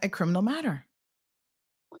harassment a criminal matter?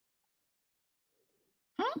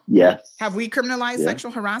 Yes. Have we criminalized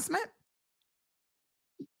sexual harassment?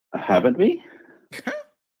 Haven't we?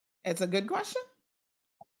 It's a good question.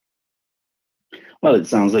 Well, it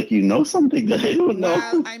sounds like you know something that I don't know.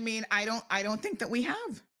 Well, I mean, I don't think that we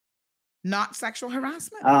have. Not sexual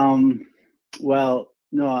harassment. Well,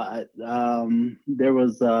 no, there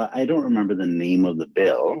was I don't remember the name of the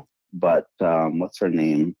bill, but what's her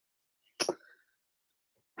name?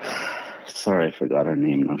 Sorry, I forgot her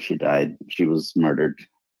name now. She died. She was murdered.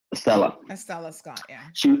 Estella Scott, yeah.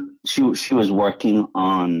 She was working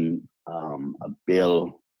on a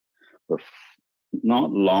bill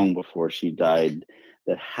not long before she died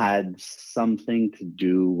that had something to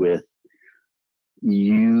do with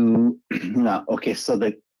you. No, okay, so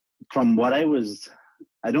from what I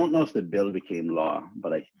don't know if the bill became law,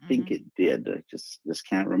 but I think it did. I just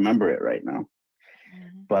can't remember it right now.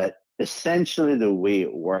 But essentially the way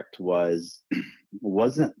it worked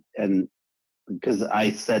wasn't, and because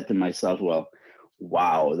I said to myself, well,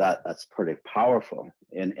 wow, that's pretty powerful.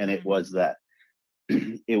 And it was that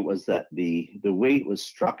the way it was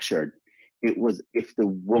structured, it was if the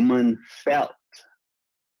woman felt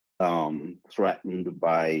threatened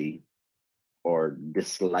by or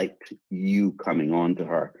disliked you coming on to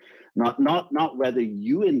her, not whether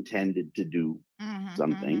you intended to do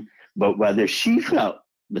something, but whether she felt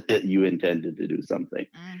that you intended to do something.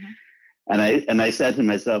 And I said to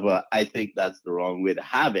myself, well, I think that's the wrong way to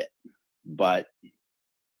have it. But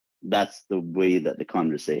That's the way that the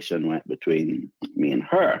conversation went between me and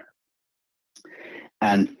her.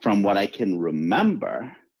 And from what I can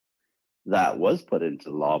remember, that was put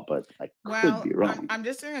into law, but I could be wrong. I'm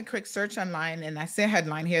just doing a quick search online, and I see a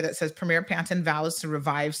headline here that says Premier Panton vows to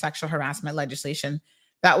revive sexual harassment legislation.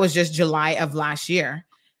 That was just July of last year,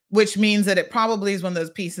 which means that it probably is one of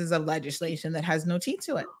those pieces of legislation that has no teeth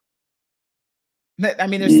to it. I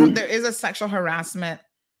mean, there is a sexual harassment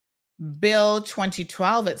bill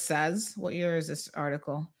 2012. It says, what year is this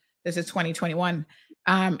article? This is 2021.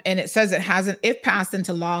 And it says it hasn't, if passed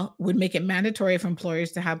into law, would make it mandatory for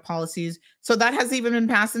employers to have policies. So that hasn't even been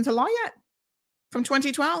passed into law yet from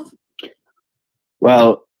 2012.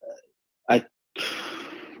 Well,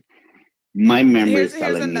 my memory is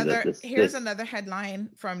telling me that here's another headline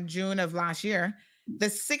from June of last year. The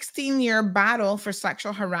 16-year battle for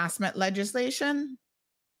sexual harassment legislation.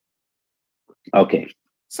 Okay.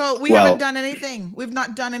 So we haven't done anything. We've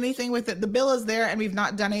not done anything with it. The bill is there and we've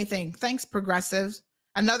not done anything. Thanks, progressives.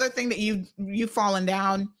 Another thing that you've fallen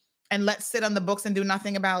down and let sit on the books and do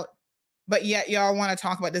nothing about, but yet y'all want to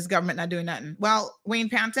talk about this government not doing nothing. Well, Wayne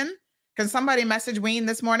Panton, can somebody message Wayne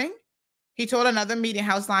this morning? He told another media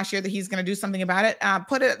house last year that he's going to do something about it.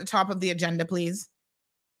 Put it at the top of the agenda, please.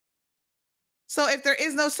 So if there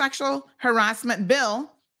is no sexual harassment bill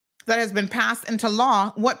that has been passed into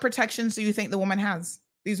law, what protections do you think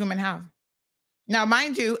these women have? Now,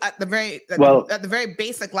 mind you, at the very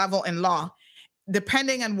basic level in law,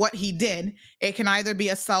 depending on what he did, it can either be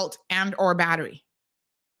assault and or battery.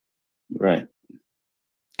 Right.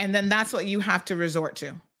 And then that's what you have to resort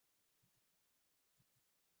to.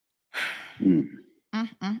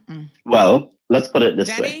 Well, let's put it this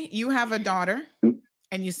way. Denny, you have a daughter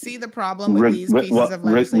and you see the problem with these pieces of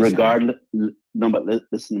legislation. Regardless, no, but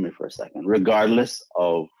listen to me for a second. Regardless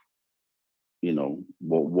of,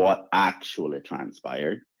 what actually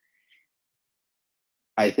transpired,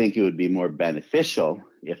 I think it would be more beneficial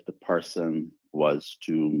if the person was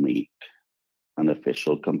to make an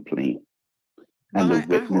official complaint and the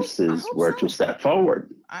witnesses were to step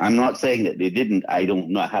forward. I'm not saying that they didn't. I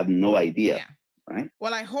have no idea. Yeah. Right.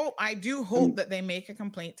 Well, I do hope that they make a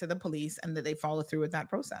complaint to the police and that they follow through with that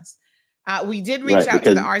process. We did reach out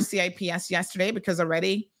to the RCIPS yesterday because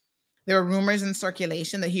already there were rumors in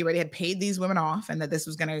circulation that he already had paid these women off and that this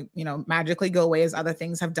was going to, magically go away as other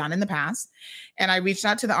things have done in the past. And I reached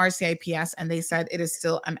out to the RCIPS and they said it is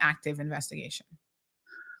still an active investigation.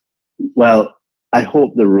 Well, I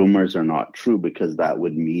hope the rumors are not true, because that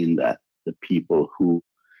would mean that the people who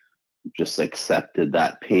just accepted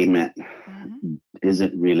that payment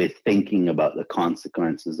isn't really thinking about the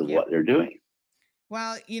consequences of what they're doing.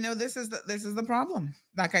 Well, this is the problem.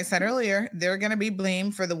 Like I said earlier, they're going to be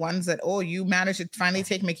blamed for the ones that, you managed to finally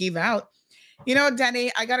take McKeeve out.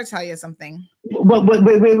 Denny, I got to tell you something. Wait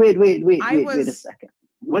a second.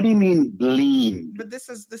 What do you mean blame? But this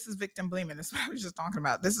is victim blaming. This is what I was just talking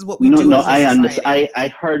about. This is what we do. No, I understand. I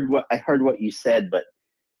heard what you said, but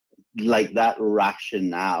like that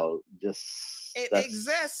rationale it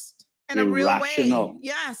exists in a real way.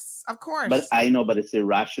 Yes, of course. But I know, but it's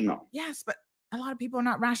irrational. Yes, but a lot of people are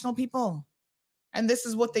not rational people. And this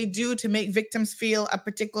is what they do to make victims feel a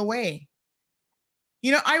particular way.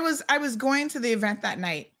 I was going to the event that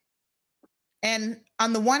night. And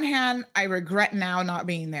on the one hand, I regret now not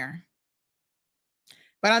being there.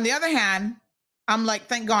 But on the other hand, I'm like,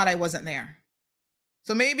 thank God I wasn't there.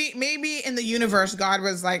 So maybe in the universe, God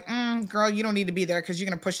was like, girl, you don't need to be there because you're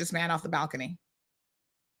going to push this man off the balcony.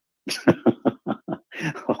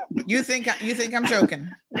 You think I'm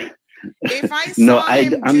joking? If I saw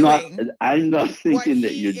I'm not thinking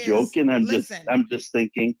that you're joking. I'm just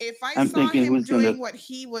thinking. If I saw him doing what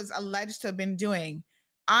he was alleged to have been doing,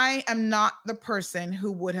 I am not the person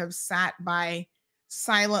who would have sat by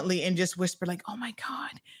silently and just whispered like, "Oh my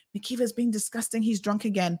God, McKeeva's being disgusting. He's drunk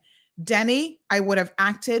again." Denny, I would have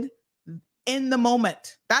acted in the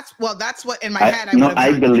moment. That's what in my head.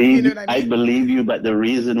 I believe I believe you, but the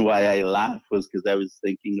reason why I laughed was because I was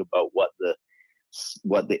thinking about what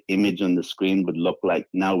the image on the screen would look like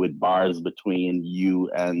now, with bars between you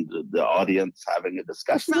and the audience having a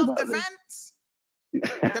discussion. Self-defense.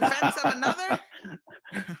 Defense of another.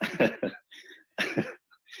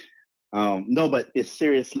 No, but it's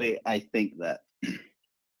seriously, I think that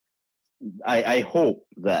I hope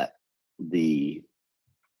that the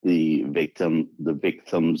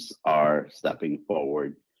victims are stepping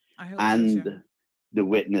forward, and so, the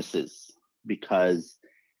witnesses, because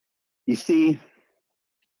you see,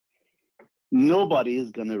 nobody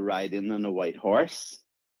is going to ride in on a white horse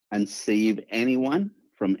and save anyone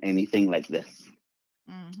from anything like this.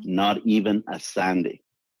 Not even a Sandy.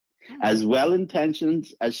 As well-intentioned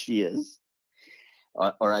as she is,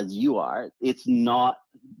 or as you are, it's not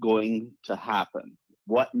going to happen.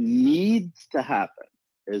 What needs to happen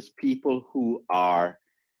is people who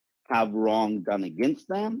have wrong done against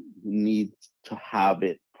them need to have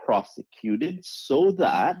it prosecuted so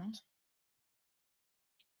that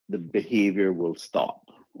the behavior will stop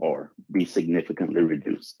or be significantly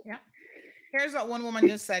reduced. Yeah. Here's what one woman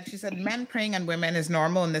just said. She said, men preying on women is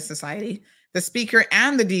normal in this society. The speaker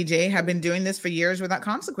and the DJ have been doing this for years without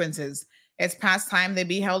consequences. It's past time they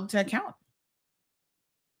be held to account.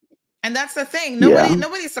 And that's the thing.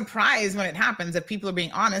 Nobody's surprised when it happens if people are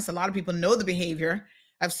being honest. A lot of people know the behavior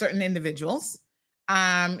of certain individuals.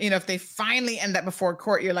 If they finally end up before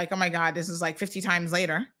court, you're like, oh my God, this is like 50 times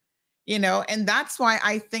later. And that's why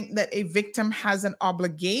I think that a victim has an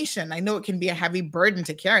obligation. I know it can be a heavy burden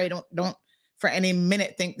to carry. Don't for any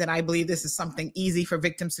minute think that I believe this is something easy for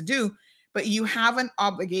victims to do, but you have an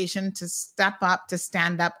obligation to step up, to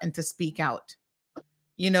stand up, and to speak out.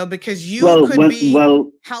 Because you could be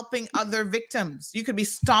helping other victims. You could be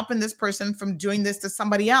stopping this person from doing this to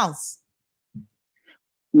somebody else.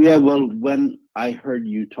 Yeah, well, when I heard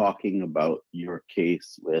you talking about your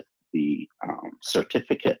case with the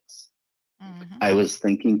certificates, I was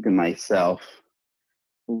thinking to myself,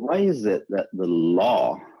 why is it that the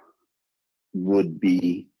law would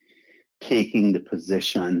be taking the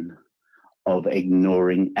position of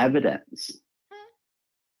ignoring evidence?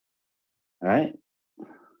 All right.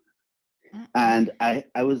 And I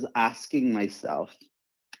was asking myself,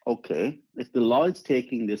 okay, if the law is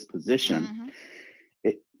taking this position,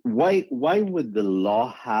 why would the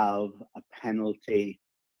law have a penalty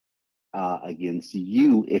against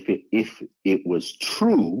you if it was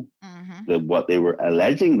true that what they were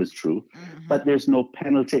alleging was true, but there's no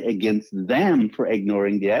penalty against them for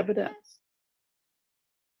ignoring the evidence?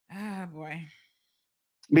 Ah, boy.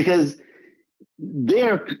 Because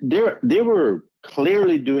they were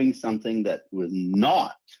clearly doing something that was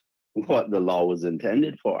not what the law was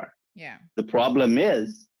intended for. Yeah. The problem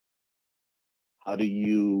is, how do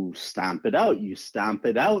you stamp it out? You stamp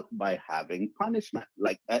it out by having punishment.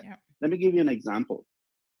 Like that. Yeah. Let me give you an example.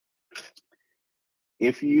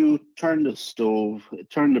 If you turn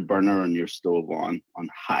the burner on your stove on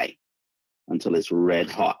high until it's red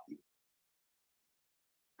hot,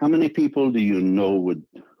 how many people do you know would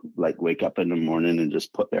wake up in the morning and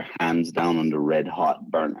just put their hands down on the red hot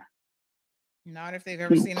burner? Not if they've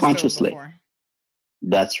ever seen a stove before.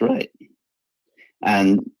 That's right.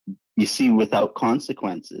 And you see, without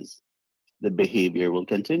consequences, the behavior will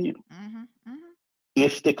continue.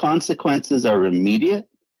 If the consequences are immediate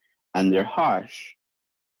and they're harsh,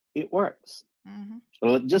 it works.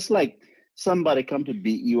 So just like somebody come to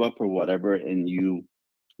beat you up or whatever, and you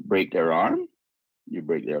break their arm, you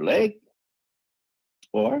break their leg,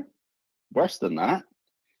 or worse than that,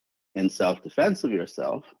 in self-defense of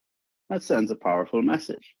yourself, that sends a powerful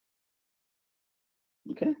message.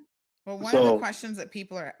 Okay? Well, one of the questions that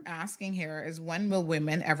people are asking here is, when will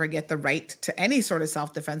women ever get the right to any sort of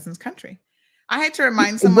self-defense in this country? I had to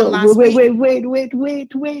remind someone last week. Wait.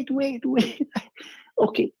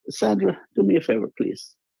 Okay, Sandra, do me a favor,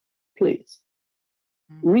 please. Please.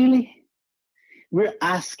 Really? We're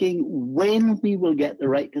asking when we will get the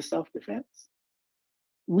right to self-defense.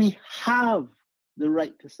 We have the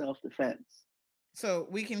right to self-defense. So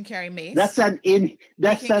we can carry mace. We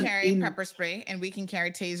can carry pepper spray, and we can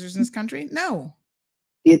carry tasers in this country? No.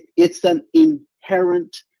 It's an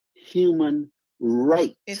inherent human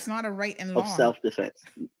right. It's not a right in law. Of self-defense.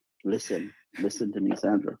 Listen to me,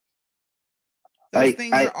 Sandra. Those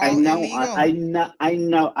things are all illegal. I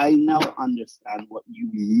now understand what you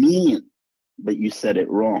mean, but you said it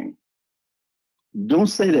wrong. Don't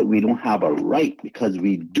say that we don't have a right, because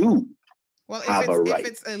we do. Well, if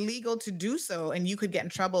it's illegal to do so, and you could get in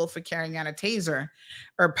trouble for carrying out a taser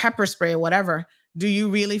or pepper spray or whatever, do you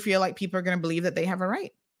really feel like people are going to believe that they have a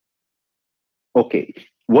right? Okay.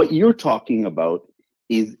 What you're talking about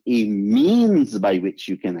is a means by which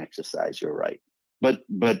you can exercise your right. But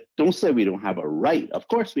don't say we don't have a right. Of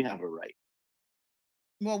course we have a right.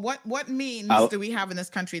 Well, what means do we have in this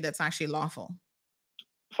country that's actually lawful?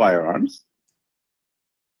 Firearms.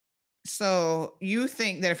 So you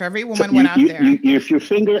think that if every woman went out there, if your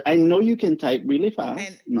finger, I know you can type really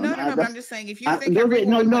fast. No, but I'm just saying, if you think every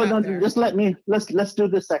woman went out there, just let's do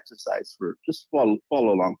this exercise for just follow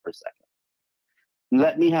along for a second.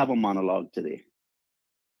 Let me have a monologue today.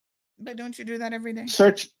 But don't you do that every day?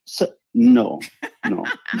 No.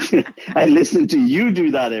 I listen to you do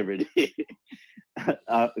that every day.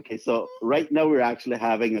 Okay, so right now we're actually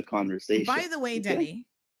having a conversation. By the way, Denny,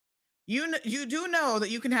 you do know that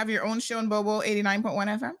you can have your own show in Bobo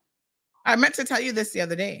 89.1 FM? I meant to tell you this the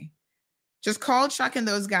other day. Just call Chuck and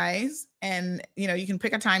those guys, and you can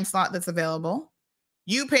pick a time slot that's available.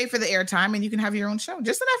 You pay for the airtime, and you can have your own show.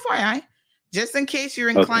 Just an FYI, just in case you're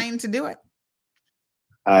inclined to do it.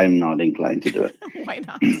 I'm not inclined to do it. Why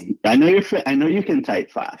not? I know you can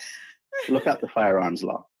type fast. Look up the firearms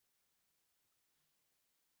law.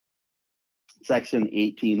 Section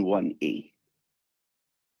 18(1)(a).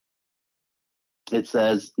 It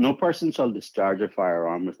says, no person shall discharge a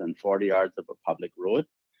firearm within 40 yards of a public road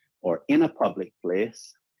or in a public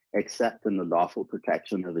place, except in the lawful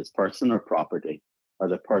protection of his person or property, or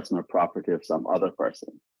the person or property of some other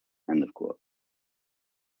person. End of quote.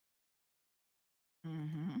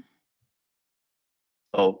 Mm-hmm.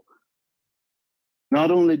 So,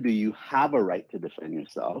 not only do you have a right to defend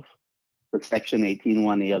yourself, but Section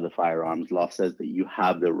 18(1)(a) of the firearms law says that you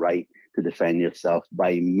have the right to defend yourself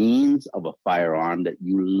by means of a firearm that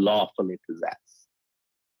you lawfully possess.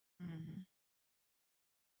 Mm-hmm.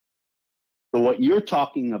 So what you're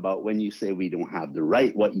talking about when you say we don't have the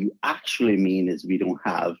right, what you actually mean is we don't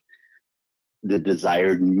have the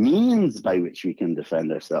desired means by which we can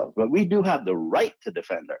defend ourselves. But we do have the right to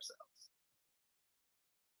defend ourselves.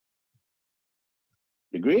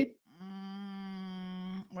 Agreed?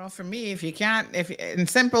 Well, for me, if in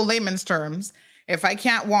simple layman's terms, if I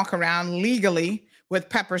can't walk around legally with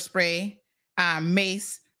pepper spray,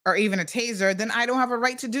 mace, or even a taser, then I don't have a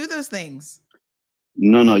right to do those things.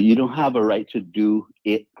 No, you don't have a right to do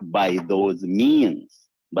it by those means.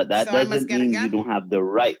 But that doesn't mean you don't have the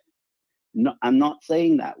right. No, I'm not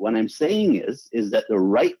saying that. What I'm saying is that the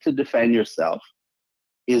right to defend yourself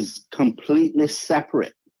is completely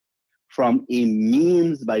separate from a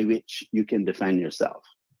means by which you can defend yourself.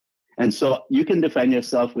 And so you can defend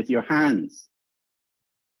yourself with your hands,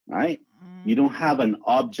 right? You don't have an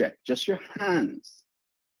object, just your hands.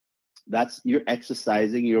 You're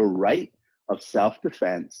exercising your right of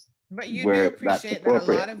self-defense. But you do appreciate that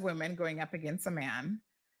a lot of women going up against a man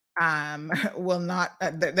will not,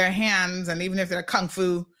 their hands, and even if they're kung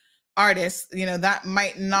fu artists, that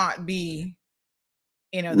might not be,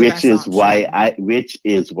 which is why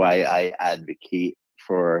I advocate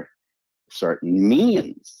for certain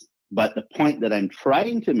means. But the point that I'm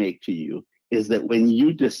trying to make to you is that when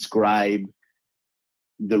you describe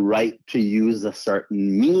the right to use a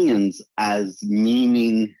certain means as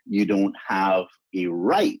meaning you don't have a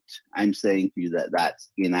right, I'm saying to you that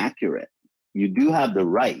that's inaccurate. You do have the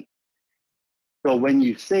right. So when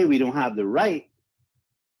you say we don't have the right,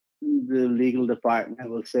 the legal department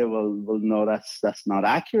will say, well, no, that's not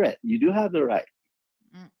accurate. You do have the right.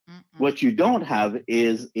 What you don't have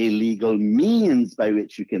is a legal means by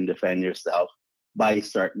which you can defend yourself by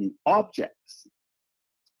certain objects.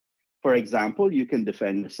 For example, you can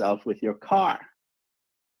defend yourself with your car.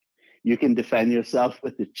 You can defend yourself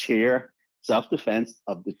with the chair, self-defense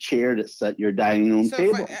of the chair that's at your dining room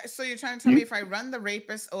table. So you're trying to tell me if I run the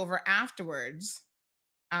rapist over afterwards,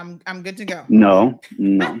 I'm good to go? No.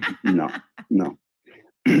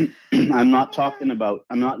 I'm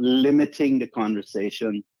not limiting the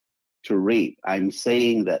conversation to rape. I'm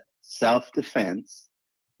saying that self-defense,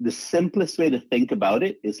 the simplest way to think about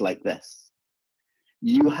it is like this.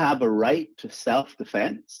 You have a right to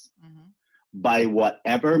self-defense by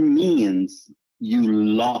whatever means you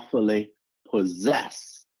lawfully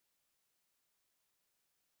possess.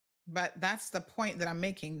 But that's the point that I'm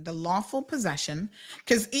making, the lawful possession.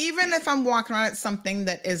 Because even if I'm walking around at something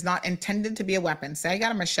that is not intended to be a weapon, say I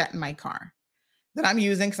got a machete in my car that I'm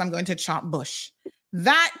using because I'm going to chop bush,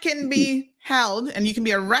 that can be held and you can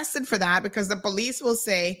be arrested for that because the police will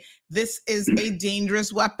say this is a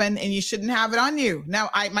dangerous weapon and you shouldn't have it on you. Now,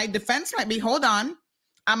 my defense might be, hold on,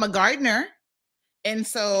 I'm a gardener. And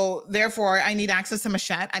so therefore I need access to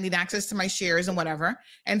machete. I need access to my shears and whatever.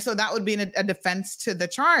 And so that would be a defense to the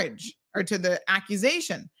charge or to the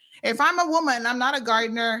accusation. If I'm a woman, I'm not a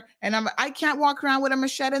gardener, and I can't walk around with a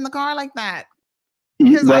machete in the car like that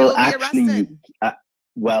because I will be arrested.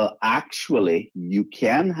 Actually, you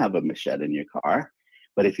can have a machete in your car,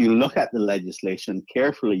 but if you look at the legislation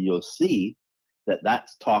carefully, you'll see that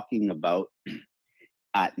that's talking about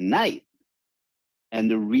at night. And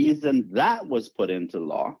the reason that was put into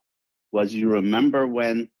law was, you remember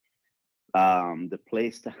when the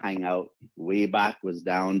place to hang out way back was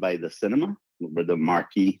down by the cinema, where the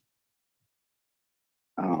marquee,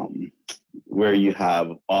 where you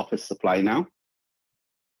have Office Supply now.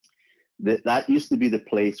 That used to be the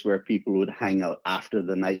place where people would hang out after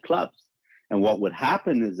the nightclubs. And what would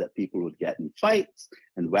happen is that people would get in fights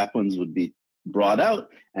and weapons would be brought out.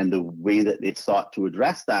 And the way that they sought to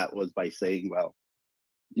address that was by saying, well,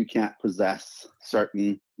 you can't possess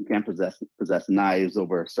certain You can't possess knives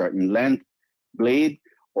over a certain length, blade,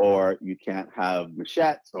 or you can't have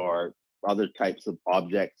machetes or other types of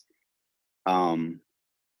objects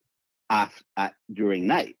during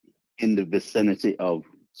night in the vicinity of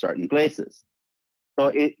certain places.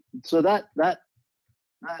 So that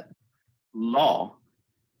law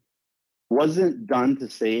wasn't done to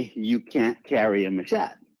say you can't carry a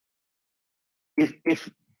machete.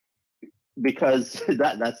 Because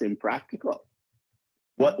that's impractical.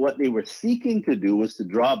 What they were seeking to do was to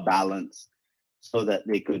draw a balance so that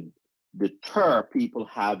they could deter people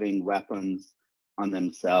having weapons on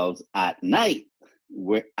themselves at night,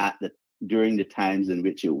 during the times in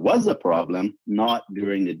which it was a problem, not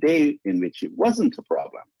during the day in which it wasn't a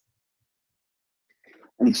problem.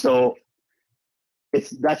 And so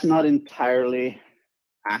that's not entirely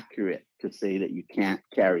accurate to say that you can't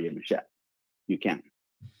carry a machete. You can.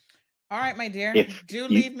 All right, my dear.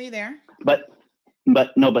 Leave me there. But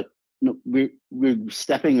we're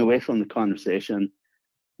stepping away from the conversation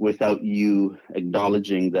without you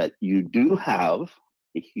acknowledging that you do have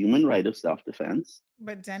a human right of self-defense.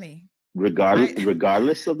 But Denny,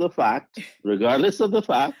 regardless of the fact,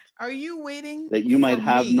 are you waiting that you might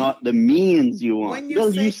have not the means you want?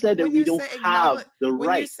 You said that we don't have the right.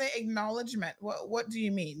 When you say acknowledgement, what do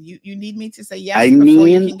you mean? You need me to say yes before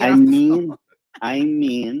you can get off the phone? I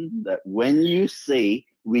mean that when you say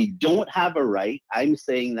we don't have a right, I'm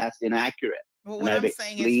saying that's inaccurate. Well, what I'm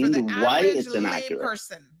saying is for the average lay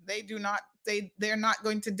person, they're not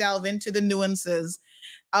going to delve into the nuances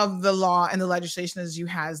of the law and the legislation as you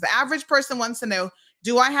has. The average person wants to know,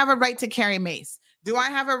 do I have a right to carry mace? Do I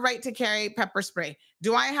have a right to carry pepper spray?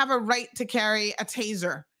 Do I have a right to carry a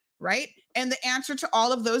taser? Right? And the answer to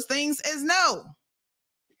all of those things is no.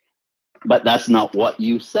 But that's not what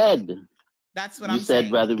you said. That's what I'm saying. You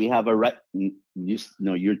said whether we have a right.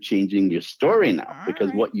 You're changing your story now,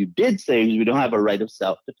 because what you did say is we don't have a right of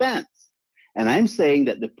self-defense. And I'm saying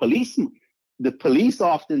that the police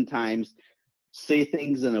oftentimes say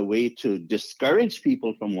things in a way to discourage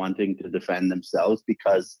people from wanting to defend themselves,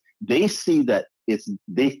 because they see that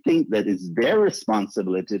they think that it's their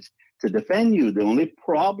responsibility to defend you. The only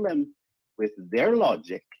problem with their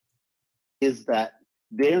logic is that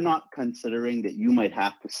they're not considering that you might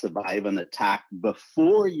have to survive an attack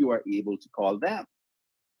before you are able to call them.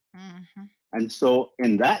 Mm-hmm. And so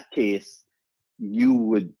in that case, you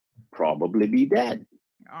would probably be dead.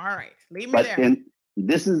 All right. Leave me there. But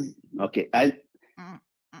this is okay.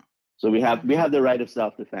 So we have the right of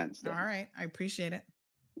self-defense. Then. All right. I appreciate it.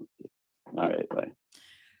 All right. Bye.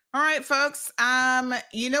 All right, folks.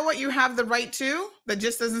 You know what you have the right to that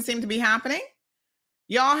just doesn't seem to be happening?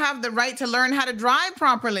 Y'all have the right to learn how to drive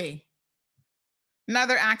properly.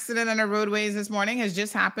 Another accident on our roadways this morning has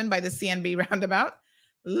just happened by the CNB roundabout.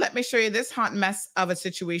 Let me show you this hot mess of a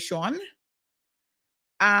situation.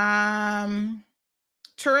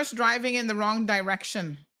 Tourists driving in the wrong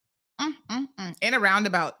direction in a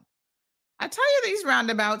roundabout. I tell you, these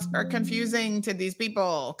roundabouts are confusing to these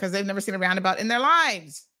people because they've never seen a roundabout in their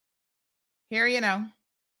lives. Here,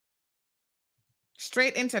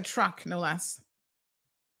 straight into a truck, no less.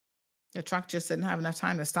 The truck just didn't have enough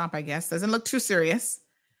time to stop, I guess. Doesn't look too serious.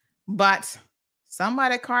 But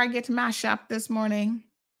somebody's car gets mashed up this morning.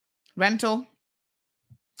 Rental.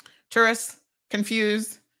 Tourists,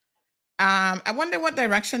 confused. I wonder what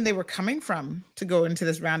direction they were coming from to go into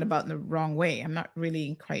this roundabout in the wrong way. I'm not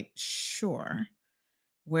really quite sure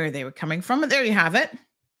where they were coming from. But there you have it.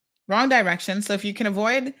 Wrong direction. So if you can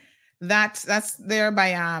avoid that, that's there by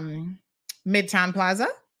Midtown Plaza.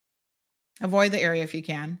 Avoid the area if you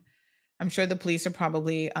can. I'm sure the police are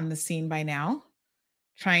probably on the scene by now,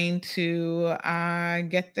 trying to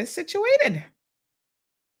get this situated.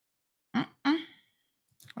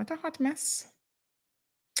 What a hot mess.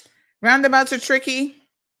 Roundabouts are tricky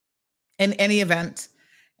in any event.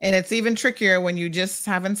 And it's even trickier when you just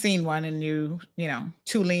haven't seen one and you know,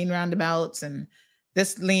 2 lane roundabouts and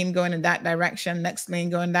this lane going in that direction, next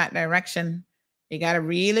lane going that direction. You got to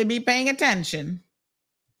really be paying attention.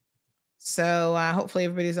 So hopefully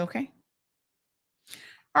everybody's okay.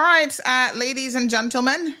 All right, ladies and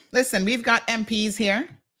gentlemen, listen, we've got MPs here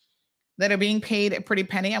that are being paid a pretty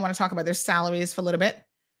penny. I want to talk about their salaries for a little bit.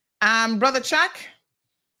 Brother Chuck,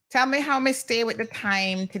 tell me how I stay with the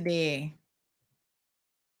time today.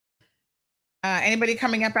 Anybody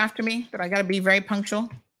coming up after me? But I got to be very punctual.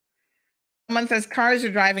 Someone says cars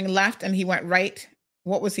are driving left and he went right.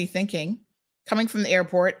 What was he thinking? Coming from the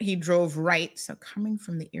airport, he drove right. So coming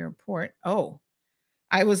from the airport. Oh,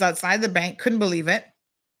 I was outside the bank. Couldn't believe it.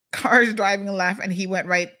 Cars driving left and he went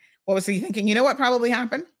right. What was he thinking? You know what probably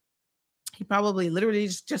happened? He probably literally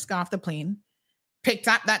just got off the plane picked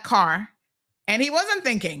up that car and he wasn't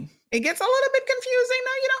thinking. It gets a little bit confusing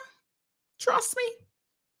now, trust me.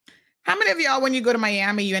 How many of y'all, when you go to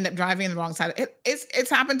Miami, you end up driving on the wrong side? It's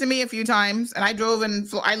happened to me a few times, and I drove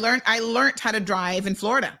I learned how to drive in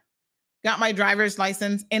Florida. Got my driver's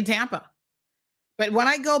license in Tampa. But when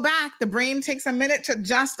I go back, the brain takes a minute to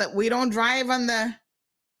adjust that we don't drive on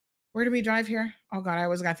where do we drive here? Oh God, I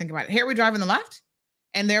always got to think about it. Here we drive on the left,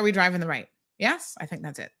 and there we drive on the right. Yes, I think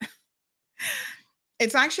that's it.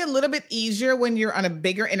 It's actually a little bit easier when you're on a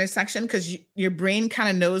bigger intersection because your brain kind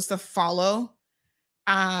of knows to follow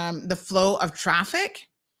the flow of traffic.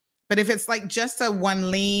 But if it's like just a one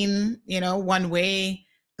lane, one way,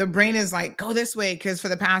 the brain is like, go this way. Because for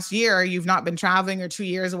the past year, you've not been traveling or 2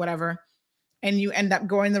 years or whatever, and you end up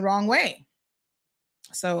going the wrong way.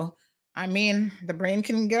 So, the brain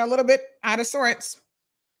can get a little bit out of sorts.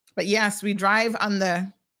 But yes, we drive on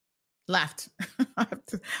the left. I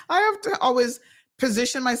have to always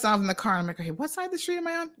position myself in the car. I'm like, okay, what side of the street am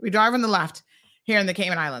I on? We drive on the left here in the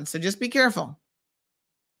Cayman Islands. So just be careful.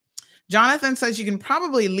 Jonathan says you can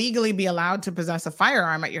probably legally be allowed to possess a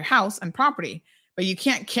firearm at your house and property, but you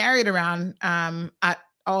can't carry it around at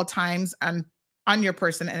all times on your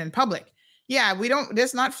person and in public. Yeah, this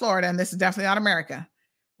is not Florida, and this is definitely not America,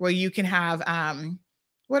 where you can have,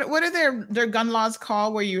 what are their gun laws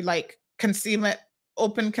called, where you like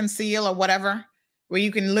open conceal or whatever, where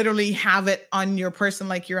you can literally have it on your person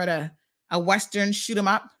like you're at a Western shoot 'em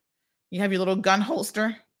up. You have your little gun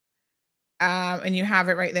holster, and you have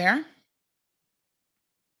it right there.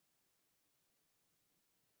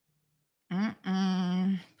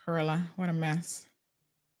 Perla, what a mess.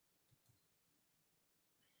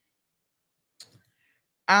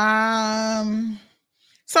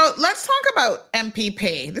 So let's talk about MP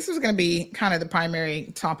Pay. This is going to be kind of the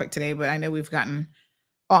primary topic today, but I know we've gotten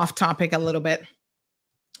off topic a little bit.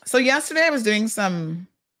 So yesterday I was doing some,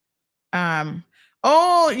 the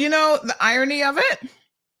irony of it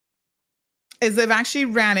is they've actually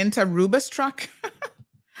ran into Rubus truck.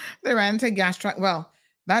 They ran into a gas truck. Well,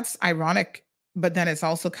 that's ironic, but then it's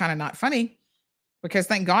also kind of not funny because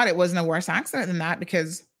thank God it wasn't a worse accident than that,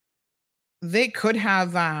 because they could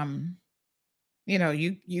have,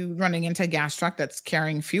 you running into a gas truck that's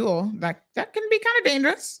carrying fuel, that can be kind of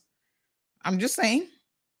dangerous. I'm just saying.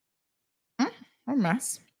 What a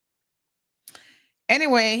mess.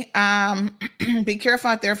 Anyway, be careful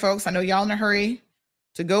out there, folks. I know y'all in a hurry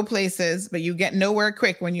to go places, but you get nowhere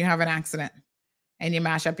quick when you have an accident and you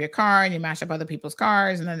mash up your car and you mash up other people's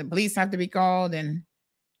cars, and then the police have to be called and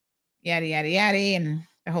yada, yada, yada, and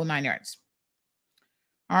the whole 9 yards.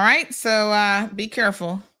 All right. So be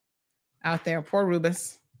careful out there. Poor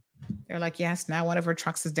Rubus. They're like, yes, now one of our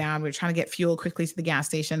trucks is down. We're trying to get fuel quickly to the gas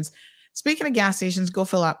stations. Speaking of gas stations, go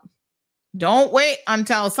fill up. Don't wait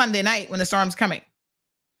until Sunday night when the storm's coming.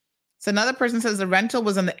 So another person says the rental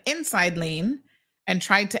was on the inside lane and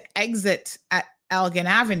tried to exit at Elgin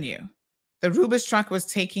Avenue. The Rubus truck was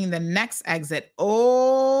taking the next exit.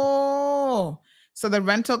 Oh, so the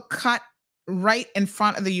rental cut right in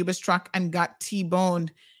front of the Rubus truck and got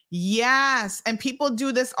T-boned. Yes, and people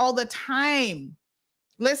do this all the time.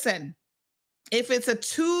 Listen, if it's a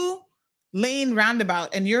 2-lane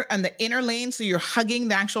roundabout and you're on the inner lane, so you're hugging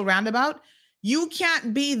the actual roundabout, you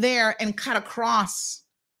can't be there and cut across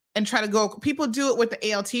and try to go. People do it with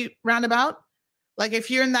the ALT roundabout. Like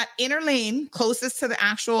if you're in that inner lane closest to the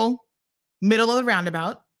actual middle of the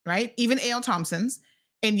roundabout, right? Even A.L. Thompson's,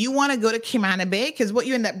 and you want to go to Cayman Bay, because what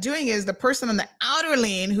you end up doing is the person on the outer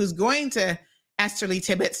lane who's going to Esterly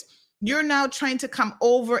Tibbetts, you're now trying to come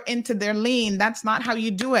over into their lane. That's not how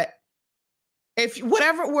you do it.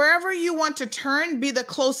 Wherever you want to turn, be the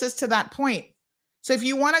closest to that point. So if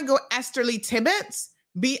you want to go Esterly Tibbetts,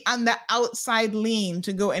 be on the outside lane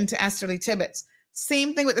to go into Esterly Tibbetts.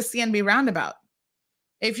 Same thing with the CNB roundabout.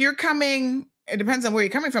 If you're coming, it depends on where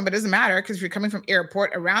you're coming from, but it doesn't matter, because if you're coming from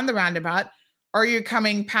airport around the roundabout, or you're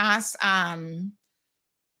coming past the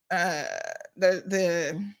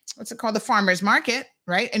what's it called, the farmer's market,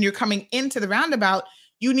 right? And you're coming into the roundabout,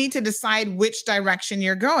 you need to decide which direction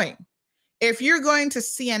you're going. If you're going to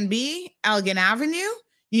CNB, Elgin Avenue,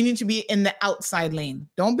 you need to be in the outside lane.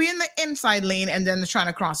 Don't be in the inside lane and then trying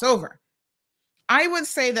to cross over. I would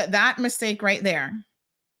say that mistake right there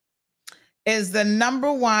is the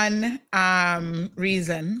number one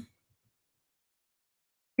reason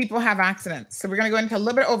people have accidents. So we're going to go into a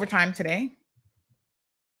little bit of overtime today.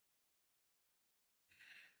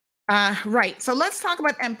 Right. So let's talk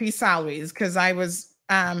about MP salaries, because I was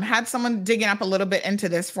had someone digging up a little bit into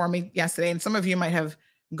this for me yesterday, and some of you might have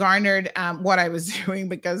garnered what I was doing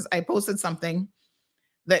because I posted something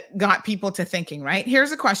that got people to thinking, right?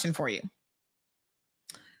 Here's a question for you.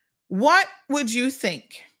 What would you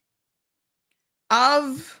think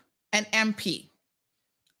of an MP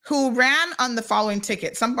who ran on the following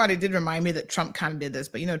ticket? Somebody did remind me that Trump kind of did this,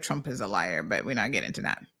 but Trump is a liar, but we're not getting into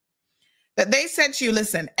that. That they said to you,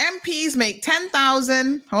 listen, MPs make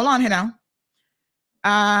 10,000. Hold on here now.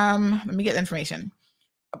 Let me get the information.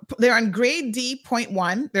 They're on grade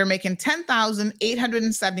D.1. They're making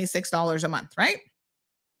 $10,876 a month, right?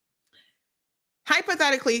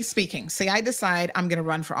 Hypothetically speaking, say I decide I'm going to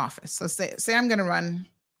run for office. So say I'm going to run,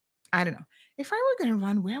 I don't know. If I were going to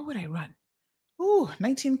run, where would I run?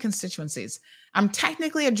 19 constituencies. I'm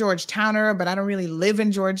technically a Georgetowner, but I don't really live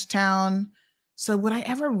in Georgetown. So would I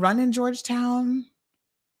ever run in Georgetown?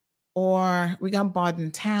 Or we got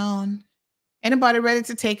Bordentown. Anybody ready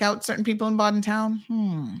to take out certain people in Bordentown?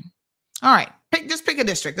 All right, just pick a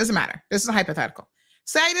district. Doesn't matter. This is a hypothetical.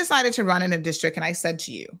 Say I decided to run in a district and I said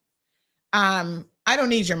to you, I don't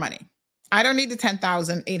need your money. I don't need the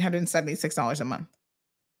 $10,876 a month.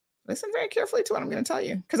 Listen very carefully to what I'm going to tell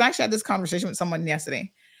you, because I actually had this conversation with someone yesterday.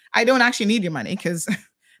 I don't actually need your money because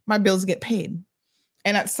my bills get paid.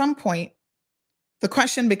 And at some point, the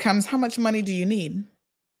question becomes, how much money do you need?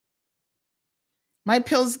 My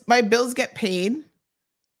bills get paid.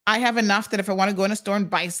 I have enough that if I want to go in a store and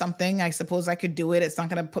buy something, I suppose I could do it. It's not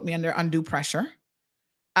going to put me under undue pressure.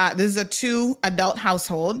 This is a 2-adult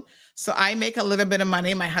household. So I make a little bit of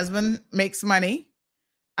money. My husband makes money.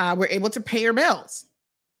 We're able to pay our bills.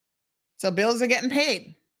 So bills are getting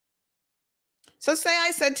paid. So say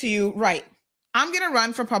I said to you, right, I'm going to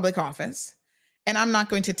run for public office and I'm not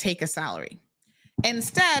going to take a salary.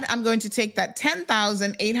 Instead, I'm going to take that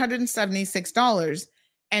 $10,876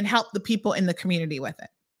 and help the people in the community with it.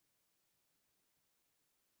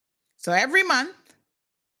 So every month,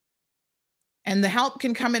 and the help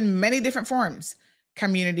can come in many different forms.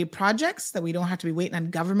 Community projects that we don't have to be waiting on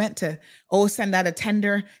government to, send out a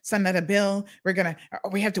tender, send out a bill.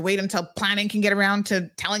 We have to wait until planning can get around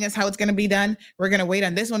to telling us how it's going to be done. We're going to wait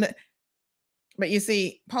on this one. But you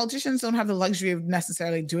see, politicians don't have the luxury of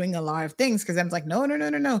necessarily doing a lot of things, because then it's like, no.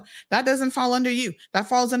 That doesn't fall under you. That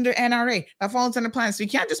falls under NRA. That falls under plans. So you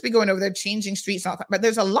can't just be going over there changing streets. But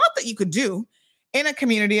there's a lot that you could do in a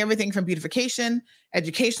community, everything from beautification,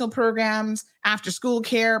 educational programs, after school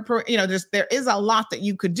care. There is a lot that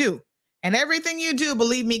you could do. And everything you do,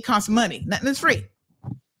 believe me, costs money. Nothing is free.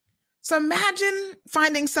 So imagine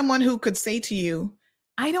finding someone who could say to you,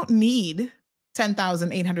 I don't need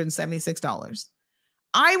 $10,876.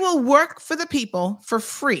 I will work for the people for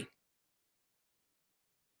free.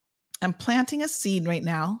 I'm planting a seed right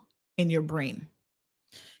now in your brain.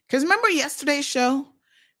 Because remember yesterday's show?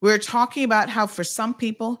 We were talking about how for some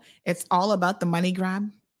people, it's all about the money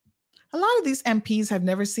grab. A lot of these MPs have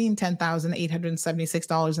never seen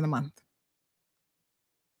 $10,876 in a month.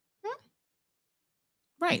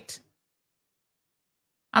 Right.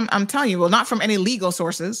 I'm telling you, well, not from any legal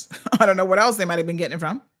sources. I don't know what else they might have been getting it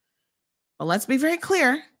from. But let's be very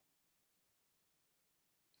clear.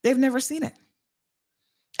 They've never seen it.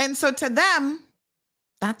 And so to them,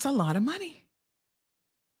 that's a lot of money.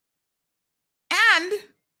 And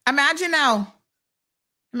imagine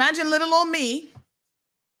little old me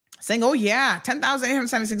saying, oh yeah,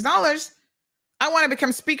 $10,876. I want to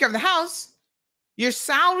become Speaker of the House. Your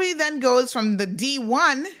salary then goes from the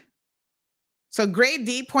D1, so grade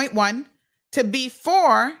D.1, to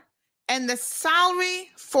B4, and the salary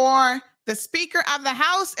for the Speaker of the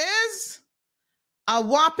House is a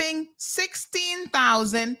whopping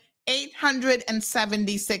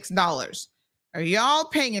 $16,876. Are y'all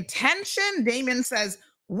paying attention? Damon says,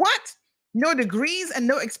 what? No degrees and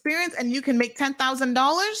no experience, and you can make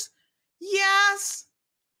 $10,000? Yes.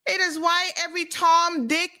 It is why every Tom,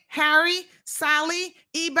 Dick, Harry, Sally,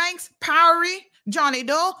 Ebanks, Powery, Johnny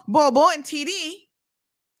Doe, Bobo, and TD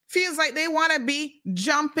feels like they want to be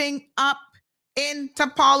jumping up into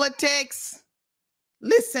politics.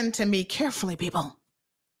 Listen to me carefully, people.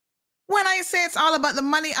 When I say it's all about the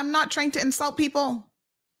money, I'm not trying to insult people.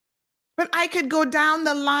 But I could go down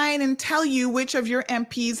the line and tell you which of your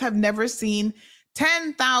MPs have never seen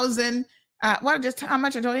 10,000. How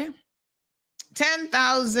much I told you?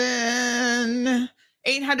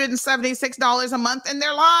 $10,876 a month in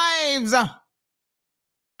their lives.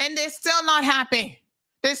 And they're still not happy.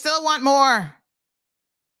 They still want more.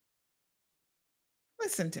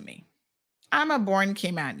 Listen to me. I'm a born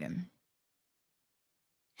Caymanian.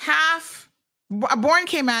 Half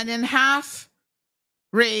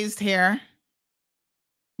raised here,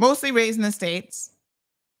 mostly raised in the States.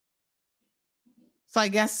 So I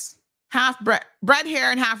guess half bred here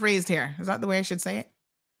and half raised here. Is that the way I should say it?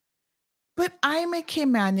 But I'm a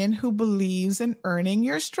Caymanian who believes in earning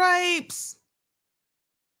your stripes.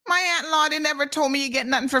 My aunt-in-law, they never told me you get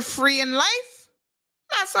nothing for free in life.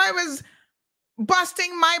 That's why I was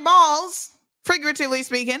busting my balls, figuratively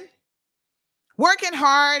speaking. Working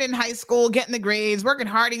hard in high school, getting the grades, working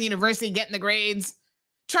hard in university, getting the grades,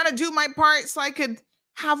 trying to do my part so I could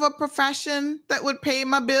have a profession that would pay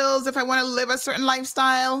my bills if I want to live a certain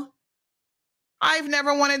lifestyle. I've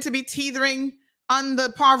never wanted to be teetering on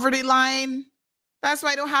the poverty line. That's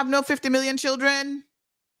why I don't have no 50 million children.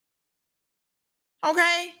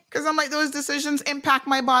 Okay? Because I'm like, those decisions impact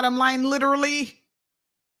my bottom line literally.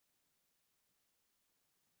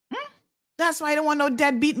 That's why I don't want no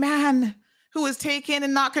deadbeat man who is taking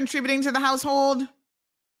and not contributing to the household.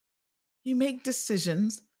 You make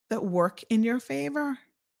decisions that work in your favor.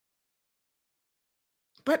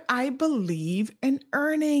 But I believe in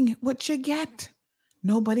earning what you get.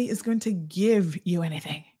 Nobody is going to give you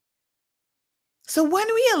anything. So when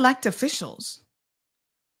we elect officials,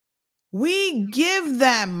 we give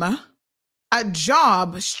them a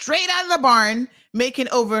job straight out of the barn, making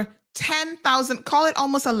over $10,000, call it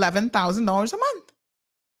almost $11,000 a month.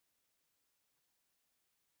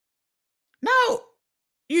 Now,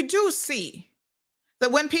 you do see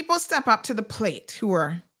that when people step up to the plate who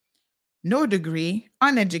are no degree,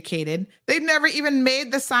 uneducated, they've never even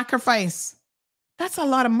made the sacrifice. That's a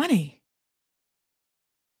lot of money.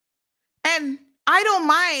 And I don't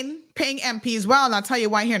mind paying MPs well, and I'll tell you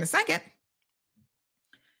why here in a second.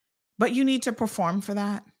 But you need to perform for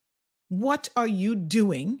that. What are you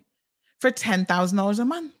doing for $10,000 a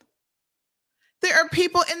month? There are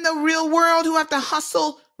people in the real world who have to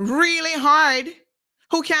hustle really hard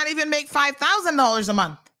who can't even make $5,000 a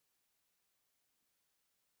month.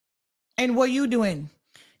 And what are you doing?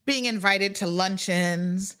 Being invited to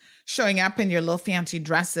luncheons, showing up in your little fancy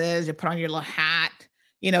dresses, you put on your little hat.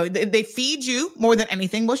 You know, they feed you more than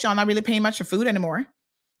anything. Well, y'all not really paying much for food anymore.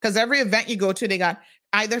 Because every event you go to, they got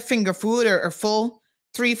either finger food or full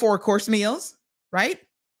 3-4 course meals, right?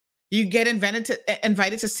 You get invited to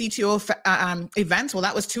CTO events. Well,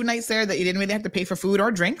 that was 2 nights there that you didn't really have to pay for food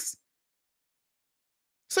or drinks.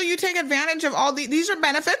 So you take advantage of all these are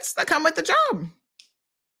benefits that come with the job.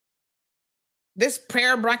 This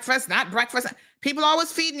prayer breakfast, that breakfast. People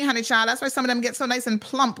always feeding you, honey child. That's why some of them get so nice and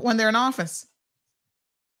plump when they're in office.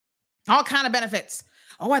 All kind of benefits.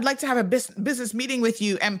 Oh, I'd like to have a business meeting with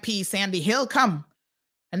you, MP Sandy Hill. Come.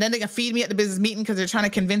 And then they can feed me at the business meeting because they're trying to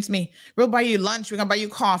convince me. We'll buy you lunch. We're going to buy you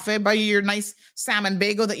coffee, buy you your nice salmon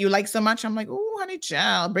bagel that you like so much. I'm like, oh, honey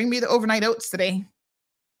child, bring me the overnight oats today.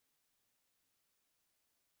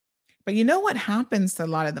 But you know what happens to a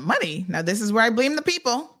lot of the money? Now, this is where I blame the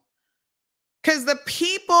people. Because the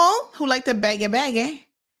people who like to beg you,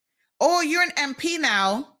 oh, you're an MP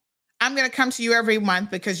now. I'm going to come to you every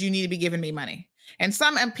month because you need to be giving me money. And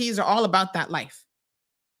some MPs are all about that life.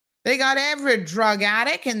 They got every drug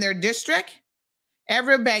addict in their district,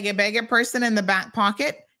 every beggar person in the back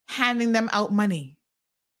pocket, handing them out money.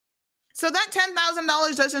 So that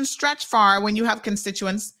 $10,000 doesn't stretch far when you have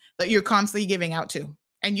constituents that you're constantly giving out to.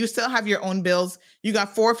 And you still have your own bills. You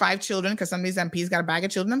got 4 or 5 children because some of these MPs got a bag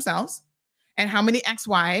of children themselves. And how many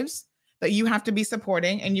ex-wives that you have to be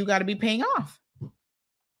supporting and you got to be paying off.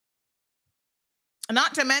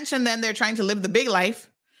 Not to mention then they're trying to live the big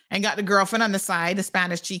life and got the girlfriend on the side, the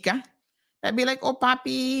Spanish chica. That'd be like, oh,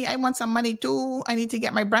 papi, I want some money too. I need to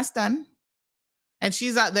get my breast done. And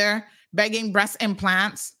she's out there begging breast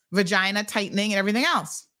implants, vagina tightening, and everything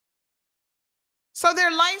else. So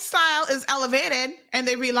their lifestyle is elevated and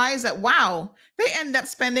they realize that, wow, they end up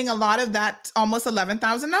spending a lot of that, almost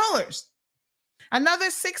 $11,000. Another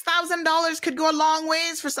 $6,000 could go a long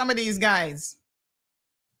ways for some of these guys.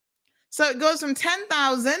 So it goes from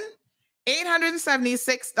 $10,876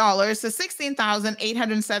 to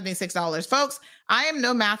 $16,876. Folks, I am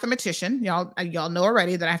no mathematician. Y'all know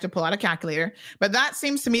already that I have to pull out a calculator, but that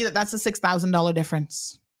seems to me that that's a $6,000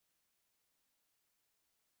 difference.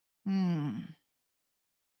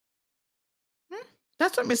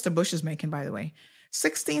 That's what Mr. Bush is making, by the way.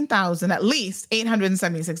 $16,000, at least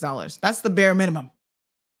 $876. That's the bare minimum.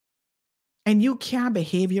 And you can't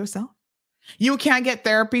behave yourself? You can't get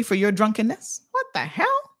therapy for your drunkenness? What the hell?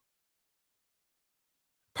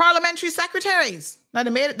 Parliamentary secretaries. Now, they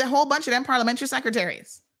made it, the whole bunch of them parliamentary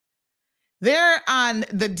secretaries. They're on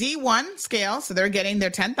the D1 scale, so they're getting their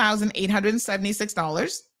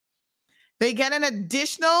 $10,876. They get an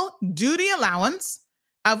additional duty allowance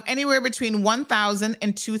of anywhere between $1,000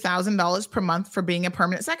 and $2,000 per month for being a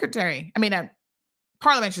permanent secretary. I mean, a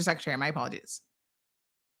parliamentary secretary, my apologies.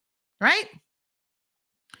 Right?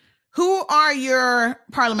 Who are your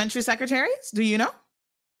parliamentary secretaries? Do you know?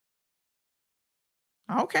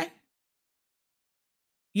 Okay.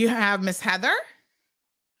 You have Miss Heather.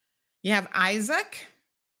 You have Isaac.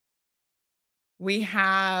 We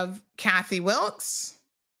have Kathy Wilkes.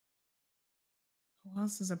 Who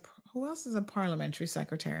else is a parliamentary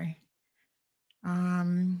secretary?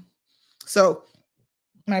 So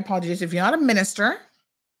my apologies. If you're not a minister,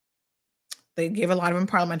 they give a lot of them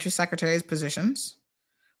parliamentary secretaries positions.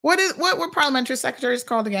 What were parliamentary secretaries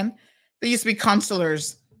called again? They used to be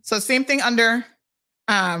consulars. So same thing under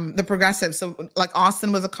the progressives. So like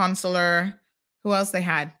Austin was a consular. Who else they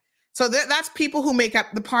had? So that's people who make up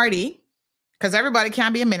the party, because everybody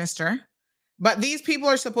can't be a minister. But these people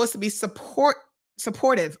are supposed to be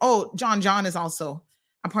supportive. Oh, John is also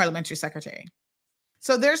a parliamentary secretary.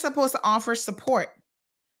 So they're supposed to offer support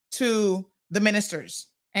to the ministers.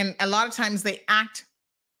 And a lot of times they act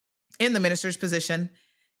in the minister's position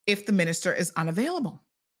if the minister is unavailable.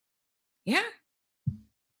 Yeah.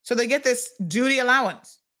 So they get this duty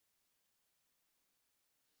allowance.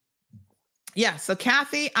 Yeah. So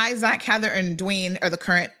Kathy, Isaac, Heather, and Dwayne are the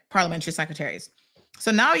current parliamentary secretaries.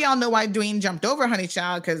 So now y'all know why Dwayne jumped over Honey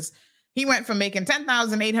Child, because he went from making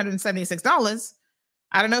 $10,876.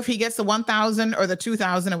 I don't know if he gets the 1,000 or the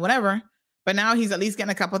 2,000 or whatever, but now he's at least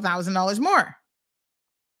getting a couple $1,000s more.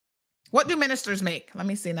 What do ministers make? Let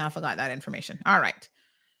me see now. I forgot that information. All right.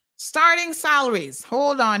 Starting salaries.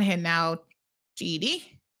 Hold on here now, GD.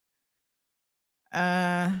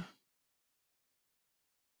 So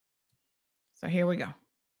here we go.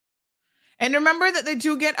 And remember that they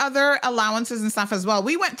do get other allowances and stuff as well.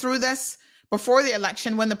 We went through this before the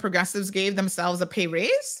election when the progressives gave themselves a pay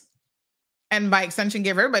raise, and by extension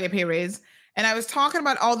gave everybody a pay raise. And I was talking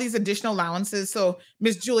about all these additional allowances. So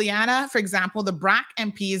Miss Juliana, for example, the BRAC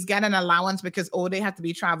MPs get an allowance because, they have to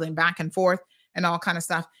be traveling back and forth and all kind of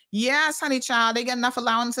stuff. Yes, Honey Child, they get enough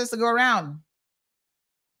allowances to go around.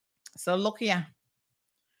 So look here.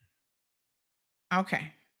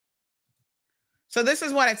 Okay. So this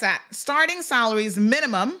is what it's at. Starting salaries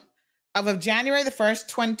minimum of January the 1st,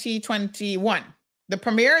 2021. The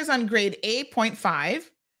premier is on grade A.5.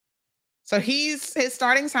 So his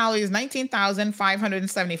starting salary is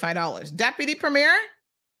 $19,575. Deputy premier,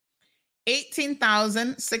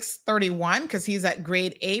 $18,631 because he's at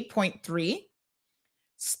grade A.3.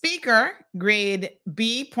 Speaker, grade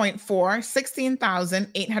B.4,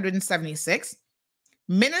 $16,876.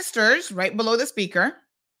 Ministers, right below the speaker,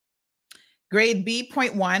 grade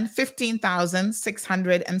B.1,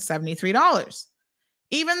 $15,673.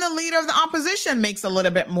 Even the leader of the opposition makes a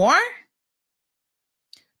little bit more,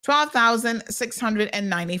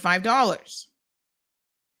 $12,695.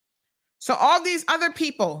 So all these other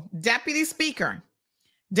people, deputy speaker,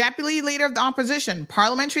 deputy leader of the opposition,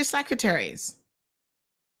 parliamentary secretaries,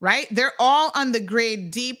 right? They're all on the grade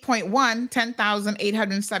D.1,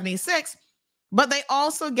 $10,876, but they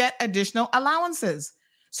also get additional allowances.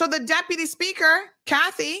 So the deputy speaker,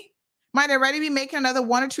 Kathy, might already be making another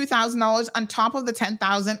 $1,000 or $2,000 on top of the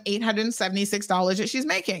 $10,876 that she's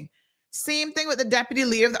making. Same thing with the deputy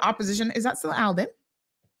leader of the opposition. Is that still Alden?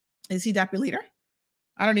 Is he deputy leader?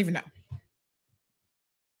 I don't even know.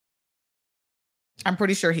 I'm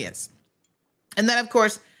pretty sure he is. And then, of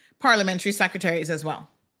course, parliamentary secretaries as well.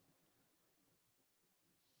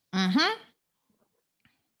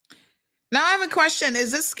 Now I have a question.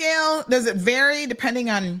 Is this scale, does it vary depending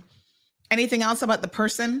on anything else about the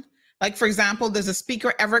person? Like, for example, does a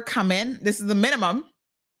speaker ever come in? This is the minimum.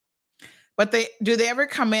 But do they ever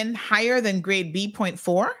come in higher than grade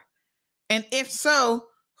B.4? And if so,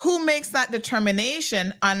 who makes that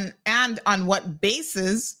determination and on what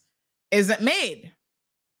basis is it made?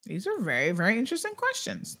 These are very, very interesting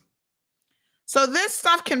questions. So this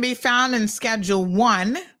stuff can be found in Schedule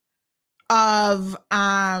 1 of,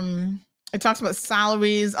 it talks about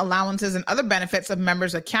salaries, allowances, and other benefits of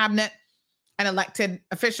members of cabinet and elected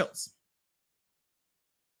officials.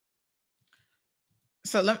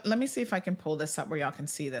 So let me see if I can pull this up where y'all can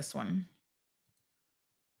see this one.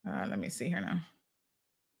 Let me see here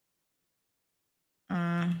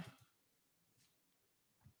now.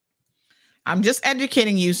 I'm just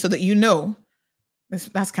educating you so that you know.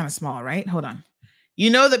 That's kind of small, right? Hold on. You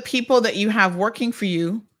know the people that you have working for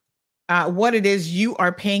you, what it is you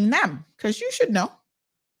are paying them, because you should know.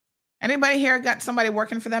 Anybody here got somebody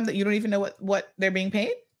working for them that you don't even know what they're being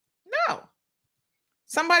paid? No.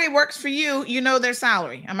 Somebody works for you, you know their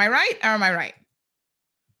salary. Am I right or am I right?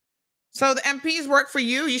 So the MPs work for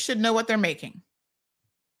you, you should know what they're making.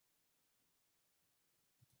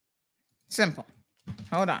 Simple.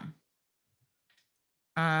 Hold on.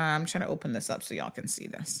 I'm trying to open this up so y'all can see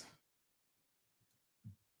this.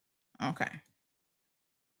 Okay.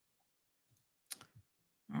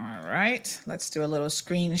 All right. Let's do a little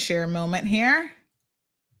screen share moment here.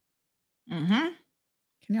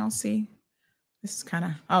 Can y'all see? This is kind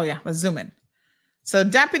of, oh yeah, let's zoom in. So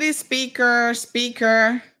deputy speaker.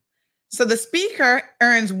 So the speaker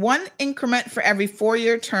earns 1 increment for every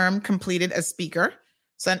 4-year term completed as speaker.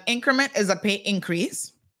 So an increment is a pay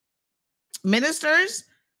increase. Ministers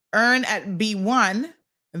earn at B1,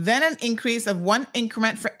 then an increase of 1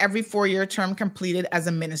 increment for every 4-year term completed as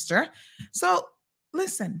a minister. So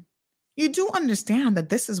listen, you do understand that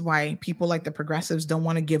this is why people like the progressives don't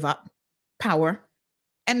want to give up power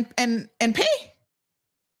and pay.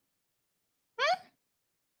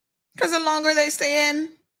 Because the longer they stay in,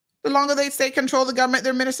 the longer they stay control the government,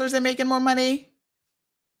 their ministers are making more money.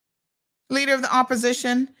 Leader of the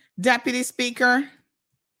opposition, deputy speaker,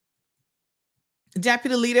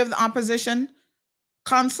 deputy leader of the opposition,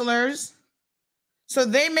 councillors. So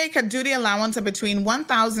they make a duty allowance of between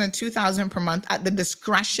 $1,000 and $2,000 per month at the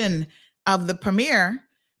discretion of the premier,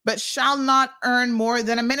 but shall not earn more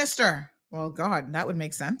than a minister. Well, God, that would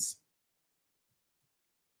make sense.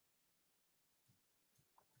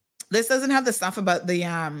 This doesn't have the stuff about the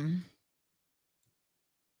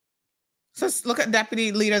so let's look at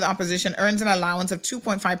deputy leader of the opposition earns an allowance of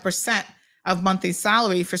 2.5% of monthly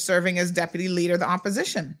salary for serving as deputy leader of the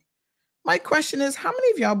opposition. My question is, how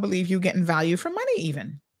many of y'all believe you getting value for money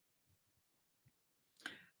even?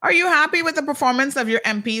 Are you happy with the performance of your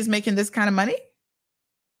MPs making this kind of money?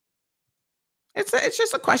 It's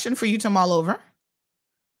just a question for you to mull over.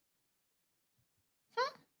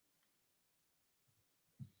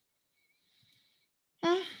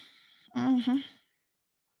 Mm-hmm.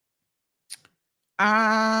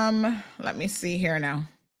 Let me see here now.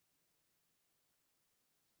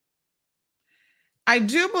 I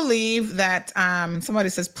do believe that somebody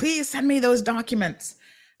says, please send me those documents.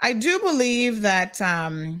 I do believe that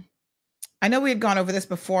I know we had gone over this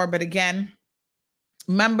before, but again,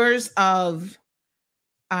 members of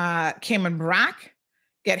Cayman BRAC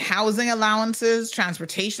get housing allowances,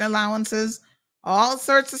 transportation allowances, all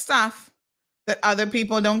sorts of stuff that other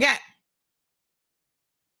people don't get.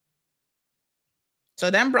 So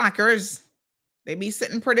them Brackers, they be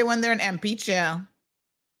sitting pretty when they're in MP chair.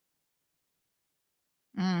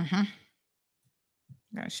 I'm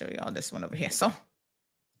going to show you all this one over here. So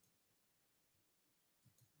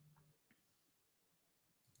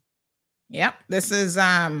yep, this is,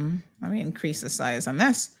 let me increase the size on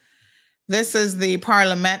this. This is the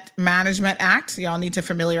Parliament Management Act. Y'all need to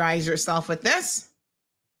familiarize yourself with this.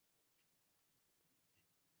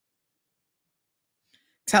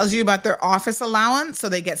 Tells you about their office allowance. So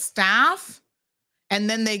they get staff, and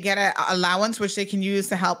then they get an allowance which they can use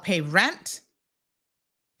to help pay rent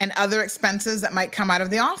and other expenses that might come out of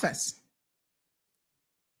the office.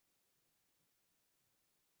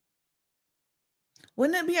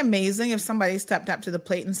 Wouldn't it be amazing if somebody stepped up to the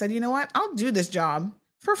plate and said, you know what, I'll do this job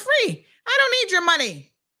for free. I don't need your money.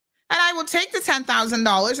 And I will take the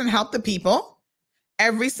 $10,000 and help the people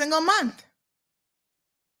every single month.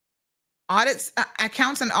 Audits,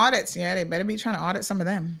 accounts and audits. Yeah, they better be trying to audit some of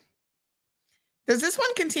them. Does this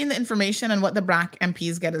one contain the information on what the BRAC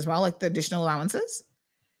MPs get as well, like the additional allowances?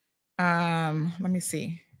 Let me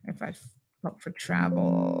see if I look for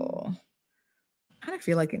travel. I kind of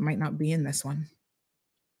feel like it might not be in this one.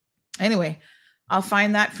 Anyway, I'll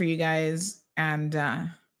find that for you guys and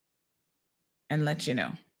let you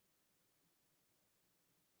know.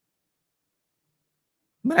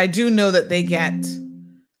 But I do know that they get,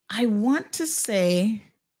 I want to say,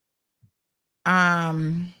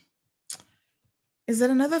 is it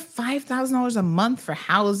another $5,000 a month for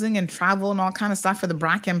housing and travel and all kind of stuff for the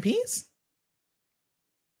BRAC MPs?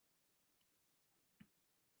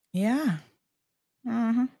 Yeah.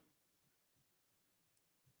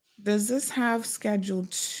 Does this have Schedule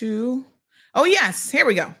 2? Oh, yes. Here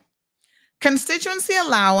we go. Constituency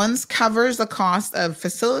allowance covers the cost of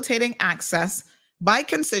facilitating access by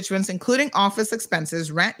constituents, including office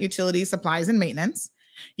expenses, rent, utilities, supplies, and maintenance.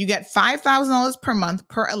 You get $5,000 per month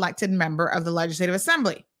per elected member of the Legislative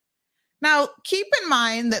Assembly. Now, keep in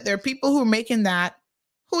mind that there are people who are making that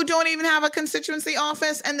who don't even have a constituency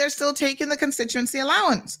office, and they're still taking the constituency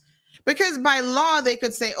allowance. Because by law, they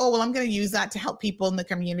could say, oh, well, I'm going to use that to help people in the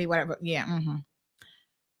community, whatever. Yeah.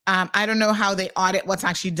 I don't know how they audit what's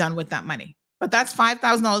actually done with that money, but that's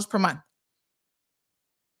 $5,000 per month.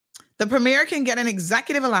 The premier can get an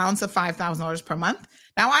executive allowance of $5,000 per month.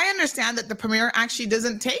 Now, I understand that the premier actually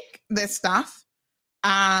doesn't take this stuff.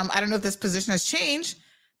 I don't know if this position has changed,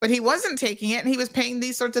 but he wasn't taking it, and he was paying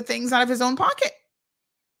these sorts of things out of his own pocket.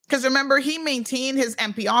 Because remember, he maintained his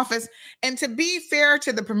MP office. And to be fair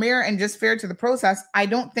to the premier and just fair to the process, I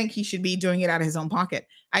don't think he should be doing it out of his own pocket.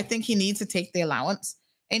 I think he needs to take the allowance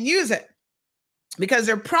and use it. Because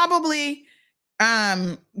they're probably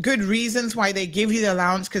good reasons why they give you the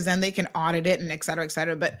allowance, because then they can audit it and et cetera, et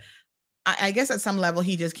cetera. But I guess at some level,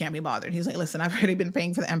 he just can't be bothered. He's like, listen, I've already been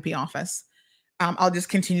paying for the MP office. I'll just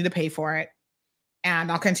continue to pay for it.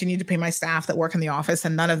 And I'll continue to pay my staff that work in the office,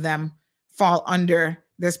 and none of them fall under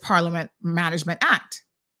this Parliament Management Act.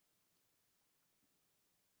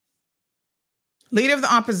 Leader of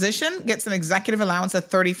the opposition gets an executive allowance of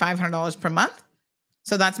 $3,500 per month.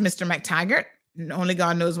 So that's Mr. McTaggart. Only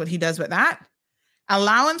God knows what he does with that.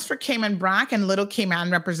 Allowance for Cayman Brac and Little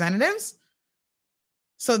Cayman representatives.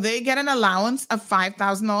 So they get an allowance of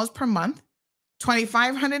 $5,000 per month,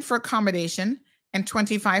 $2,500 for accommodation, and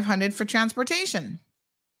 $2,500 for transportation.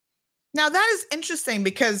 Now that is interesting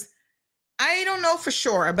because I don't know for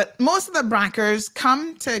sure, but most of the Brackers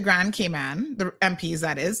come to Grand Cayman, the MPs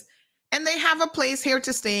that is, and they have a place here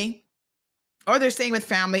to stay, or they're staying with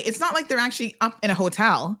family. It's not like they're actually up in a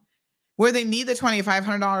hotel where they need the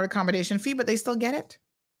 $2,500 accommodation fee, but they still get it.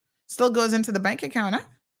 Still goes into the bank account. Huh?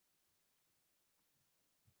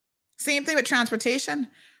 Same thing with transportation.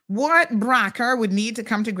 What Bracker would need to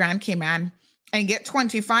come to Grand Cayman and get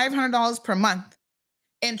 $2,500 per month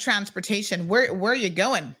in transportation? Where are you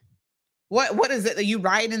going? What is it that you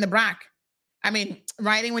ride in the Brac? I mean,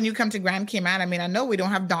 riding when you come to Grand Cayman, I mean, I know we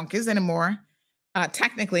don't have donkeys anymore,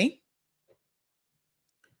 technically,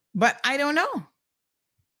 but I don't know.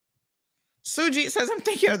 Suji says, I'm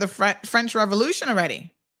thinking of the French Revolution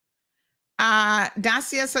already.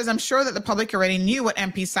 Dacia says, I'm sure that the public already knew what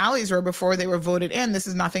MP salaries were before they were voted in. This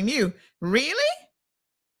is nothing new. Really?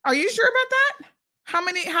 Are you sure about that?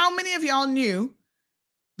 How many of y'all knew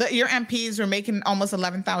that your MPs were making almost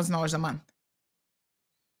 $11,000 a month?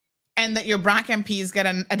 And that your Brac MPs get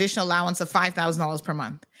an additional allowance of $5,000 per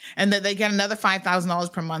month, and that they get another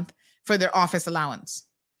 $5,000 per month for their office allowance,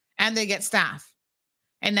 and they get staff.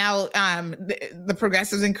 And now the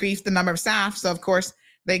progressives increased the number of staff. So of course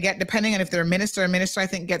they get, depending on if they're a minister I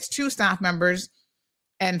think gets 2 staff members,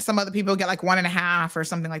 and some other people get like 1.5 or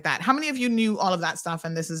something like that. How many of you knew all of that stuff?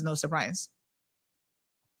 And this is no surprise.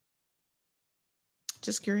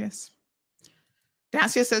 Just curious.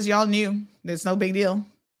 Dacia says y'all knew. There's no big deal.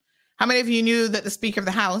 How many of you knew that the Speaker of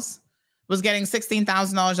the House was getting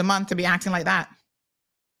 $16,000 a month to be acting like that?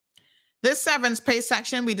 This severance pay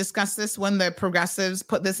section, we discussed this when the progressives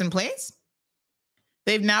put this in place.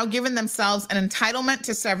 They've now given themselves an entitlement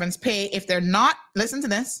to severance pay if they're not, listen to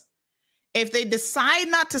this, if they decide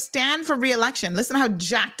not to stand for re-election. Listen how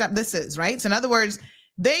jacked up this is, right? So in other words,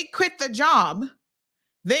 they quit the job,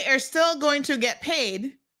 they are still going to get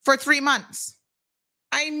paid for 3 months.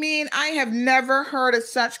 I mean, I have never heard of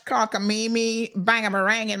such cockamamie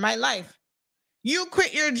bang-a-barang in my life. You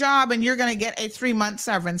quit your job and you're going to get a 3-month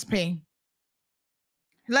severance pay.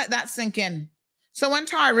 Let that sink in. So when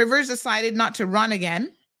Tara Rivers decided not to run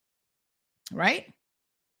again, right?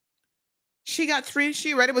 She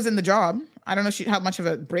already was in the job. I don't know how much of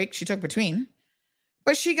a break she took between,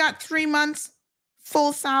 but she got 3 months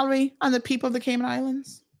full salary on the people of the Cayman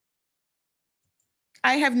Islands.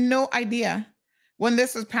 I have no idea when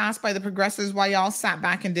this was passed by the progressives why y'all sat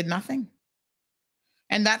back and did nothing.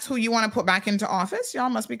 And that's who you want to put back into office?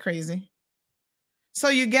 Y'all must be crazy. So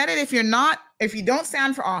you get it if you don't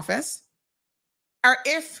stand for office, or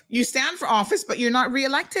if you stand for office, but you're not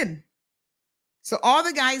reelected. So all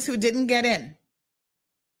the guys who didn't get in,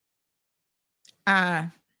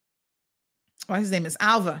 his name is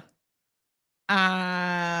Alva.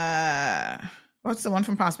 What's the one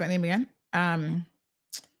from Prospect name again?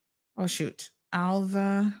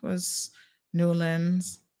 Alva was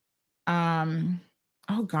Newlands.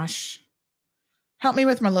 Oh gosh. Help me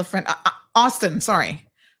with my little friend. Austin, sorry.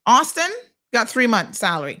 Austin got 3 months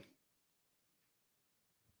salary.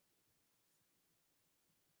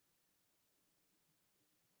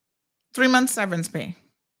 Three months severance pay.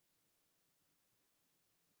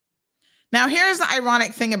 Now, here's the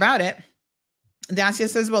ironic thing about it. Dacia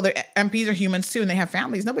says, well, the MPs are humans too, and they have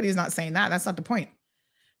families. Nobody's not saying that. That's not the point.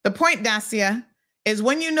 The point, Dacia, is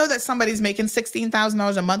when you know that somebody's making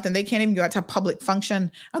 $16,000 a month and they can't even go out to a public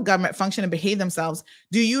function, a government function, and behave themselves,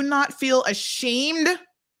 do you not feel ashamed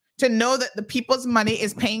to know that the people's money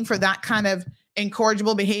is paying for that kind of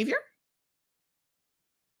incorrigible behavior?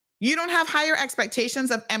 You don't have higher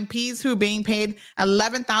expectations of MPs who are being paid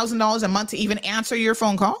 $11,000 a month to even answer your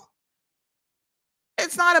phone call?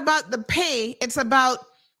 It's not about the pay. It's about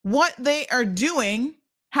what they are doing.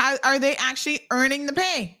 How are they actually earning the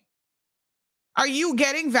pay? Are you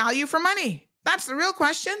getting value for money? That's the real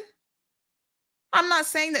question. I'm not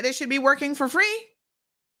saying that they should be working for free.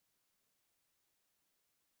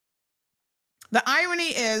 The irony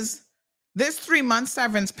is This 3-month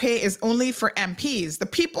severance pay is only for MPs, the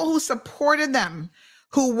people who supported them,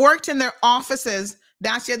 who worked in their offices.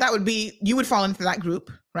 That would be, you would fall into that group,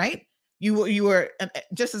 right? You were,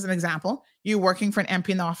 just as an example, you working for an MP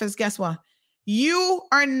in the office. Guess what? You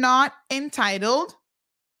are not entitled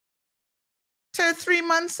to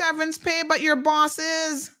 3-month severance pay, but your boss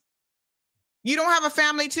is. You don't have a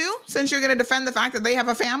family too, since you're going to defend the fact that they have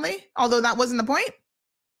a family, although that wasn't the point.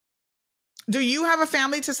 Do you have a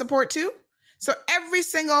family to support too? So every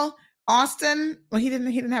single Austin, well, he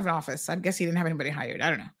didn't have an office. I guess he didn't have anybody hired. I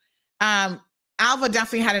don't know. Alva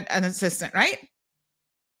definitely had an assistant, right?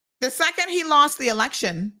 The second he lost the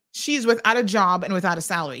election, she's without a job and without a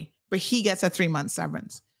salary, but he gets a 3-month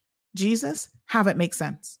severance. Jesus, have it make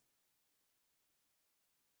sense.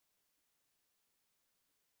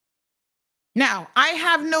 Now, I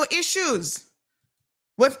have no issues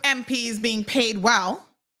with MPs being paid well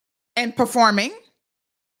and performing,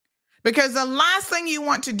 because the last thing you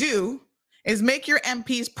want to do is make your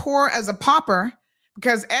MPs poor as a pauper,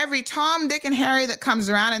 because every Tom, Dick, and Harry that comes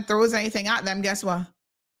around and throws anything at them, guess what?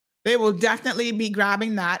 They will definitely be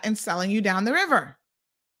grabbing that and selling you down the river.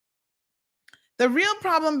 The real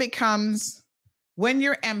problem becomes when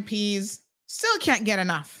your MPs still can't get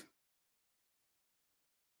enough.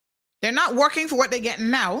 They're not working for what they're getting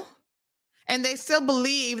now, and they still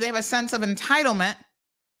believe they have a sense of entitlement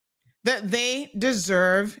that they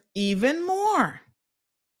deserve even more.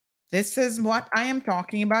 This is what I am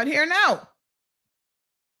talking about here now.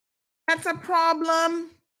 That's a problem.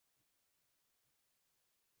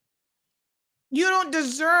 You don't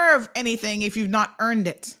deserve anything if you've not earned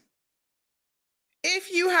it.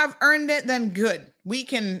 If you have earned it, then good. We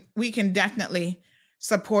can definitely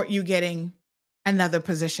support you getting another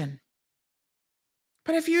position.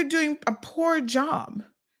 But if you're doing a poor job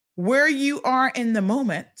where you are in the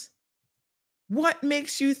moment, what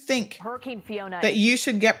makes you think Hurricane Fiona that you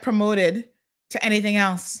should get promoted to anything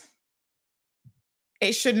else?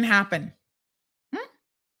 It shouldn't happen.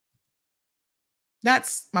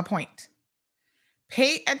 That's my point.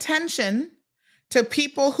 Pay attention to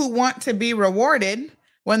people who want to be rewarded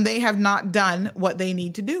when they have not done what they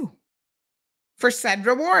need to do for said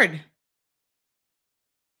reward.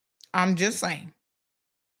 I'm just saying.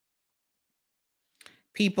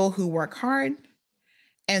 People who work hard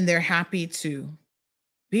and they're happy to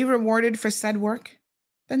be rewarded for said work,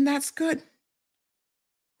 then that's good.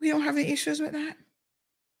 We don't have any issues with that.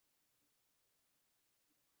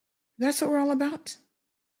 That's what we're all about.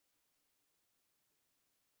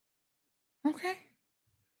 Okay.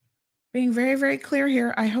 Being very, very clear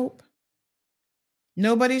here, I hope.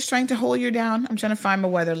 Nobody's trying to hold you down. I'm trying to find my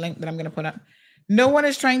weather link that I'm going to put up. No one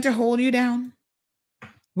is trying to hold you down.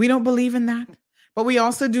 We don't believe in that. But we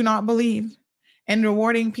also do not believe in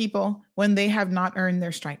rewarding people when they have not earned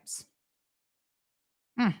their stripes.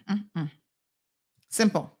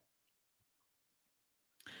 Simple.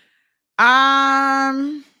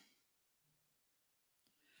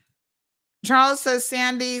 Charles says,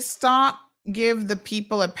 Sandy, stop, give the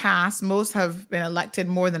people a pass. Most have been elected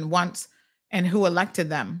more than once. And who elected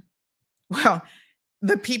them? Well,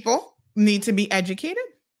 the people need to be educated.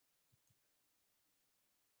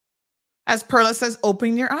 As Perla says,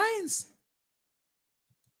 open your eyes.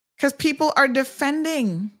 Because people are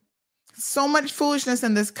defending so much foolishness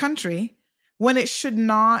in this country when it should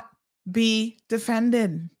not be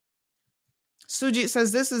defended. Sujit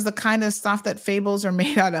says, this is the kind of stuff that fables are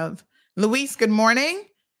made out of. Luis, good morning.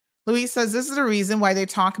 Luis says, this is the reason why they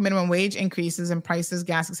talk minimum wage increases and prices,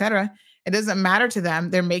 gas, etc. It doesn't matter to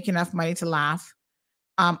them. They're making enough money to laugh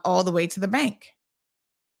all the way to the bank.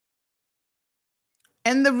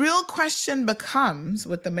 And the real question becomes,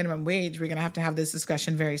 with the minimum wage, we're going to have this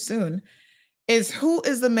discussion very soon, is who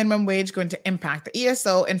is the minimum wage going to impact? The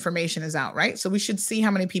ESO information is out, right? So we should see how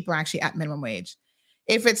many people are actually at minimum wage.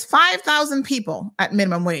 If it's 5,000 people at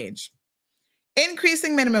minimum wage,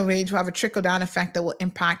 increasing minimum wage will have a trickle-down effect that will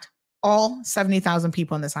impact all 70,000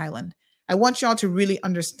 people on this island. I want y'all to really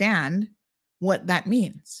understand what that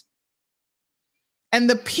means. And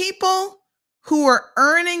the people who are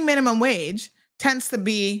earning minimum wage tends to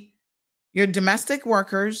be your domestic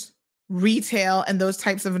workers, retail, and those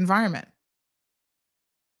types of environment.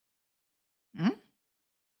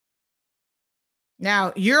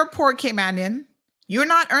 Now, you're a poor Caymanian. You're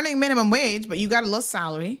not earning minimum wage, but you got a little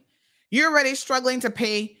salary. You're already struggling to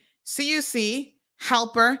pay CUC,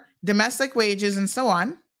 helper, domestic wages, and so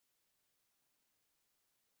on.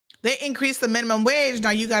 They increase the minimum wage.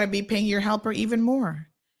 Now you got to be paying your helper even more.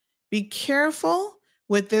 Be careful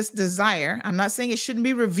with this desire. I'm not saying it shouldn't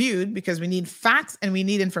be reviewed because we need facts and we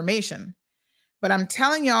need information. But I'm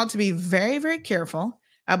telling y'all to be very, very careful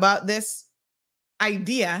about this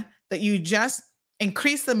idea that you just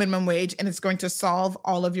increase the minimum wage and it's going to solve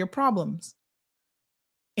all of your problems.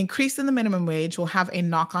 Increasing the minimum wage will have a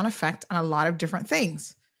knock-on effect on a lot of different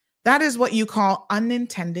things. That is what you call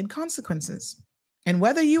unintended consequences. And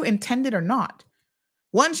whether you intend it or not,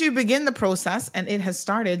 once you begin the process and it has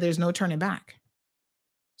started, there's no turning back.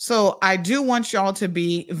 So I do want y'all to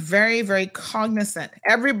be very, very cognizant.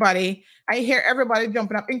 Everybody, I hear everybody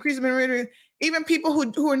jumping up, increase the minimum wage. Even people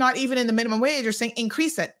who are not even in the minimum wage are saying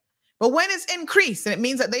increase it. But when it's increased, and it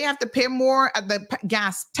means that they have to pay more at the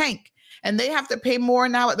gas tank, and they have to pay more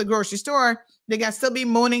now at the grocery store, they got to still be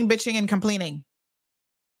moaning, bitching, and complaining.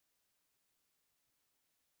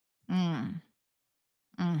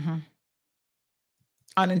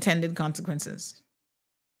 Unintended consequences.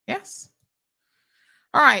 Yes.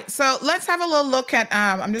 All right. So let's have a little look at,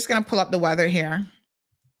 I'm just going to pull up the weather here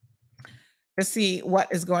to see what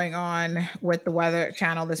is going on with the Weather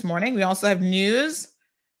Channel this morning. We also have news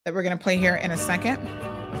that we're going to play here in a second.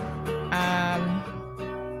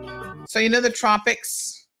 So, the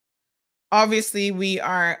tropics, obviously we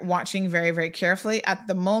are watching very, very carefully. At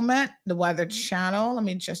the moment, the Weather Channel, let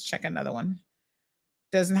me just check another one.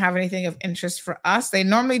 Doesn't have anything of interest for us. They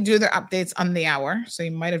normally do their updates on the hour, so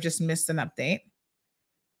you might have just missed an update.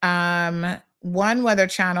 One Weather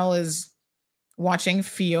Channel is watching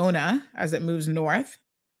Fiona as it moves north.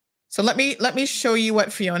 So let me show you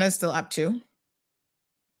what Fiona is still up to,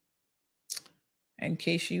 in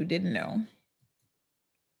case you didn't know.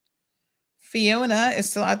 Fiona is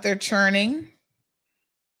still out there churning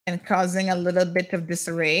and causing a little bit of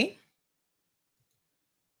disarray.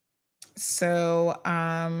 So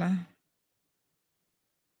let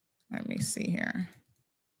me see here.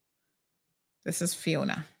 This is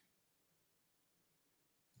Fiona.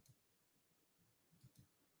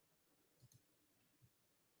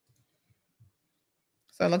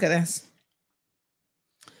 So look at this.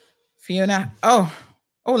 Fiona. Oh,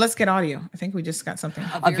 let's get audio. I think we just got something.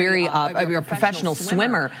 A very professional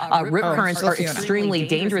swimmer. Rip currents are extremely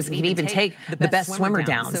dangerous and can even take the best swimmer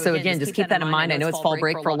down. So again, just keep that in mind. I know it's fall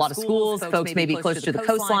break for a lot of schools. Folks may be closer to the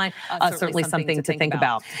coastline. Certainly something to think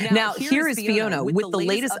about. Now, here is Fiona with the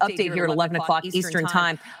latest update here at 11 o'clock Eastern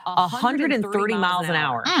time. 130 miles an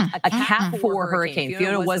hour. A Cat 4 hurricane.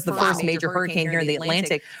 Fiona was the first major hurricane here in the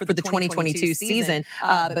Atlantic for the 2022 season.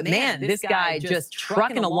 But man, this guy just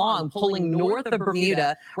trucking along, pulling north of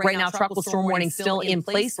Bermuda. Right now, tropical storm warning still in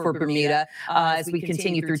place for Bermuda as we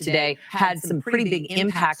continue through today. Had some pretty big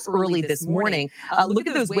impacts early this morning. Look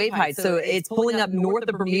at those wave heights. So it's pulling up north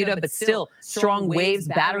of Bermuda, but still strong waves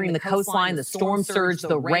battering the coastline, the storm surge,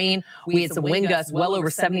 the rain. We had some wind gusts well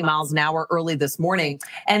over 70 miles an hour early this morning.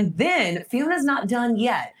 And then Fiona's not done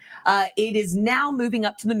yet. It is now moving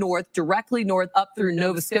up to the north, directly north up through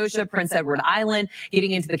Nova Scotia, Prince Edward Island,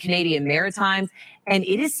 getting into the Canadian Maritimes. And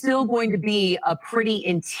it is still going to be a pretty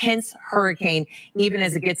intense hurricane, even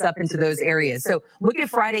as it gets up into those areas. So look at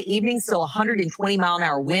Friday evening, still 120 mile an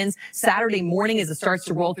hour winds. Saturday morning, as it starts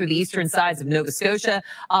to roll through the eastern sides of Nova Scotia,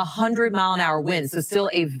 100 mile an hour winds. So still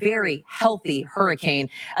a very healthy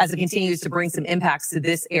hurricane as it continues to bring some impacts to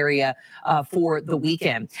this area for the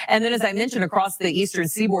weekend. And then, as I mentioned, across the eastern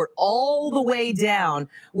seaboard, all the way down,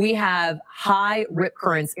 we have high rip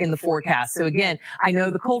currents in the forecast. So again, I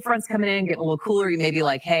know the cold front's coming in, getting a little cooler. You may be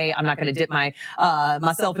like, hey, I'm not going to dip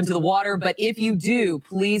myself into the water. But if you do,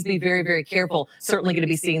 please be very, very careful. Certainly going to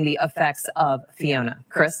be seeing the effects of Fiona.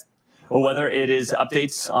 Chris? Well, whether it is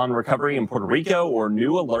updates on recovery in Puerto Rico or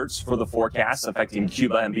new alerts for the forecast affecting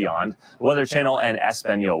Cuba and beyond, the Weather Channel and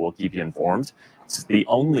Espanol will keep you informed. It's the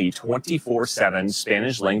only 24/7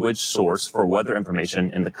 Spanish language source for weather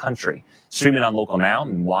information in the country. Stream it on Local Now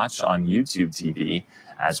and watch on YouTube TV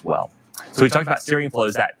as well. So we talked about steering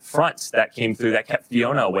flows, that front that came through that kept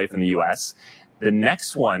Fiona away from the U.S. The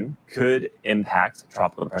next one could impact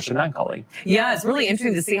Tropical Depression 9, Colleen. Yeah, it's really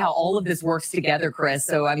interesting to see how all of this works together, Chris.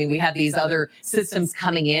 So, I mean, we have these other systems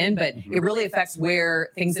coming in, but it really affects where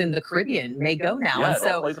things in the Caribbean may go now. Yeah, and so,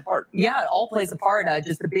 it all plays a part. Yeah, it all plays a part,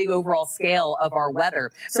 just the big overall scale of our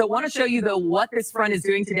weather. So I want to show you, though, what this front is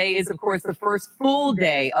doing today is, of course, the first full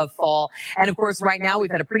day of fall. And, of course, right now we've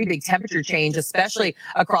had a pretty big temperature change, especially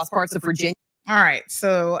across parts of Virginia. All right.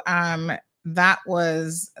 So, that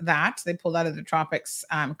was that. They pulled out of the tropics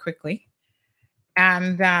quickly.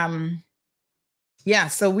 And yeah,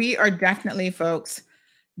 so we are definitely, folks,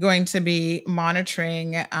 going to be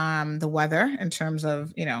monitoring the weather in terms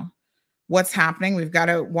of, what's happening. We've got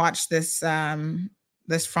to watch this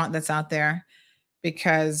this front that's out there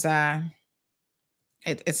because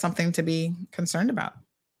it's something to be concerned about.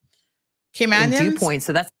 Caymanians, dew point,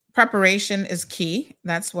 so that's preparation is key.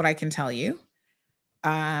 That's what I can tell you.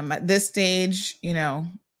 At this stage,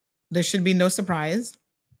 there should be no surprise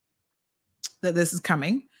that this is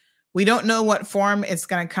coming. We don't know what form it's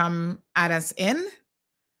going to come at us in,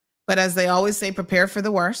 but as they always say, prepare for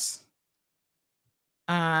the worst,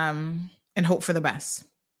 and hope for the best.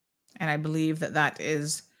 And I believe that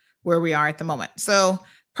is where we are at the moment. So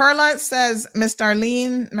Perla says, Miss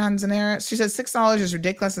Darlene Manzanera, she says $6 is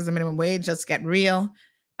ridiculous as a minimum wage. Let's get real.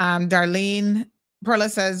 Darlene, Perla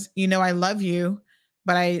says, I love you,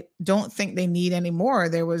 but I don't think they need any more.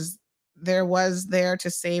 There was there to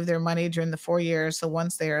save their money during the 4 years. So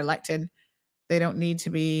once they are elected, they don't need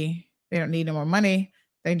no more money.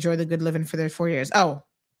 They enjoy the good living for their 4 years. Oh,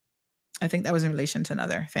 I think that was in relation to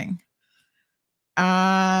another thing.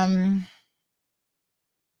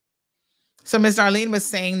 So Ms. Darlene was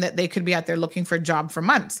saying that they could be out there looking for a job for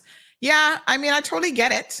months. Yeah, I totally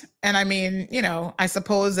get it. And I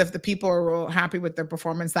suppose if the people are happy with their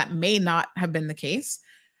performance, that may not have been the case.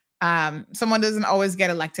 Someone doesn't always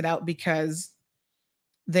get elected out because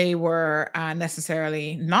they were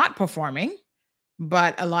necessarily not performing,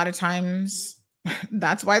 but a lot of times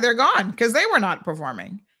that's why they're gone, because they were not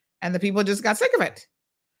performing and the people just got sick of it.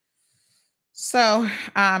 So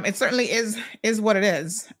it certainly is what it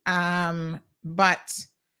is. But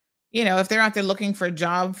if they're out there looking for a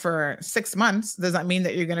job for 6 months, does that mean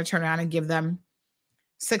that you're going to turn around and give them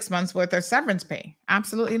 6 months worth of severance pay?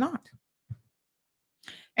 Absolutely not.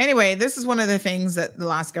 Anyway, this is one of the things that the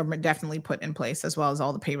last government definitely put in place, as well as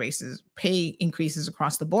all the pay increases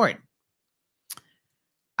across the board.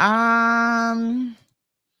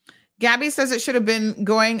 Gabby says it should have been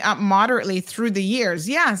going up moderately through the years.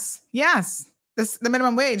 Yes. The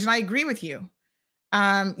minimum wage. And I agree with you.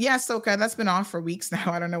 Soka, that's been off for weeks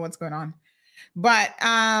now. I don't know what's going on. But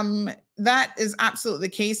that is absolutely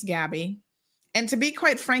the case, Gabby. And to be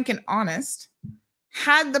quite frank and honest,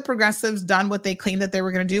 had the progressives done what they claimed that they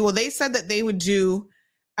were going to do, well, they said that they would do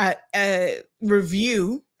a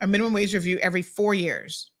minimum wage review every 4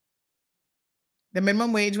 years. The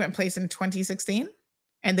minimum wage went in place in 2016,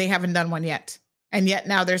 and they haven't done one yet. And yet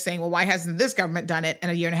now they're saying, well, why hasn't this government done it in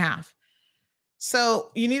a year and a half?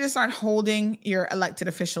 So you need to start holding your elected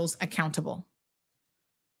officials accountable.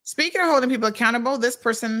 Speaking of holding people accountable, this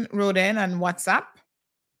person wrote in on WhatsApp.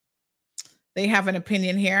 They have an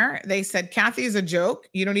opinion here. They said, Kathy is a joke.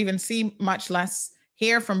 You don't even see, much less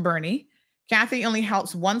hear from Bernie. Kathy only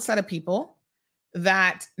helps one set of people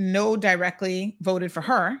that know directly voted for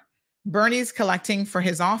her. Bernie's collecting for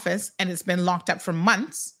his office, and it's been locked up for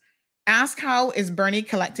months. Ask how is Bernie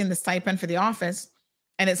collecting the stipend for the office,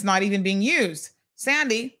 and it's not even being used.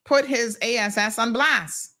 Sandy put his ASS on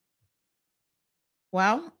blast.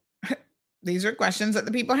 Well, these are questions that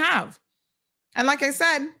the people have. And like I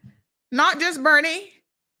said, not just Bernie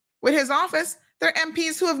with his office, they're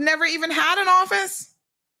MPs who have never even had an office.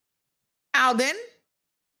 Alden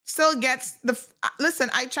still gets listen,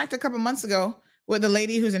 I checked a couple months ago with the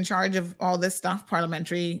lady who's in charge of all this stuff,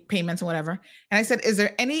 parliamentary payments and whatever. And I said, is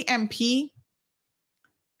there any MP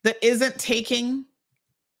that isn't taking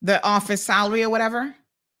the office salary or whatever?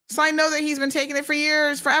 So I know that he's been taking it for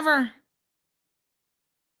years, forever.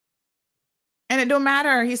 And it don't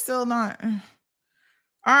matter. He's still not. All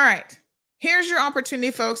right. Here's your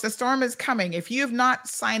opportunity, folks. The storm is coming. If you have not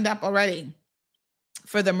signed up already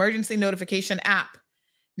for the emergency notification app,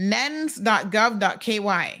 nens.gov.ky,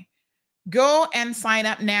 go and sign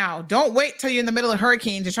up now. Don't wait till you're in the middle of a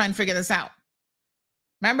hurricane to try and figure this out.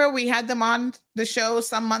 Remember, we had them on the show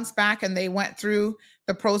some months back, and they went through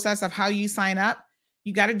the process of how you sign up.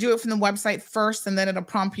 You got to do it from the website first, and then it'll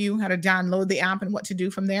prompt you how to download the app and what to do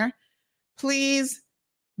from there. Please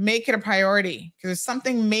make it a priority, because if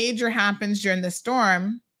something major happens during the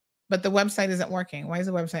storm, but the website isn't working. Why is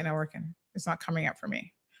the website not working? It's not coming up for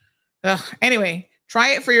me. Anyway,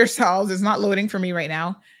 try it for yourselves. It's not loading for me right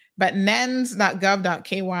now, but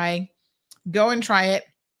nens.gov.ky, go and try it.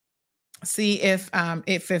 See if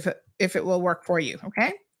it will work for you.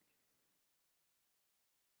 Okay.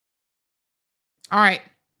 All right.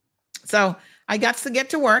 So I got to get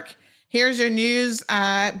to work. Here's your news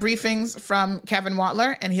briefings from Kevin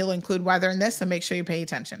Watler, and he'll include weather in this, so make sure you pay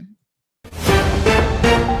attention.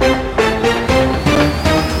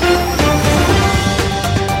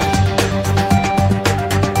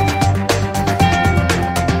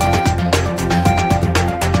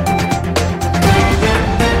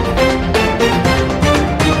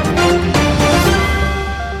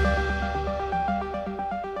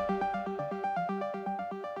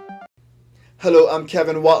 Hello, I'm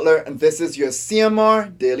Kevin Watler, and this is your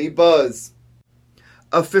CMR Daily Buzz.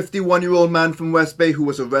 A 51-year-old man from West Bay who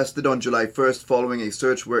was arrested on July 1st following a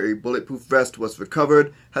search where a bulletproof vest was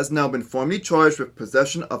recovered has now been formally charged with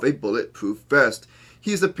possession of a bulletproof vest.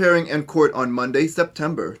 He is appearing in court on Monday,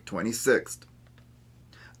 September 26th.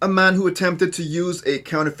 A man who attempted to use a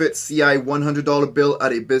counterfeit CI $100 bill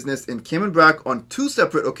at a business in Cayman Brac on 2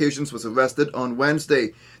 separate occasions was arrested on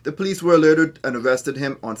Wednesday. The police were alerted and arrested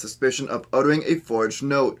him on suspicion of uttering a forged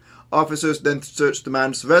note. Officers then searched the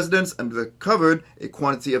man's residence and recovered a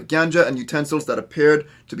quantity of ganja and utensils that appeared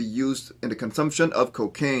to be used in the consumption of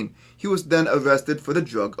cocaine. He was then arrested for the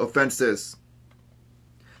drug offenses.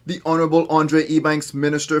 The Honorable Andre Ebanks,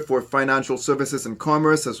 Minister for Financial Services and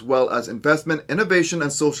Commerce, as well as Investment, Innovation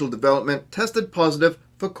and Social Development, tested positive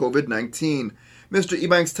for COVID-19. Mr.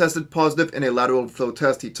 Ebanks tested positive in a lateral flow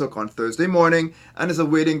test he took on Thursday morning and is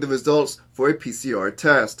awaiting the results for a PCR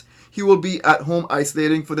test. He will be at home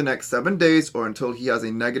isolating for the next 7 days or until he has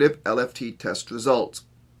a negative LFT test result.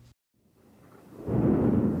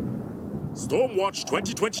 Stormwatch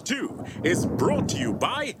 2022 is brought to you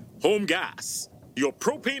by Home Gas, your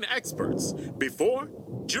propane experts before,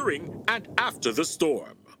 during, and after the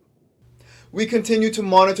storm. We continue to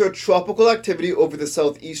monitor tropical activity over the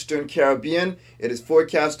southeastern Caribbean. It is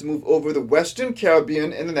forecast to move over the western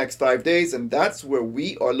Caribbean in the next 5 days, and that's where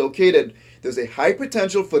we are located. There's a high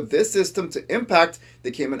potential for this system to impact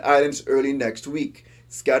the Cayman Islands early next week.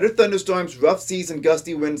 Scattered thunderstorms, rough seas, and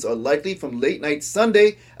gusty winds are likely from late night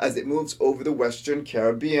Sunday as it moves over the western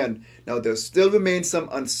Caribbean. Now, there still remains some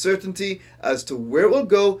uncertainty as to where it will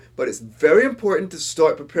go, but it's very important to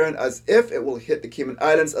start preparing as if it will hit the Cayman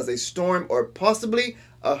Islands as a storm or possibly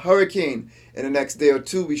a hurricane. In the next day or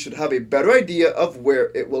two, we should have a better idea of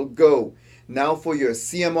where it will go. Now for your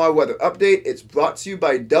CMR weather update, it's brought to you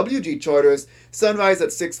by WG Charters. Sunrise at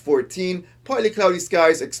 6:14, partly cloudy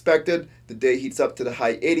skies expected. The day heats up to the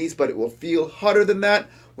high 80s, but it will feel hotter than that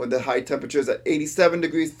when the high temperature is at 87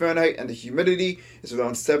 degrees Fahrenheit and the humidity is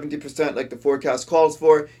around 70% like the forecast calls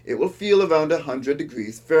for. It will feel around 100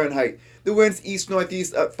 degrees Fahrenheit. The winds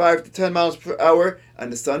east-northeast at 5 to 10 miles per hour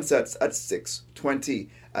and the sun sets at 6:20.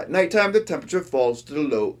 At nighttime, the temperature falls to the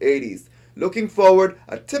low 80s. Looking forward,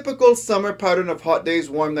 a typical summer pattern of hot days,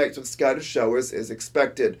 warm nights with scattered showers is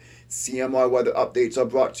expected. CMR weather updates are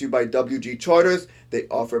brought to you by WG Charters. They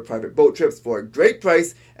offer private boat trips for a great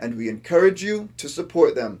price, and we encourage you to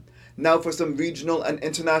support them. Now for some regional and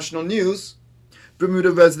international news.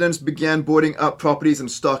 Bermuda residents began boarding up properties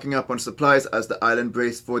and stocking up on supplies as the island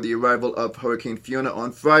braced for the arrival of Hurricane Fiona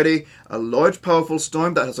on Friday, a large, powerful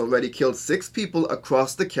storm that has already killed 6 people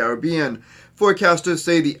across the Caribbean. Forecasters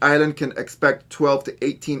say the island can expect 12 to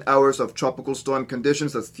 18 hours of tropical storm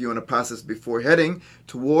conditions as Fiona passes before heading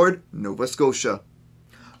toward Nova Scotia.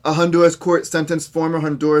 A Honduras court sentenced former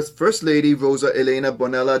Honduras First Lady Rosa Elena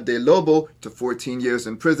Bonilla de Lobo to 14 years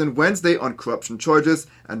in prison Wednesday on corruption charges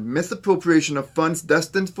and misappropriation of funds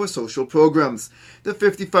destined for social programs. The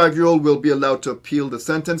 55-year-old will be allowed to appeal the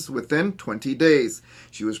sentence within 20 days.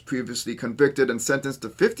 She was previously convicted and sentenced to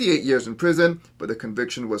 58 years in prison, but the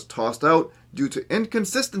conviction was tossed out due to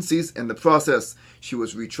inconsistencies in the process. She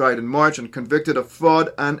was retried in March and convicted of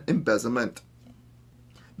fraud and embezzlement.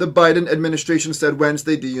 The Biden administration said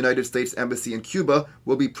Wednesday the United States Embassy in Cuba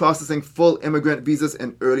will be processing full immigrant visas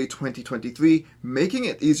in early 2023, making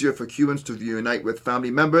it easier for Cubans to reunite with family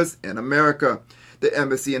members in America. The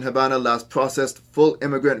embassy in Havana last processed full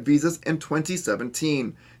immigrant visas in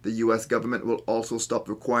 2017. The U.S. government will also stop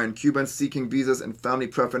requiring Cubans seeking visas in family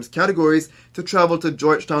preference categories to travel to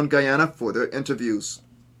Georgetown, Guyana for their interviews.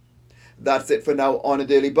 That's it for now on A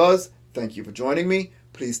Daily Buzz. Thank you for joining me.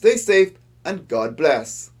 Please stay safe and God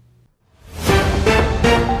bless.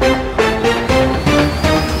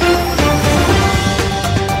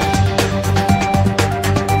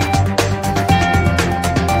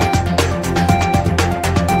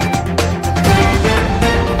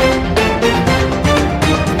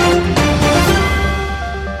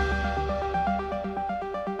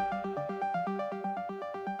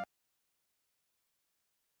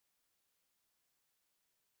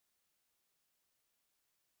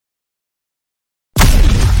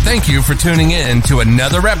 Thank you for tuning in to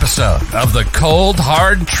another episode of The Cold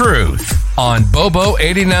Hard Truth on Bobo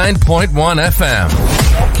 89.1 FM.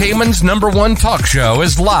 Cayman's #1 talk show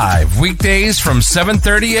is live weekdays from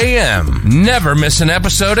 7:30 a.m. Never miss an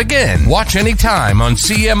episode again. Watch anytime on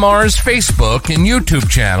CMR's Facebook and YouTube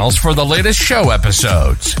channels for the latest show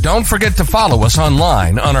episodes. Don't forget to follow us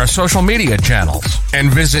online on our social media channels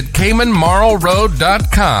and visit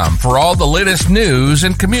CaymanMarlRoad.com for all the latest news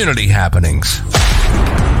and community happenings.